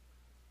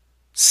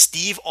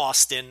 Steve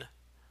Austin,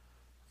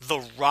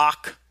 The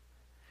Rock,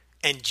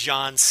 and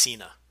John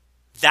Cena.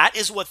 That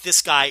is what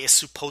this guy is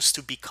supposed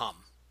to become.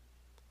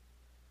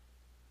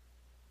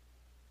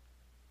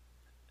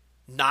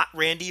 Not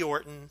Randy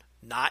Orton,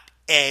 not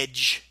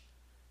Edge,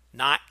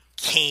 not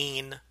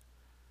Kane,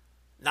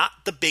 not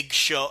The Big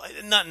Show.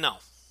 No.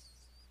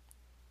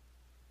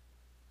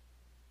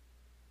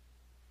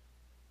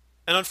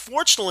 And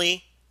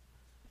unfortunately,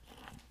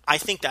 I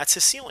think that's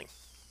his ceiling.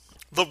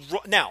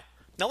 Now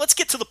let's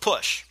get to the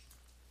push.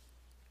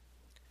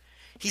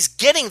 He's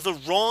getting the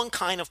wrong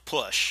kind of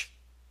push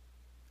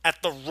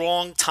at the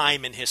wrong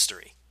time in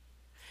history.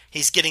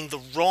 He's getting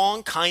the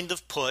wrong kind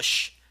of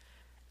push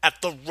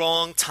at the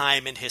wrong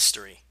time in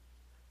history.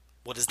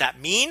 What does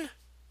that mean?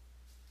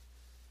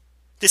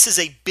 This is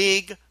a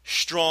big,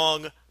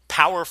 strong,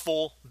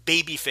 powerful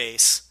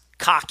babyface,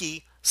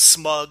 cocky,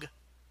 smug,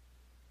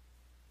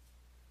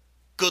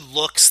 good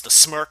looks, the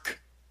smirk.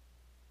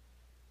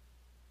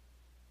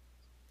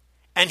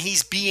 And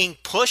he's being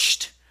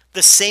pushed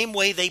the same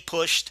way they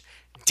pushed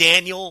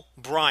Daniel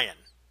Bryan,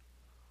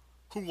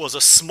 who was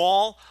a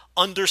small,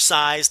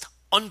 undersized,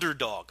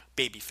 underdog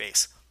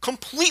babyface.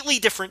 Completely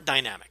different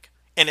dynamic.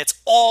 And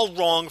it's all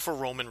wrong for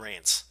Roman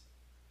Reigns.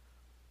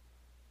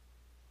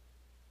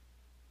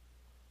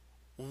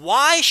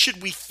 Why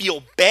should we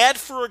feel bad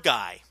for a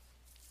guy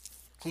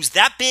who's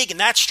that big and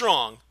that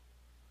strong,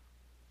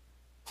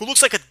 who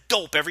looks like a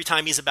dope every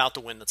time he's about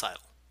to win the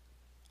title?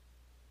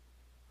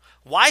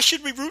 Why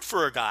should we root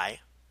for a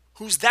guy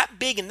who's that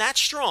big and that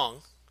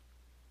strong,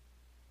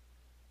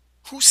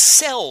 who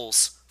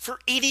sells for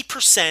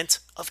 80%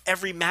 of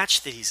every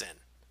match that he's in?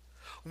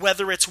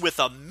 Whether it's with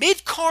a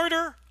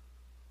mid-carder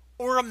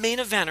or a main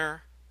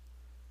eventer,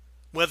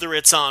 whether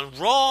it's on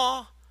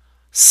Raw,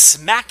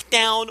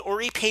 SmackDown,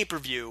 or a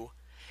pay-per-view,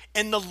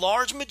 in the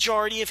large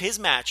majority of his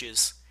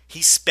matches,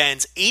 he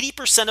spends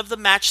 80% of the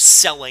match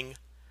selling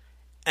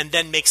and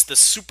then makes the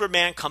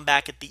Superman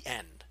comeback at the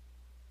end.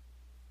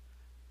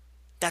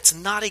 That's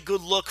not a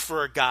good look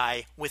for a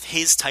guy with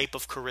his type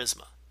of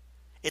charisma.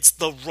 It's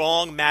the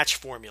wrong match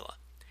formula.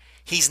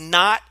 He's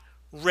not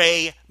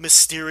Rey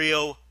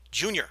Mysterio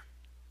Jr.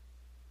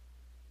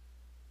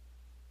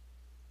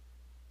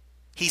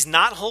 He's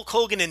not Hulk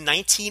Hogan in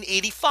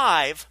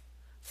 1985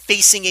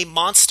 facing a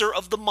monster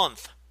of the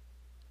month.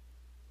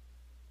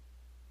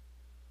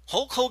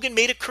 Hulk Hogan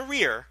made a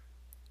career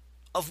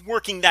of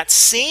working that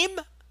same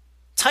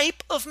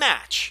type of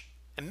match.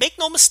 And make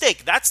no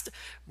mistake,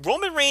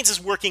 Roman Reigns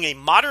is working a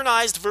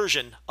modernized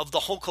version of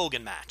the Hulk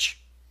Hogan match.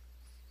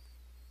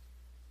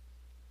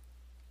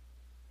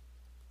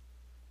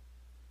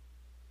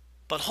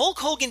 But Hulk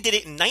Hogan did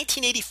it in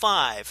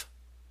 1985,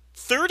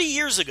 30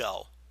 years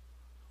ago,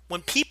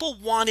 when people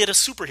wanted a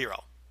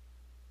superhero.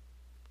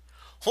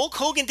 Hulk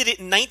Hogan did it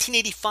in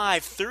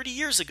 1985, 30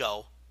 years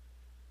ago,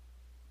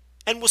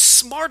 and was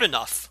smart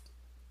enough,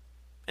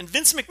 and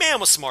Vince McMahon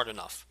was smart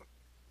enough,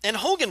 and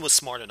Hogan was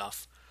smart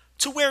enough,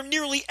 to where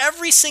nearly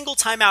every single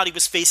time out he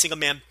was facing a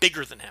man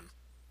bigger than him.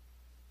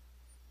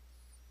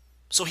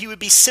 So he would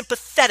be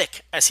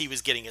sympathetic as he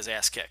was getting his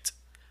ass kicked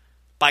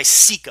by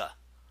Sika,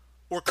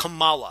 or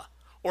Kamala,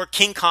 or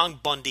King Kong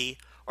Bundy,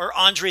 or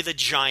Andre the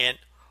Giant,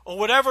 or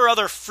whatever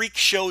other freak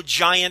show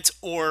giant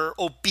or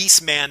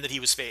obese man that he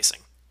was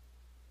facing.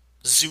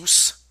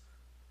 Zeus.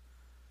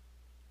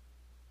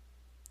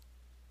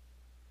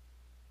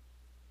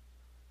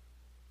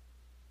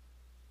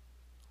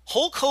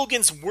 Hulk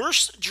Hogan's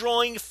worst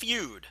drawing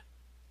feud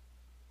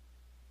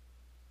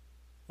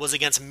was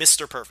against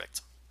Mr.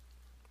 Perfect.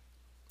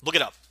 Look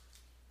it up.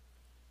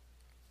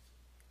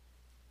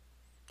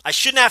 I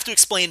shouldn't have to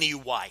explain to you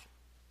why.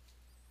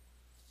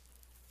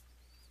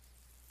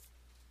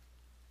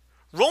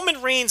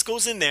 Roman Reigns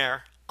goes in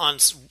there on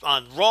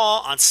Raw,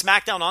 on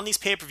SmackDown, on these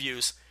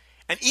pay-per-views,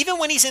 and even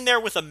when he's in there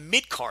with a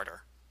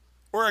mid-carder,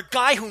 or a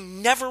guy who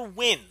never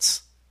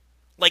wins,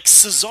 like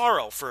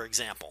Cesaro, for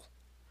example.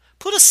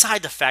 Put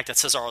aside the fact that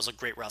Cesaro's a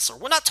great wrestler.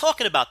 We're not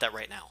talking about that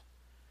right now.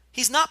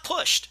 He's not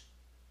pushed.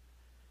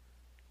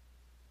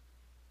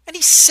 And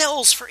he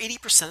sells for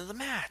 80% of the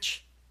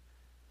match.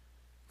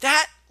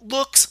 That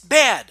looks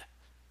bad.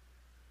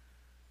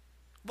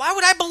 Why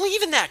would I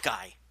believe in that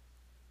guy?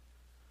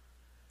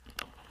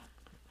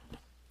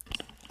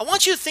 I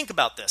want you to think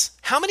about this.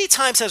 How many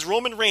times has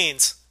Roman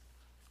Reigns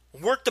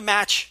worked the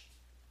match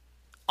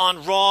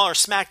on Raw or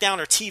SmackDown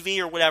or TV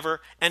or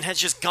whatever and has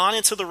just gone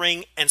into the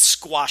ring and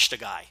squashed a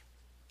guy?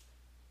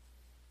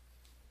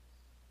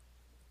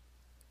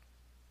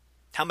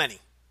 How many?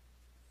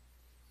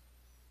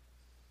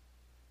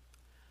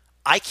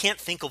 I can't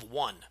think of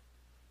one.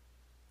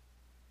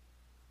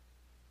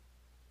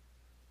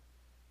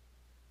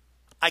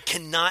 I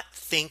cannot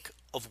think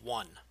of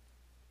one.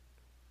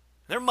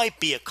 There might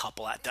be a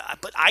couple,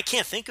 but I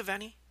can't think of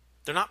any.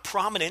 They're not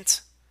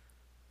prominent.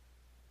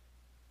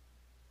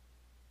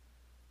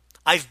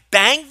 I've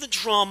banged the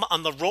drum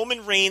on the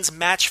Roman Reigns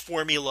match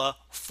formula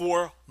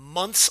for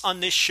months on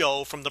this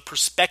show from the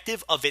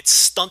perspective of it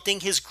stunting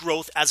his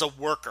growth as a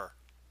worker.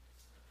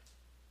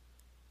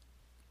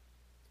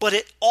 But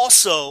it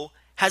also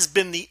has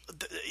been the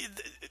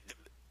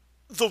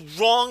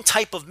wrong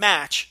type of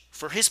match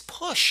for his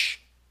push.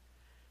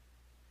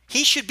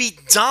 He should be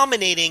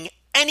dominating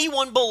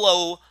anyone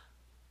below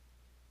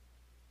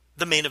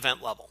the main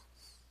event level.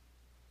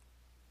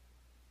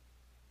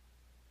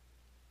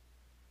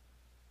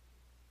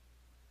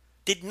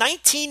 Did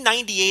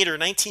 1998 or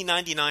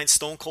 1999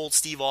 Stone Cold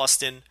Steve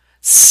Austin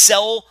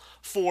sell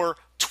for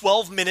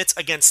 12 minutes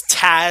against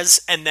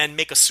Taz and then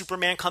make a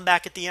Superman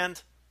comeback at the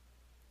end?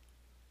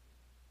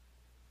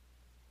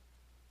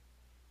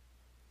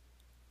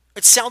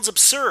 It sounds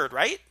absurd,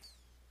 right?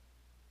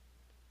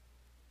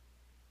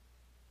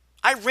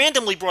 I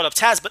randomly brought up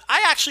Taz, but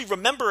I actually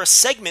remember a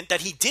segment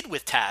that he did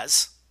with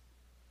Taz.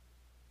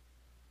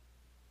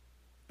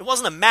 It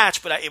wasn't a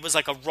match, but it was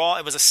like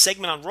it was a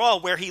segment on Raw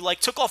where he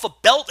took off a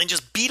belt and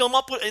just beat him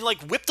up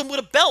and whipped him with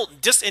a belt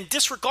and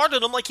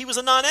disregarded him like he was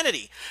a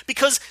non-entity.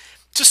 Because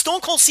to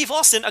Stone Cold Steve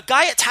Austin, a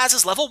guy at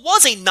Taz's level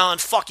was a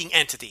non-fucking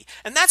entity.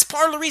 And that's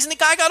part of the reason the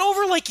guy got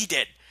over like he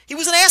did. He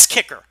was an ass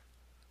kicker.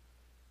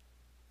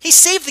 He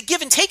saved the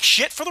give and take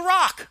shit for The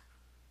Rock.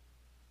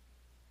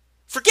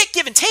 Forget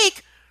give and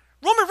take.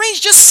 Roman Reigns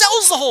just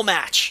sells the whole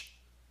match.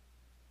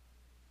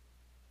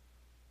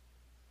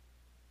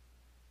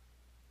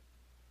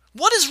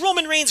 What is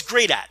Roman Reigns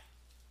great at?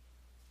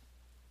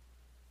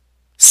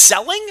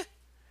 Selling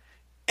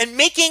and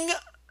making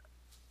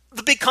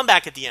the big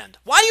comeback at the end.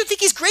 Why do you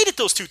think he's great at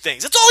those two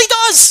things? That's all he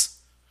does.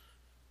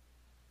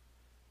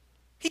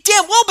 He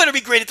damn well better be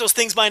great at those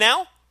things by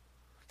now.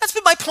 That's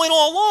been my point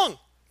all along.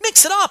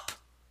 Mix it up.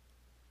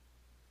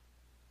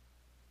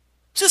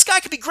 So this guy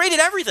could be great at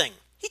everything.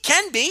 He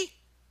can be.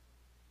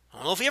 I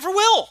don't know if he ever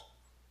will.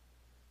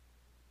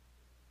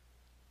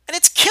 And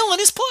it's killing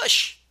his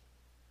push.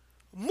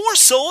 More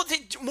so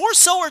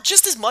or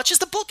just as much as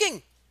the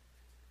booking.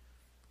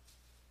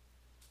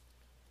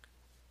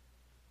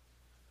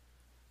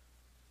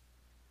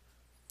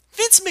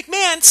 Vince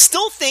McMahon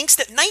still thinks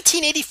that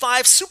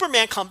 1985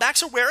 Superman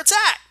comebacks are where it's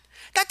at.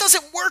 That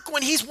doesn't work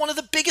when he's one of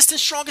the biggest and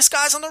strongest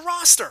guys on the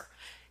roster.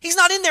 He's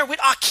not in there with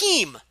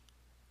Akeem.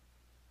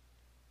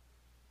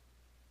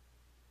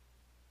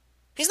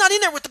 He's not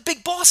in there with the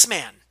big boss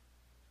man.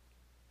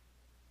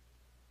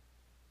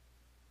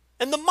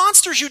 And the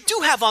monsters you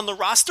do have on the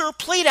roster are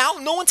played out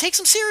and no one takes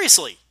them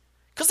seriously.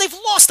 Because they've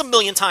lost a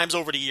million times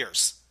over the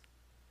years.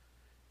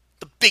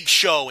 The Big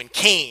Show and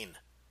Kane.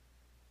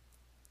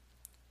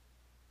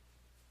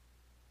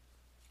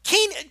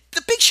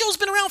 The Big Show's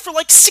been around for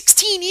like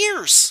 16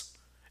 years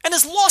and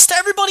has lost to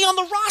everybody on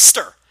the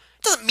roster.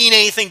 It doesn't mean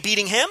anything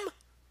beating him.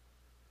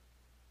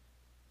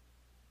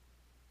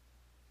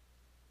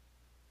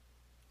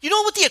 You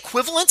know what the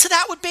equivalent to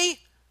that would be?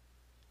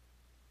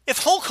 If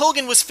Hulk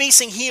Hogan was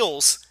facing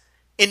heels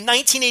in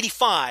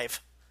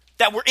 1985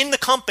 that were in the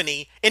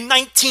company in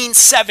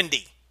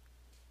 1970.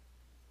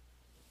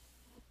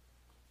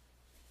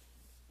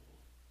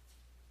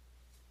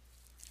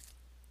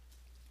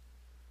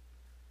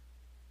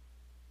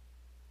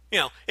 You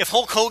know, if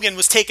Hulk Hogan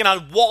was taking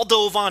on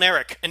Waldo Von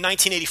Erich in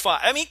 1985.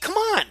 I mean, come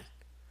on.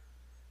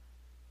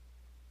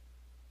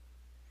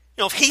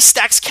 You know, if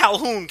Haystacks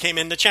Calhoun came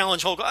in to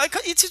challenge Hulk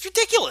Hogan, it's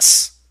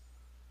ridiculous.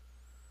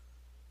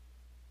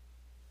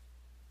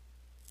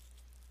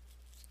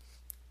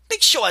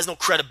 Big Show has no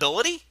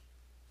credibility.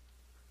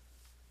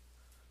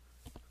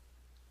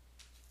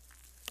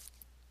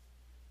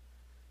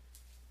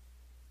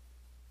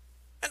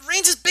 And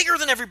Reigns is bigger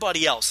than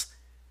everybody else.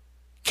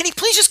 Can he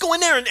please just go in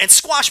there and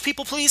squash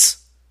people, please?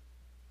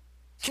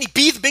 Can he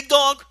be the big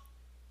dog?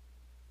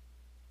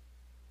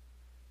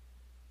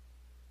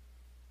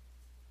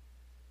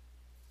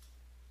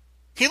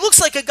 He looks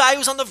like a guy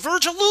who's on the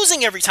verge of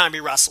losing every time he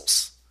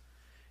wrestles.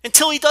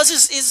 Until he does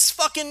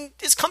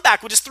his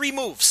comeback with his 3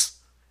 moves.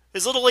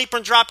 His little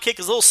apron drop kick,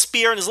 his little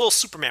spear, and his little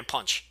Superman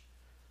punch.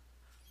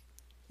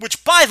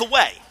 Which, by the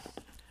way,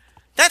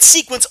 that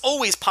sequence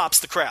always pops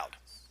the crowd.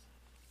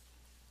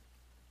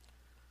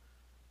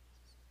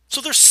 So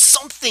there's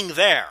something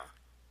there.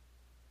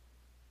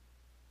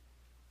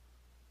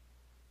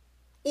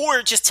 Or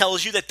it just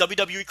tells you that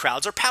WWE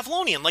crowds are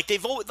Pavlovian, like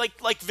they've always,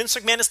 like Vince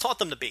McMahon has taught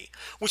them to be,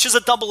 which is a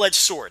double-edged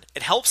sword.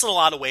 It helps in a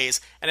lot of ways,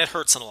 and it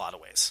hurts in a lot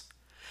of ways.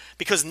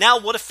 Because now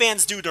what do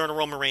fans do during a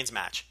Roman Reigns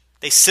match?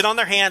 They sit on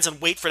their hands and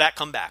wait for that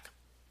comeback.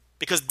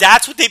 Because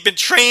that's what they've been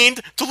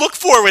trained to look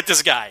for with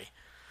this guy.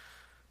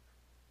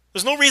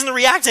 There's no reason to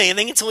react to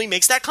anything until he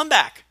makes that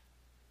comeback.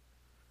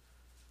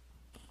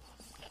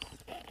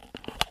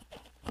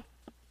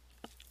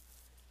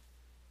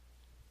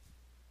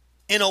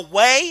 In a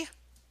way,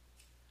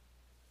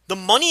 the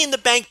Money in the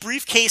Bank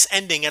briefcase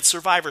ending at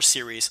Survivor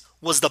Series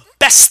was the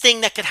best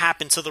thing that could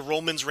happen to the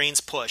Roman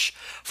Reigns push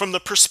from the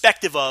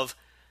perspective of,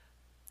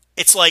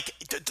 it's like,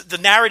 the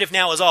narrative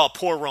now is, oh,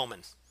 poor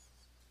Roman.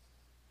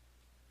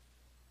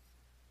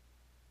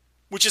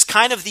 Which is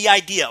kind of the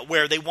idea,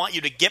 where they want you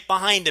to get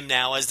behind him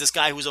now as this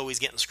guy who's always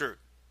getting screwed.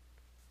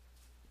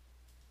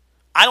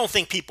 I don't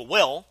think people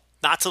will,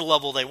 not to the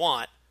level they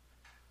want.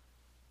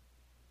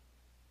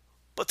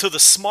 But to the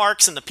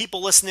smarks and the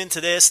people listening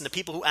to this and the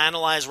people who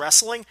analyze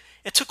wrestling,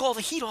 it took all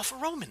the heat off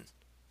of Roman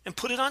and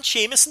put it on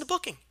Sheamus in the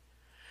booking.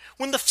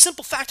 When the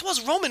simple fact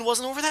was, Roman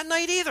wasn't over that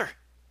night either.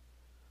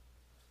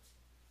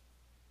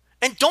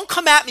 And don't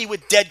come at me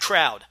with dead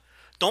crowd.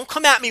 Don't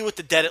come at me with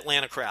the dead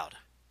Atlanta crowd.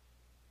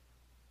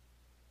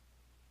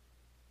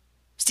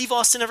 Steve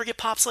Austin ever get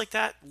pops like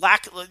that?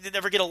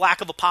 Ever get a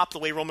lack of a pop the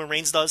way Roman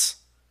Reigns does?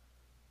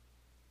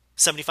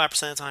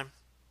 75% of the time.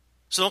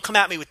 So don't come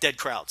at me with dead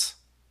crowds.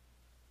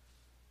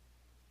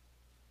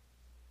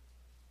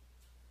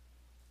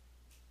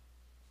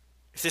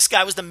 If this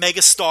guy was the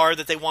mega star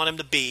that they want him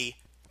to be,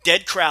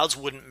 dead crowds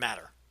wouldn't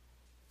matter.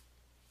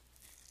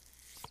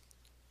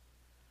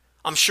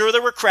 I'm sure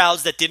there were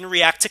crowds that didn't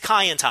react to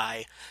Kai and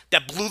Tai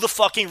that blew the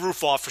fucking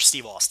roof off for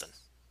Steve Austin.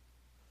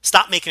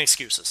 Stop making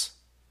excuses.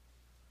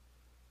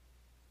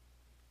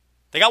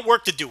 They got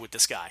work to do with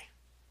this guy.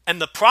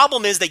 And the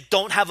problem is they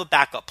don't have a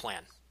backup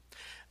plan.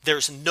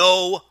 There's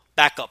no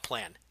backup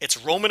plan. It's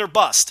Roman or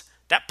bust.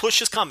 That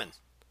push is coming.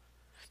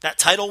 That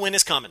title win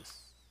is coming.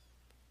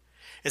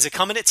 Is it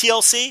coming at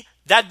TLC?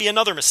 That'd be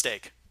another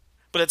mistake.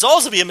 But it's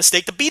also be a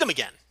mistake to beat him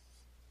again.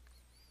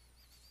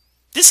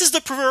 This is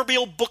the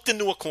proverbial booked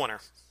into a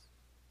corner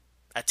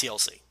at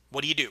TLC.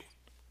 What do?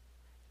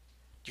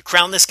 You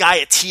crown this guy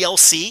at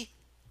TLC?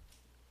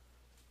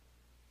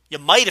 You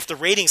might if the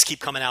ratings keep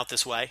coming out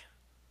this way.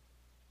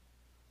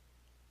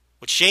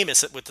 With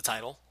Sheamus with the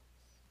title.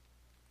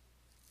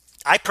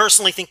 I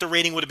personally think the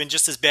rating would have been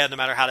just as bad no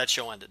matter how that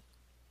show ended.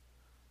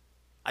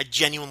 I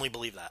genuinely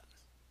believe that.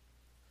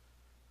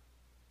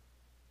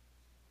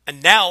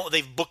 And now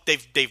they've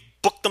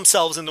booked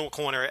themselves into a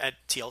corner at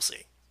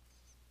TLC.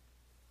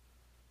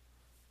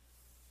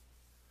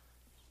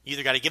 You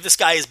either got to give this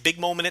guy his big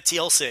moment at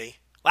TLC.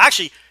 Well,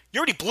 actually, you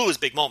already blew his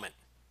big moment.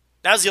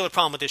 That was the other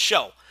problem with this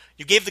show.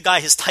 You gave the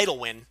guy his title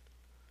win,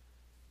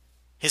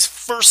 his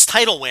first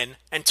title win,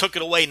 and took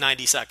it away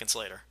 90 seconds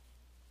later.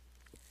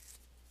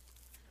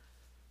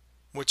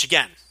 Which,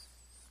 again,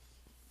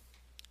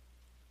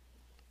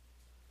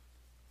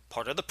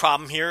 part of the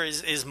problem here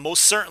is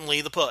most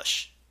certainly the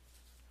push.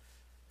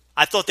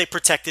 I thought they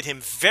protected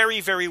him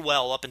very, very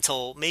well up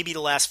until maybe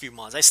the last few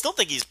months. I still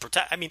think he's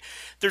I mean,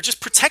 they're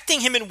just protecting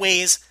him in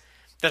ways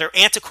that are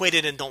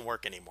antiquated and don't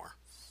work anymore.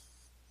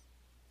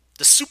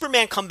 The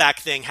Superman comeback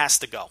thing has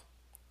to go.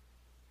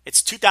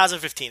 It's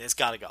 2015. It's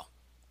got to go.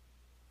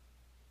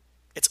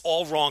 It's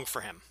all wrong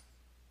for him.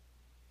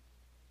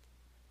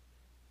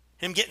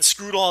 Him getting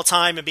screwed all the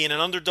time and being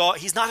an underdog.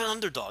 He's not an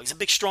underdog. He's a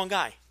big, strong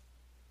guy.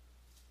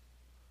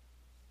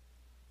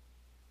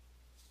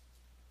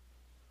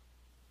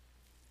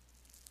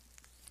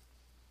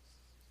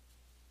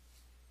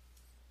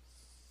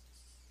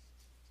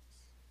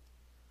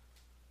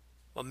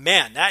 Well,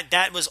 man,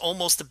 that was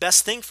almost the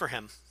best thing for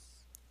him.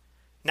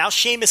 Now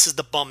Sheamus is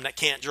the bum that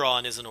can't draw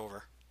and isn't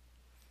over.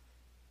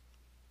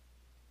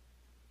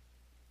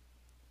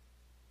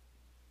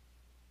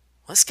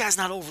 Well, this guy's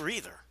not over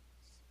either.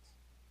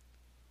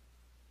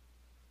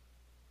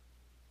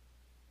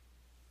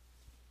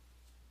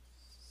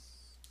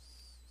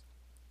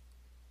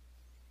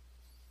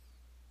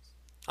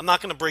 I'm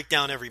not going to break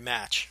down every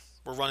match.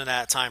 We're running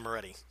out of time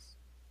already.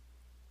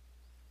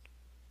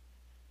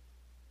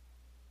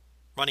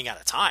 Running out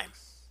of time?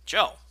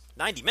 Joe,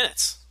 90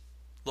 minutes.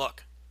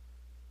 Look.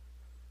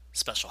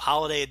 Special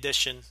holiday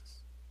edition.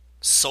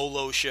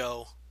 Solo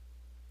show.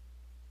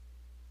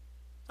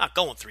 Not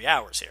going 3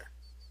 hours here.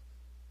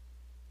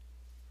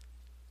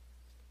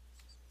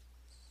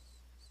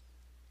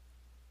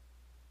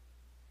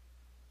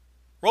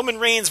 Roman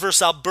Reigns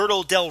versus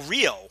Alberto Del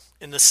Rio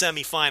in the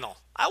semifinal.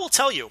 I will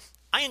tell you,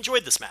 I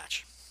enjoyed this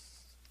match.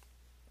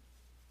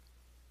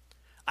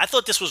 I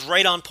thought this was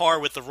right on par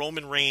with the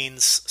Roman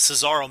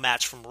Reigns-Cesaro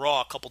match from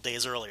Raw a couple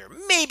days earlier.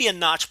 Maybe a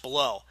notch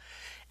below.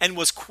 And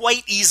was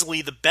quite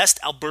easily the best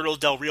Alberto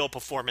Del Rio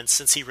performance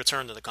since he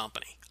returned to the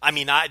company. I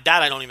mean, I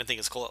don't even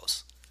think is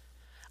close.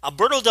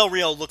 Alberto Del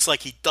Rio looks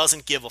like he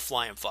doesn't give a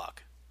flying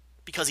fuck.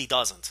 Because he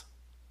doesn't.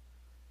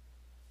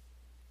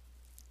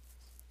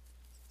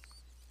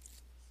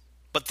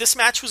 But this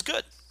match was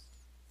good.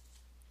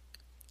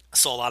 I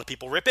saw a lot of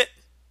people rip it.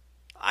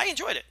 I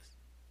enjoyed it.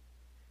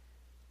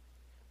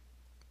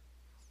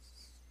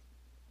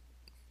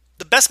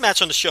 The best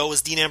match on the show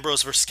was Dean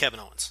Ambrose versus Kevin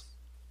Owens.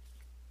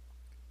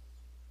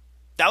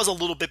 That was a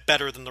little bit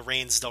better than the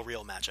Reigns-Del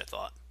Rio match, I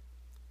thought.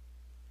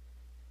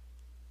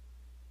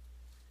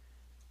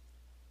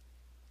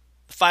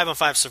 The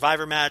 5-on-5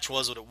 Survivor match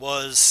was what it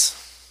was.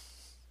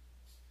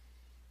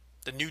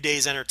 The New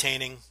Day's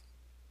entertaining.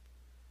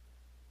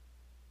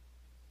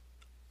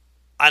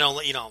 I don't,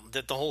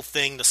 the whole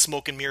thing, the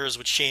smoke and mirrors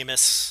with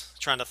Sheamus,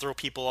 trying to throw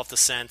people off the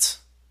scent.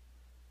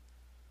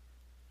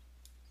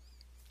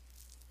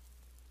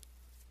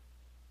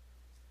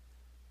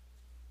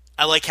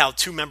 I like how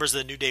 2 members of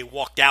the New Day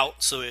walked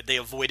out so they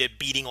avoided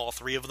beating all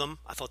 3 of them.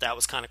 I thought that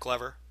was kind of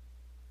clever.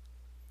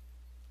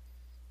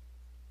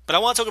 But I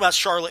want to talk about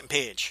Charlotte and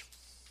Paige.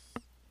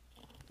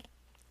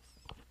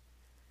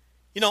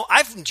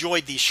 I've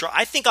enjoyed these.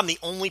 I think I'm the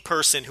only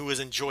person who has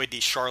enjoyed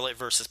these Charlotte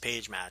versus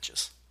Paige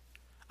matches.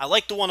 I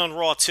like the one on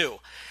Raw too.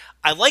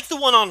 I like the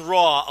one on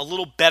Raw a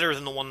little better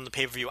than the one on the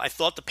pay-per-view. I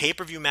thought the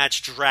pay-per-view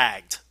match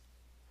dragged.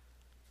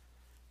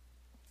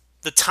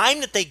 The time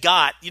that they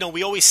got,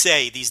 we always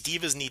say these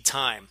divas need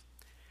time.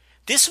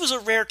 This was a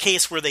rare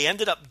case where they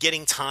ended up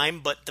getting time,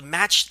 but the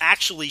match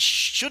actually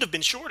should have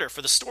been shorter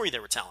for the story they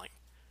were telling.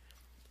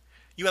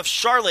 You have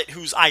Charlotte,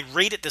 who's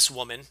irate at this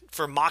woman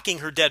for mocking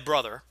her dead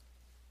brother.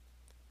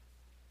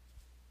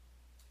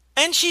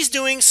 And she's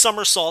doing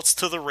somersaults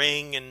to the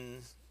ring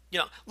and,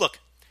 look,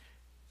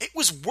 it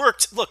was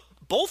worked. Look,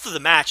 both of the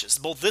matches,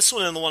 both this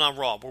one and the one on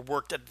Raw, were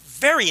worked at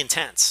very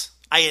intense.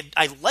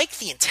 I liked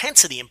the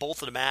intensity in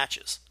both of the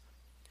matches.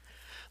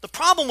 The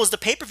problem was the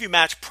pay-per-view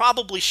match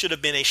probably should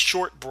have been a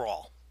short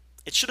brawl.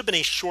 It should have been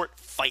a short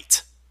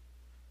fight.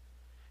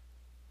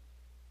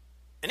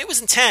 And it was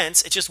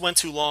intense, it just went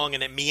too long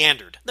and it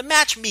meandered. The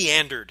match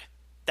meandered.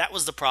 That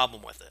was the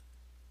problem with it.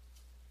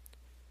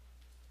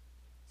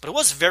 But it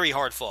was very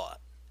hard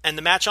fought. And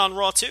the match on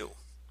Raw too.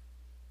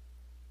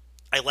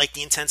 I like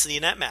the intensity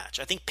in that match.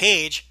 I think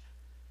Paige,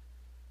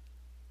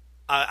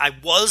 I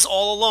was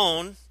all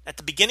alone at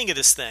the beginning of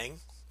this thing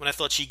when I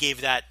thought she gave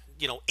that,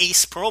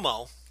 ace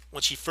promo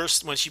when she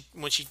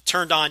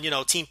turned on,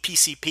 Team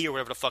PCP or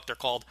whatever the fuck they're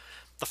called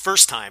the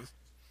first time,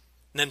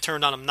 and then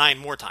turned on them 9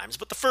 more times.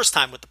 But the first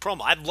time with the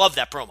promo, I loved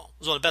that promo. It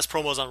was one of the best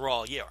promos on Raw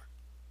all year.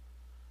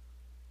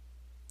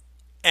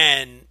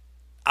 And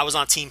I was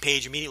on Team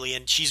Paige immediately,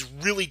 and she's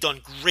really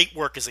done great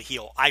work as a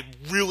heel. I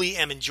really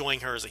am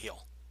enjoying her as a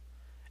heel.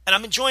 And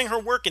I'm enjoying her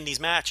work in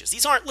these matches.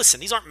 These aren't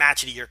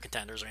match of the year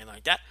contenders or anything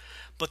like that,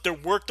 but they're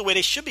worked the way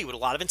they should be with a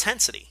lot of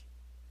intensity.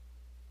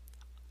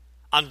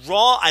 On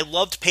Raw, I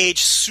loved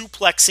Paige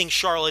suplexing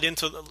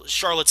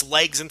Charlotte's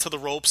legs into the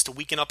ropes to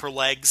weaken up her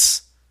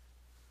legs.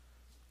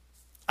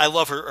 I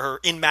love her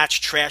in-match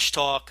trash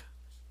talk.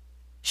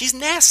 She's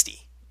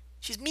nasty.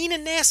 She's mean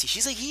and nasty.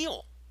 She's a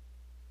heel.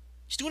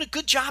 She's doing a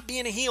good job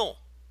being a heel.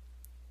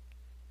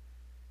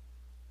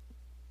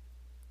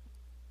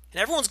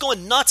 And everyone's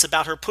going nuts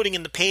about her putting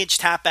in the Paige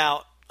tap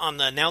out on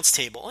the announce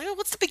table.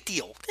 What's the big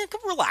deal?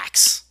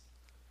 Relax.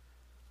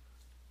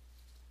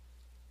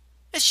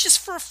 It's just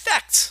for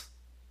effect.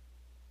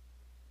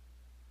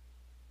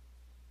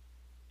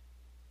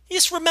 You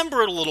just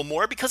remember it a little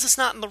more because it's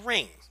not in the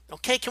ring.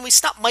 Okay? Can we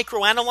stop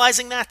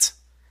microanalyzing that?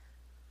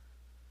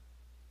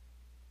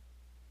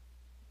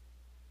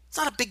 It's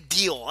not a big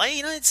deal.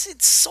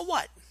 It's so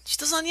what? She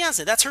does it on the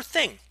outside. That's her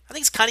thing. I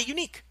think it's kind of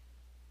unique.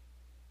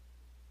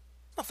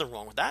 Nothing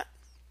wrong with that.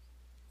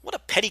 What a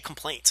petty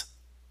complaint.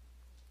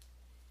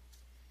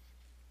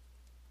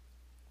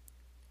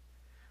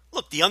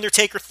 Look, the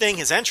Undertaker thing,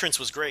 his entrance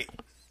was great.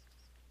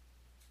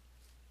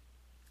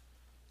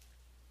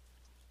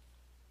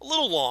 A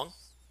little long.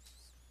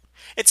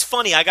 It's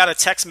funny, I got a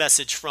text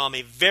message from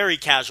a very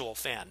casual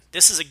fan.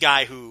 This is a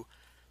guy who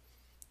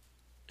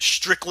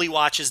strictly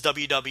watches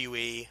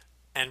WWE,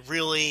 and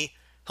really,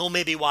 he'll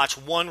maybe watch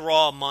one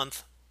Raw a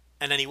month,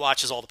 and then he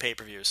watches all the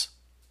pay-per-views.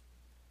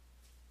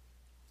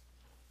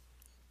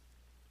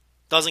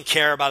 Doesn't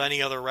care about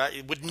any other...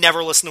 would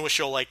never listen to a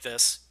show like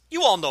this.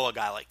 You all know a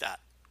guy like that.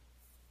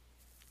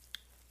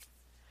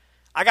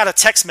 I got a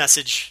text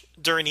message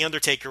during the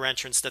Undertaker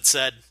entrance that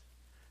said,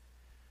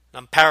 and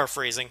I'm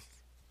paraphrasing,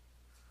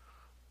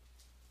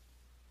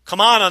 "Come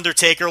on,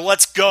 Undertaker,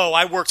 let's go.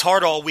 I worked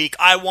hard all week.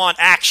 I want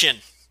action."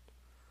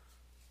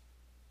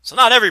 So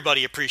not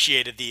everybody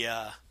appreciated the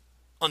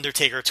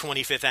Undertaker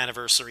 25th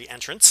anniversary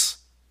entrance,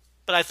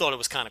 but I thought it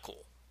was kind of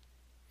cool.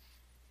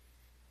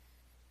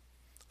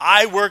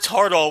 I worked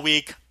hard all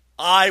week.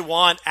 I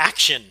want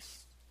action.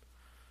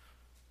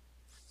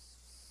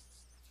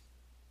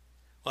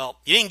 Well,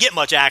 you didn't get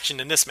much action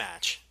in this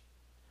match.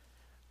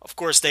 Of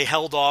course, they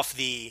held off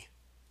the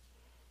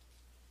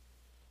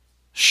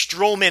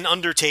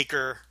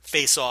Strowman-Undertaker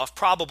face-off,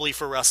 probably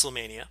for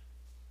WrestleMania.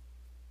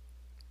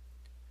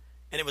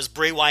 And it was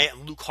Bray Wyatt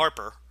and Luke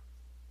Harper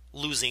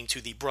losing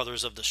to the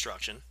Brothers of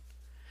Destruction.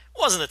 It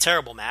wasn't a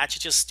terrible match. It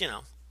just, it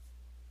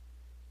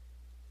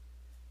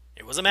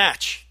was a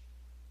match.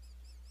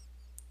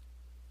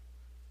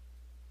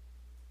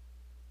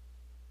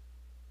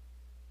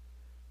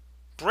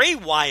 Bray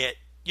Wyatt,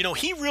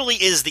 he really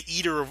is the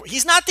eater of...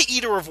 He's not the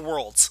eater of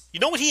worlds.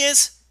 You know what he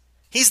is?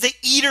 He's the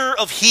eater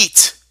of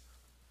heat.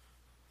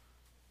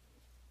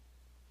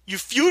 You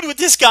feud with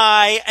this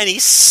guy, and he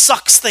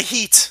sucks the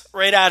heat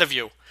right out of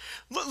you.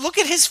 Look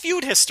at his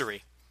feud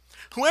history.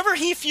 Whoever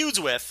he feuds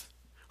with,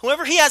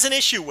 whoever he has an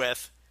issue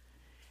with,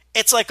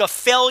 it's like a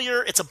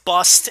failure, it's a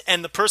bust,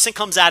 and the person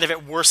comes out of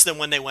it worse than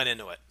when they went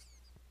into it.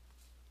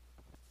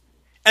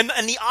 And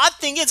the odd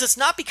thing is, it's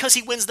not because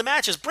he wins the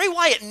matches. Bray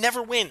Wyatt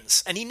never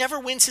wins, and he never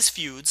wins his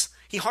feuds.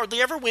 He hardly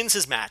ever wins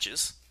his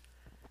matches.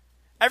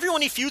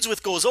 Everyone he feuds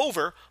with goes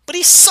over, but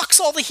he sucks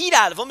all the heat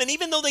out of them, and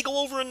even though they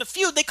go over in the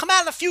feud, they come out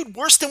of the feud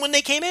worse than when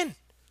they came in.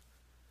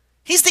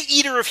 He's the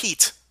eater of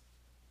heat.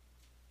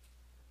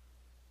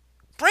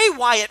 Bray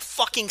Wyatt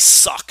fucking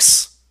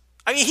sucks.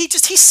 I mean, he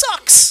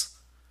sucks.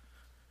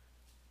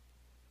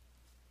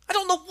 I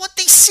don't know what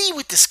they see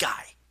with this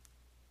guy.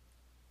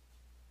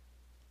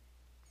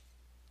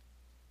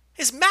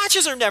 His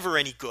matches are never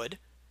any good.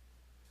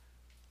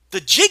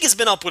 The jig has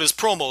been up with his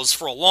promos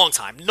for a long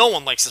time. No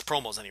one likes his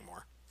promos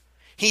anymore.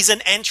 He's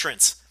an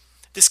entrance.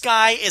 This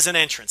guy is an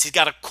entrance. He's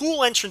got a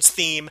cool entrance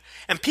theme,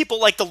 and people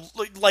like to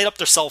light up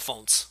their cell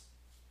phones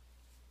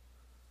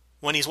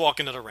when he's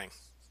walking to the ring.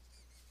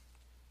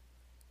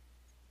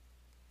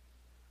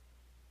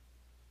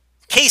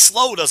 Case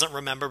Lowe doesn't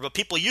remember, but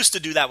people used to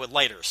do that with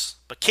lighters.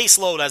 But Case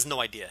Lowe has no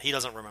idea. He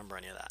doesn't remember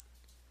any of that.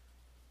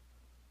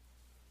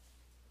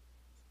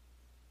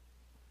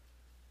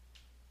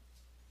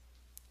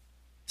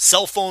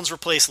 Cell phones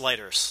replace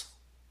lighters.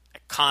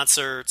 At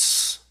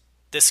concerts,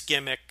 this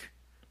gimmick.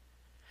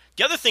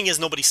 The other thing is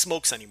nobody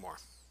smokes anymore.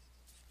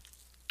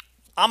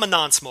 I'm a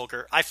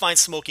non-smoker. I find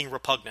smoking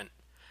repugnant.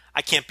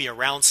 I can't be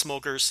around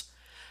smokers.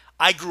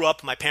 I grew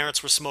up, my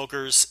parents were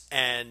smokers,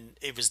 and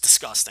it was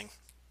disgusting.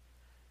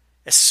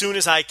 As soon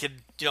as I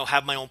could,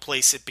 have my own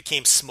place, it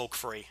became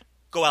smoke-free.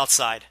 Go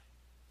outside.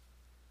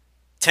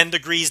 10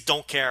 degrees,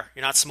 don't care.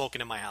 You're not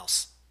smoking in my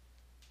house.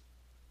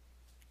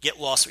 Get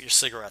lost with your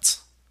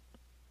cigarettes.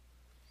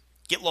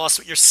 Get lost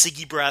with your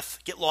ciggy breath.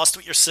 Get lost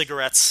with your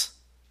cigarettes.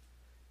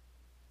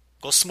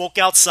 Go smoke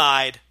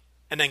outside,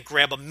 and then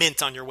grab a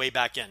mint on your way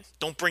back in.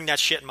 Don't bring that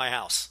shit in my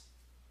house.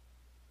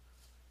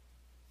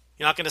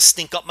 You're not going to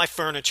stink up my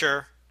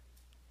furniture.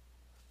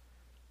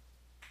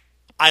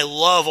 I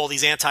love all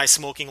these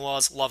anti-smoking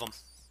laws. Love them.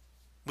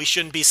 We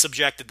shouldn't be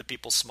subjected to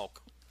people's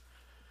smoke.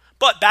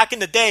 But back in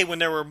the day when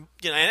there were,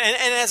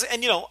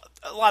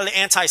 a lot of the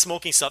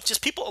anti-smoking stuff,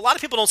 a lot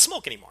of people don't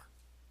smoke anymore.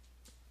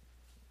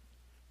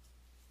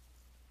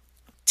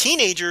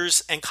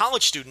 Teenagers and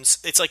college students,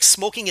 it's like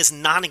smoking is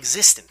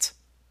non-existent.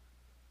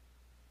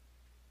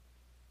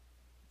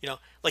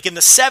 Like in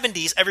the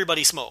 70s,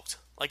 everybody smoked.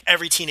 Like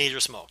every teenager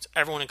smoked.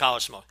 Everyone in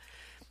college smoked.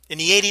 In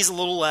the 80s, a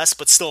little less,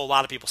 but still a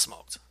lot of people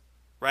smoked.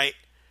 Right?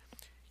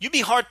 You'd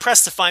be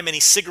hard-pressed to find many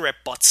cigarette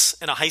butts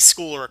in a high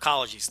school or a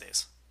college these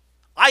days.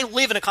 I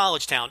live in a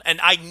college town, and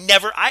I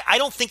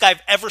don't think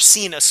I've ever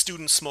seen a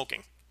student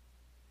smoking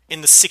in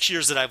the 6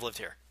 years that I've lived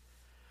here.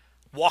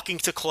 Walking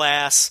to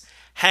class,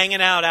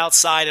 hanging out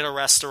outside at a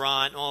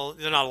restaurant. Well,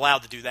 they're not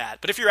allowed to do that.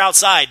 But if you're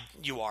outside,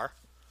 you are.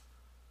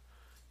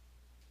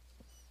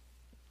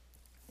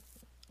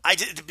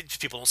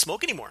 People don't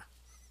smoke anymore.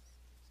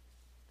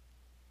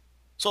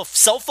 So if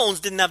cell phones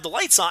didn't have the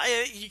lights on,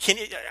 I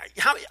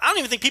don't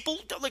even think people,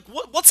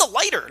 what's a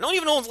lighter? No one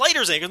even owns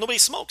lighters anymore because nobody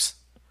smokes.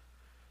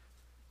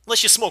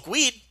 Unless you smoke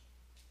weed.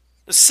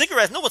 The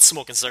cigarettes, no one's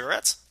smoking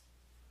cigarettes.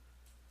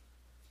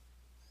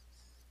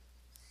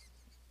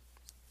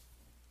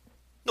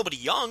 Nobody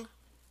young.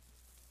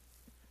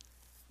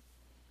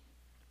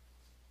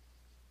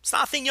 It's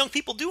not a thing young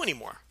people do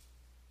anymore.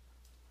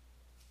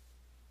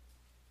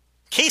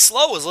 Case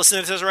Lowe is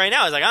listening to this right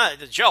now. He's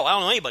like, Joe, I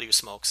don't know anybody who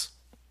smokes.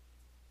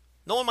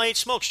 No one my age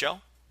smokes, Joe.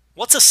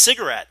 What's a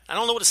cigarette? I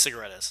don't know what a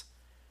cigarette is.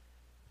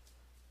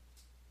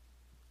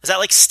 Is that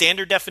like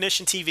standard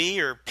definition TV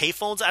or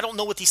payphones? I don't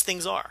know what these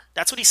things are.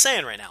 That's what he's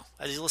saying right now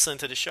as he's listening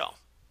to the show.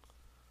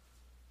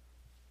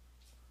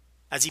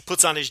 As he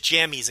puts on his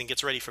jammies and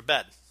gets ready for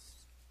bed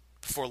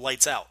before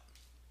lights out.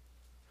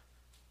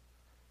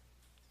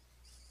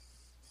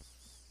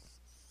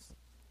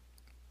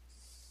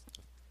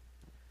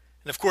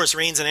 And of course,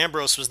 Reigns and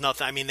Ambrose was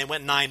nothing. I mean, they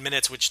went 9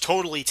 minutes, which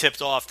totally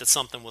tipped off that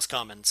something was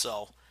coming.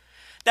 So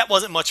that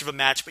wasn't much of a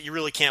match, but you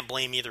really can't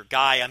blame either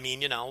guy. I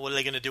mean, what are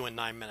they going to do in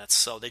 9 minutes?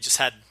 So they just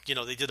had,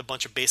 they did a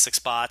bunch of basic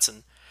spots,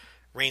 and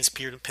Reigns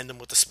pinned him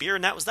with the spear,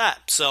 and that was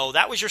that. So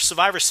that was your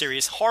Survivor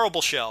Series.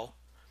 Horrible show.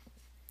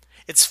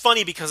 It's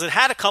funny because it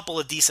had a couple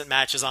of decent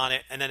matches on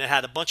it, and then it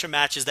had a bunch of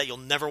matches that you'll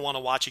never want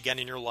to watch again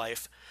in your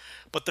life.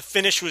 But the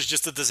finish was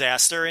just a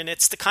disaster, and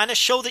it's the kind of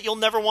show that you'll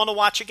never want to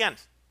watch again.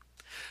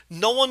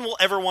 No one will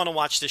ever want to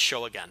watch this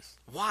show again.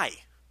 Why?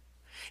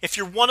 If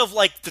you're one of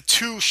like the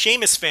 2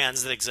 Sheamus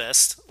fans that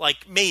exist,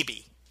 like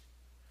maybe.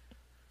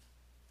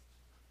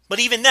 But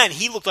even then,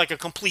 he looked like a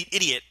complete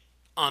idiot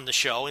on the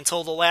show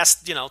until the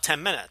last,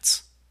 10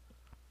 minutes.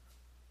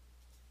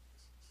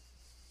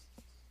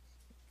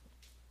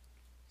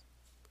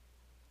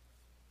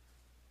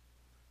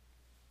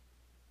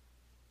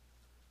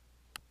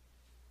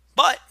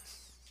 But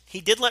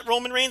he did let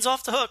Roman Reigns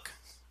off the hook.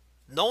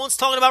 No one's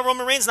talking about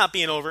Roman Reigns not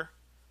being over.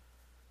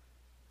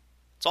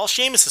 It's all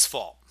Sheamus'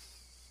 fault.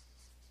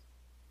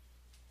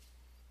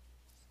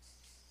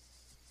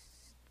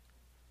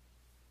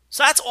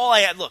 So that's all I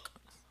had. Look,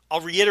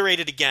 I'll reiterate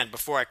it again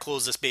before I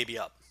close this baby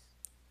up.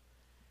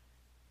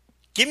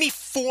 Give me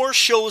 4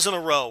 shows in a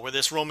row where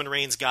this Roman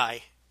Reigns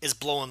guy is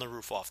blowing the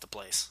roof off the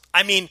place.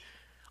 I mean,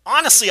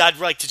 honestly, I'd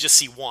like to just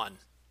see 1.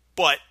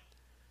 But,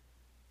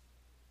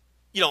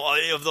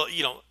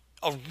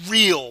 a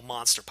real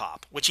monster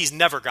pop, which he's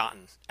never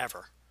gotten,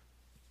 ever.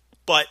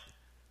 But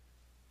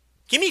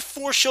give me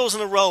 4 shows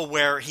in a row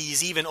where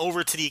he's even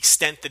over to the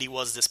extent that he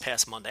was this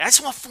past Monday. I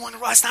just want 4 in a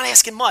row. It's not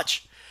asking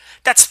much.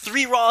 That's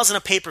 3 Raws and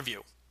a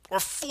pay-per-view. Or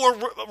 4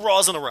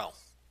 Raws in a row.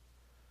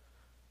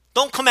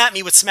 Don't come at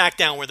me with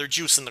SmackDown where they're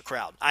juicing the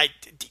crowd. I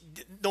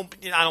don't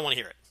want to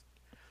hear it.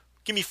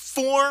 Give me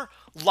 4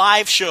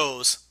 live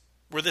shows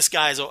where this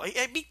guy's over.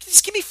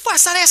 Just give me 4.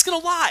 It's not asking a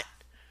lot.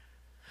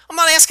 I'm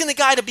not asking the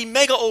guy to be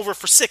mega over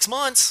for 6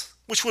 months,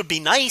 which would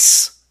be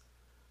nice.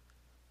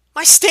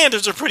 My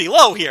standards are pretty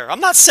low here. I'm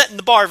not setting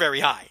the bar very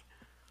high.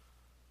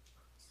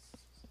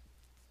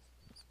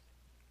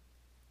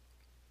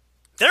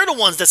 They're the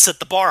ones that set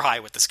the bar high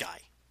with this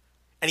guy.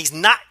 And he's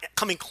not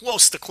coming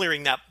close to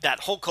clearing that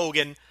Hulk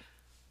Hogan,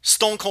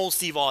 Stone Cold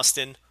Steve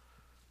Austin,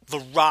 The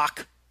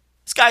Rock.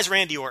 This guy's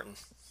Randy Orton.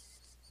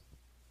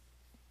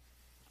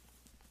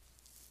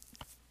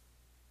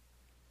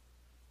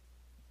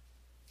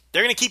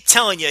 They're going to keep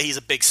telling you he's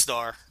a big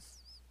star.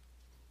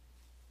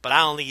 But I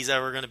don't think he's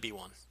ever going to be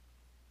one.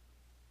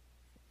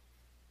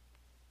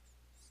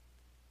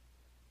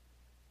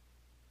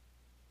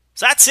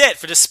 So that's it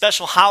for this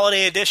special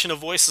holiday edition of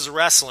Voices of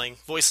Wrestling.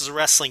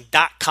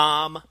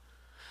 VoicesOfWrestling.com.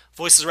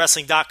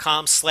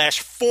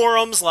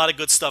 VoicesOfWrestling.com/forums. A lot of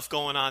good stuff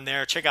going on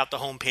there. Check out the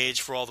homepage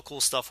for all the cool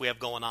stuff we have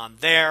going on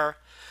there.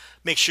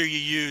 Make sure you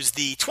use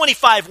the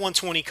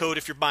 25120 code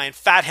if you're buying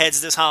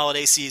Fatheads this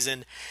holiday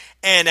season.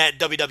 And at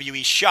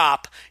WWE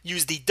Shop,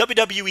 use the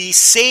WWE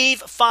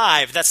Save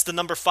 5. That's the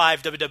number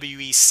 5,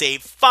 WWE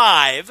Save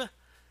 5.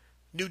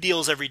 New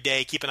deals every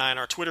day. Keep an eye on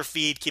our Twitter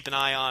feed. Keep an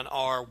eye on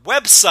our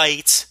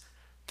website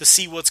to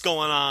see what's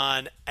going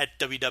on at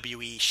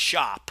WWE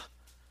Shop.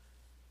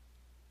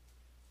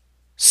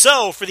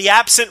 So, for the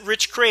absent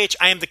Rich Craich,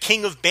 I am the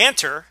king of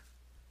banter,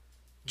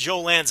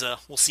 Joe Lanza.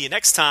 We'll see you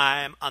next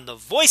time on the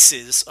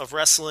Voices of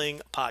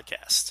Wrestling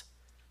podcast.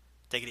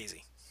 Take it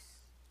easy.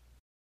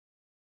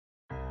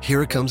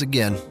 Here it comes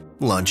again.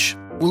 Lunch.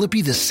 Will it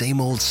be the same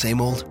old,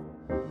 same old?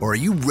 Or are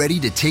you ready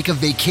to take a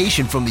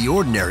vacation from the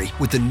ordinary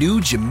with the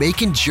new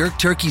Jamaican Jerk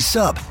Turkey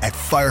Sub at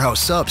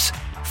Firehouse Subs?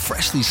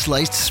 Freshly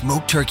sliced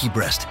smoked turkey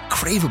breast,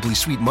 craveably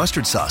sweet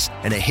mustard sauce,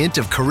 and a hint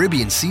of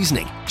Caribbean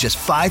seasoning. Just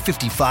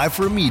 $5.55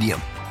 for a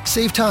medium.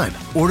 Save time.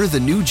 Order the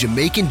new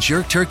Jamaican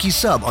Jerk Turkey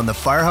Sub on the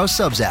Firehouse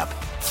Subs app.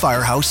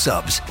 Firehouse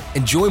Subs.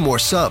 Enjoy more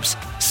subs.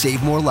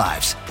 Save more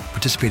lives.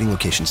 Participating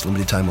locations.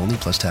 Limited time only,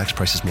 plus tax.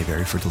 Prices may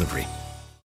vary for delivery.